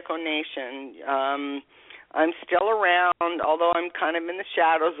the Gecko Nation. I'm still around, although I'm kind of in the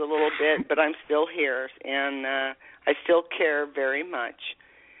shadows a little bit, but I'm still here, and I still care very much.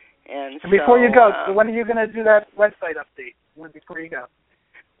 And before you go, so when are you going to do that website update? Before you go?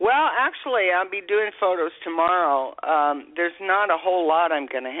 Well, actually, I'll be doing photos tomorrow. There's not a whole lot I'm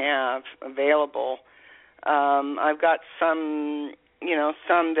going to have available. I've got some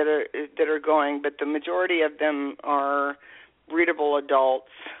that are going, but the majority of them are breedable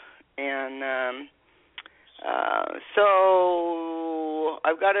adults, and so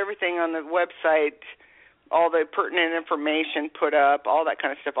I've got everything on the website, all the pertinent information put up, all that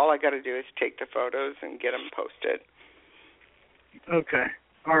kind of stuff. All I got to do is take the photos and get them posted. Okay.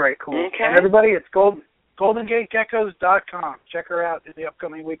 All right, cool. Okay. And everybody, it's GoldenGateGeckos.com. Check her out in the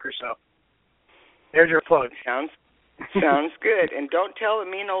upcoming week or so. There's your plug. Sounds good. And don't tell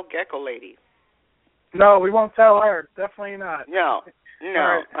the mean old gecko lady. No, we won't tell her. Definitely not. No.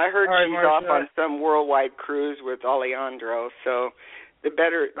 Right. I heard she's Marcia. off on some worldwide cruise with Alejandro, so the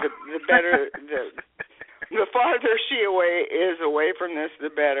farther she is away from this, the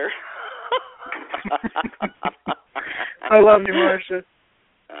better. I love you, Marcia.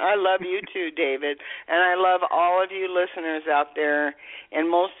 I love you too, David. And I love all of you listeners out there. And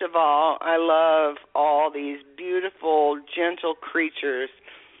most of all, I love all these beautiful, gentle creatures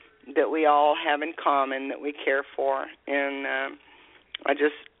that we all have in common, that we care for. And I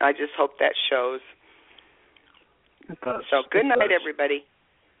just hope that shows. It does. So good night, everybody.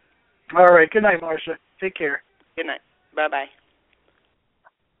 All right. Good night, Marcia. Take care. Good night. Bye-bye.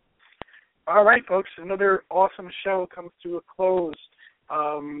 All right, folks, another awesome show comes to a close.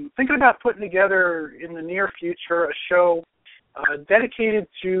 Thinking about putting together in the near future a show dedicated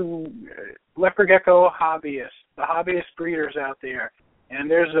to leopard gecko hobbyists, the hobbyist breeders out there. And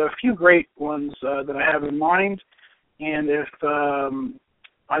there's a few great ones that I have in mind. And if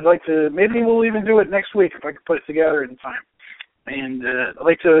I'd like to, maybe we'll even do it next week if I can put it together in time. And I'd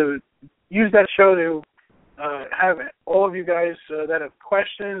like to use that show to have all of you guys that have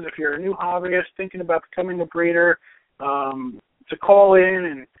questions, if you're a new hobbyist thinking about becoming a breeder, to call in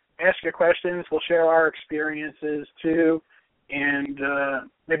and ask your questions. We'll share our experiences too, and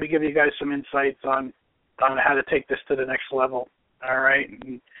maybe give you guys some insights on how to take this to the next level. All right,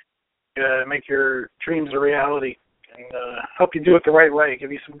 and make your dreams a reality, and help you do it the right way.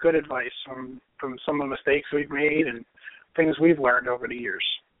 Give you some good advice from some of the mistakes we've made and things we've learned over the years.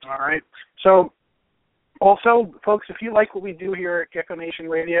 All right, so. Also, folks, if you like what we do here at Gecko Nation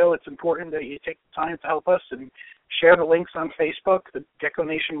Radio, it's important that you take the time to help us and share the links on Facebook, the Gecko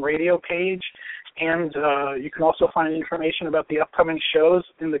Nation Radio page, and you can also find information about the upcoming shows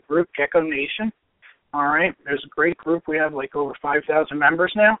in the group Gecko Nation. All right, there's a great group. We have like over 5,000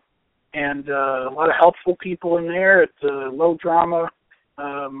 members now, and a lot of helpful people in there. It's a low drama,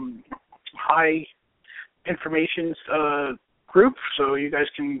 high information group, so you guys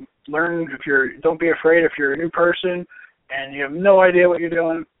can learn. Don't be afraid if you're a new person and you have no idea what you're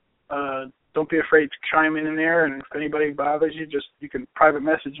doing. Don't be afraid to chime in there, and if anybody bothers you, you can private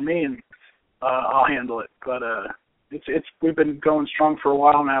message me and I'll handle it. But we've been going strong for a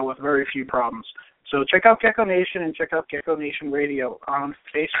while now with very few problems. So check out Gecko Nation and check out Gecko Nation Radio on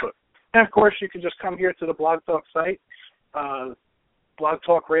Facebook. And of course, you can just come here to the Blog Talk site,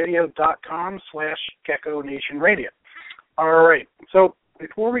 blogtalkradio.com/Gecko Nation Radio. All right, so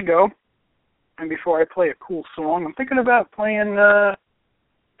before we go, and before I play a cool song, I'm thinking about playing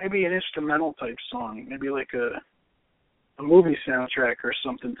maybe an instrumental type song, maybe like a movie soundtrack or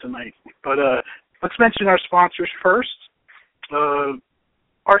something tonight. But let's mention our sponsors first.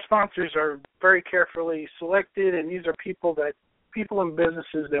 Our sponsors are very carefully selected, and these are people and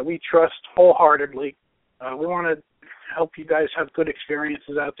businesses that we trust wholeheartedly. We want to help you guys have good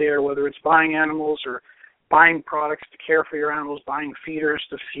experiences out there, whether it's buying animals or buying products to care for your animals, buying feeders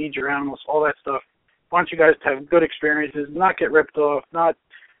to feed your animals, all that stuff. I want you guys to have good experiences, not get ripped off, not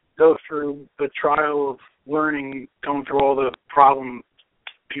go through the trial of learning, going through all the problem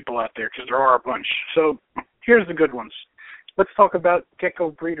people out there, because there are a bunch. So here's the good ones. Let's talk about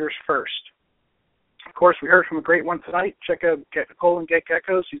gecko breeders first. Of course, we heard from a great one tonight. Check out Colin Get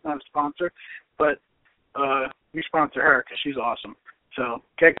Geckos. She's not a sponsor, but we sponsor her because she's awesome. So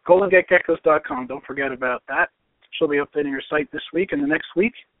GoldenGetGeckos.com. Don't forget about that. She'll be updating her site this week and the next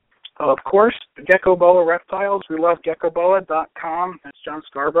week. Of course, the Gecko Boa reptiles. We love GeckoBoa.com. That's John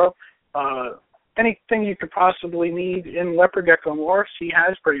Scarborough. Anything you could possibly need in leopard gecko morphs, he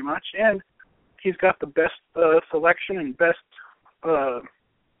has pretty much, and he's got the best selection and best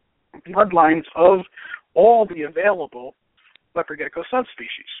bloodlines of all the available leopard gecko subspecies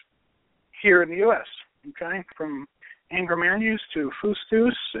here in the U.S. Okay, from Angramanius to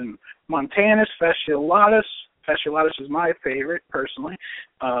Fustus and Montanus, Fasciolatus. Fasciolatus is my favorite, personally.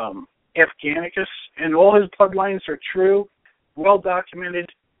 Afghanicus, and all his bloodlines are true,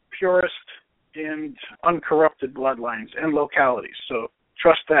 well-documented, purest, and uncorrupted bloodlines and localities. So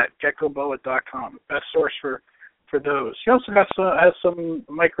trust that, geckoboa.com, best source for those. He also has some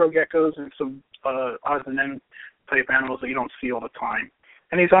micro geckos and some odds and ends type animals that you don't see all the time.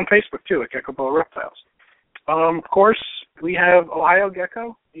 And he's on Facebook, too, at Gecko Boa Reptiles. Of course, we have Ohio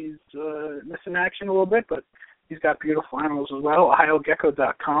Gecko. He's missing action a little bit, but he's got beautiful animals as well.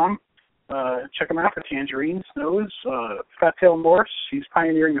 OhioGecko.com. Check him out for tangerine, snows, fat-tail morphs. He's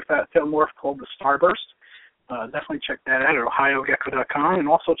pioneering a fat-tail morph called the Starburst. Definitely check that out at OhioGecko.com. And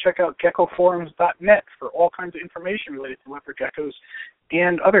also check out GeckoForums.net for all kinds of information related to leopard geckos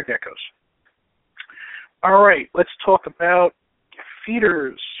and other geckos. All right, let's talk about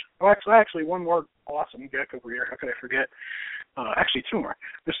feeders. Oh, actually, one more awesome gecko breeder. How could I forget? Actually, two more.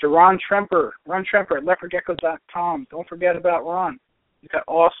 Mr. Ron Tremper. Ron Tremper at leopardgecko.com. Don't forget about Ron. He's got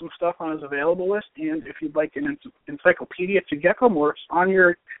awesome stuff on his available list, and if you'd like an encyclopedia to gecko morphs on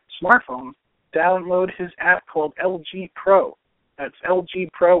your smartphone, download his app called LG Pro. That's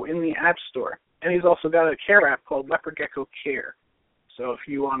LG Pro in the App Store. And he's also got a care app called Leopard Gecko Care. So if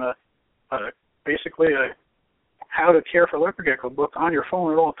you want basically how to care for leopard gecko book on your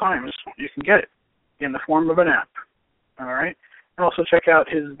phone at all times, you can get it in the form of an app. All right? And also check out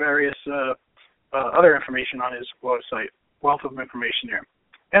his various other information on his website. Wealth of information there.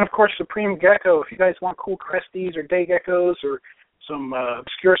 And, of course, Supreme Gecko. If you guys want cool cresties or day geckos or some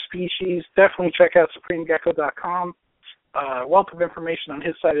obscure species, definitely check out supremegecko.com. Wealth of information on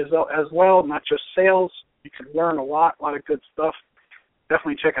his site as well, not just sales. You can learn a lot of good stuff.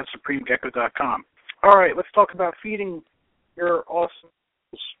 Definitely check out supremegecko.com. All right, let's talk about feeding your awesome.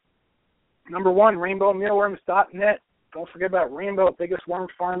 Number one, rainbowmealworms.net. Don't forget about Rainbow, biggest worm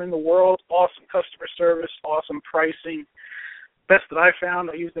farm in the world. Awesome customer service, awesome pricing. Best that I found.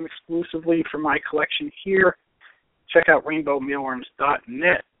 I use them exclusively for my collection here. Check out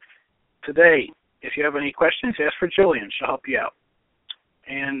rainbowmealworms.net today. If you have any questions, ask for Jillian. She'll help you out.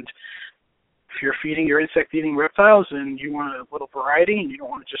 And if you're feeding your insect-eating reptiles and you want a little variety and you don't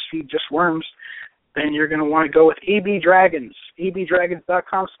want to just feed just worms, then you're going to want to go with AB Dragons.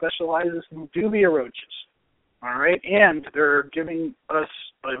 abdragons.com specializes in dubia roaches. All right? And they're giving us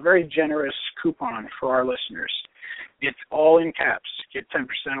a very generous coupon for our listeners. It's all in caps. Get 10%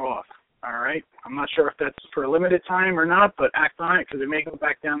 off. All right? I'm not sure if that's for a limited time or not, but act on it because it may go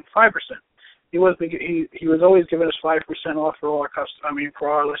back down to 5%. He was always giving us 5% off for all for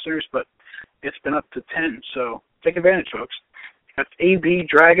our listeners, but it's been up to 10. So take advantage, folks. That's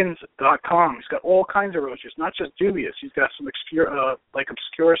abdragons.com. He's got all kinds of roaches, not just dubious. He's got some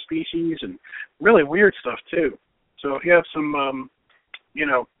obscure species and really weird stuff too. So if you have some,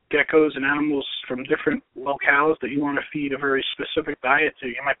 geckos and animals from different locales that you want to feed a very specific diet to,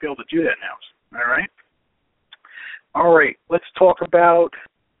 you might be able to do that now. All right. All right. Let's talk about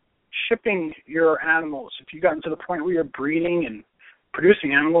shipping your animals. If you've gotten to the point where you're breeding and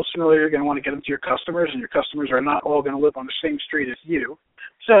producing animals, sooner or later you're going to want to get them to your customers, and your customers are not all going to live on the same street as you.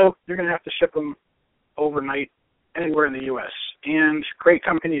 So you're going to have to ship them overnight anywhere in the U.S. And great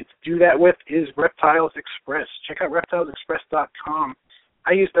company to do that with is Reptiles Express. Check out reptilesexpress.com.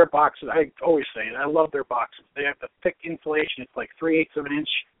 I use their boxes. I always say it. I love their boxes. They have the thick insulation. It's like 3/8 of an inch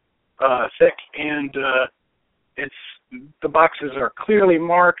thick, and the boxes are clearly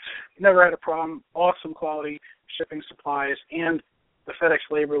marked. Never had a problem. Awesome quality shipping supplies, and the FedEx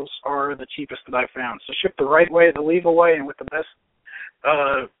labels are the cheapest that I've found. So ship the right way, the legal way, and with the best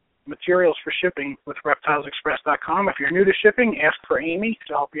materials for shipping with reptilesexpress.com. If you're new to shipping, ask for Amy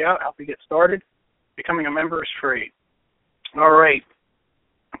to help you out, help you get started. Becoming a member is free. All right.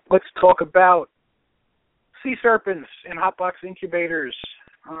 Let's talk about sea serpents and hotbox incubators.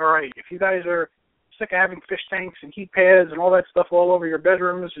 All right. If you guys are sick of having fish tanks and heat pads and all that stuff all over your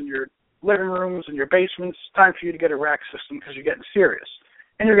bedrooms and your living rooms and your basements, it's time for you to get a rack system because you're getting serious.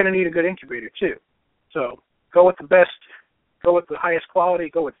 And you're going to need a good incubator too. So go with the best, go with the highest quality,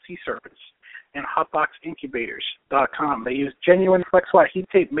 go with sea serpents and hotboxincubators.com. They use genuine FlexWire heat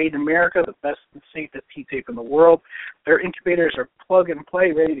tape made in America, the best and safest heat tape in the world. Their incubators are plug and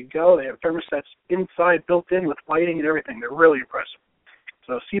play, ready to go. They have thermostats inside, built in with lighting and everything. They're really impressive.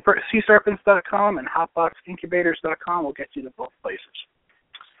 So seaserpents.com and hotboxincubators.com will get you to both places.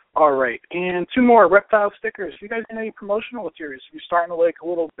 All right, and two more, reptile stickers. If you guys need any promotional materials, if you're starting to like a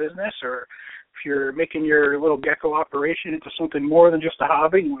little business, or if you're making your little gecko operation into something more than just a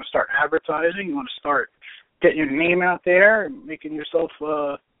hobby, you want to start advertising, you want to start getting your name out there and making yourself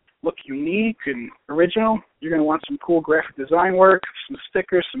look unique and original, you're going to want some cool graphic design work, some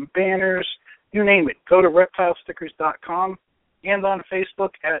stickers, some banners, you name it. Go to reptilestickers.com and on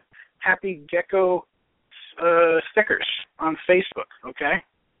Facebook at Happy Gecko Stickers on Facebook, okay?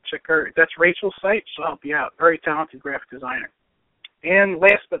 Check her. That's Rachel's site. She'll help you out. Very talented graphic designer. And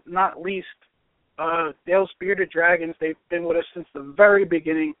last but not least, Dale's Bearded Dragons. They've been with us since the very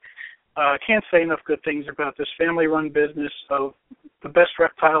beginning. Can't say enough good things about this family-run business of the best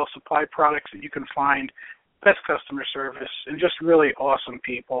reptile supply products that you can find, best customer service, and just really awesome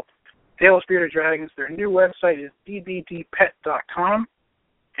people. Dale's Bearded Dragons, their new website is dbdpet.com,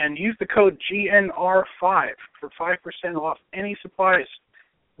 and use the code GNR5 for 5% off any supplies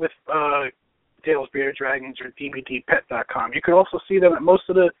with Dale's Bearded Dragons or dbdpet.com. You can also see them at most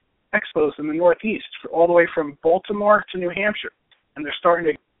of the expos in the Northeast, all the way from Baltimore to New Hampshire, and they're starting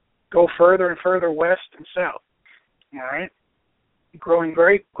to go further and further west and south. All right, growing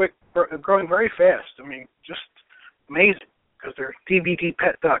very quick, growing very fast. I mean, just amazing because they're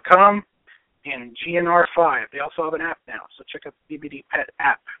dbdpet.com and GNR5. They also have an app now, so check out the DBD Pet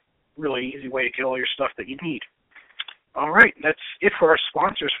app. Really easy way to get all your stuff that you need. All right, that's it for our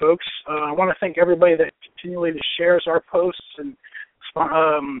sponsors, folks. I want to thank everybody that continually shares our posts and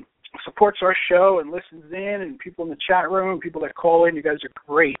supports our show and listens in, and people in the chat room, people that call in. You guys are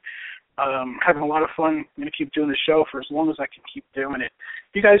great. Having a lot of fun. I'm going to keep doing the show for as long as I can keep doing it.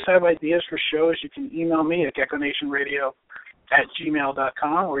 If you guys have ideas for shows, you can email me at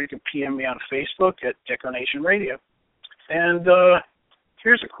geckonationradio@gmail.com, or you can PM me on Facebook at Gecko Nation Radio. And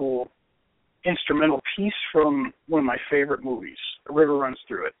here's a cool instrumental piece from one of my favorite movies, A River Runs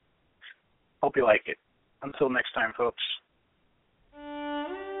Through It. Hope you like it. Until next time, folks.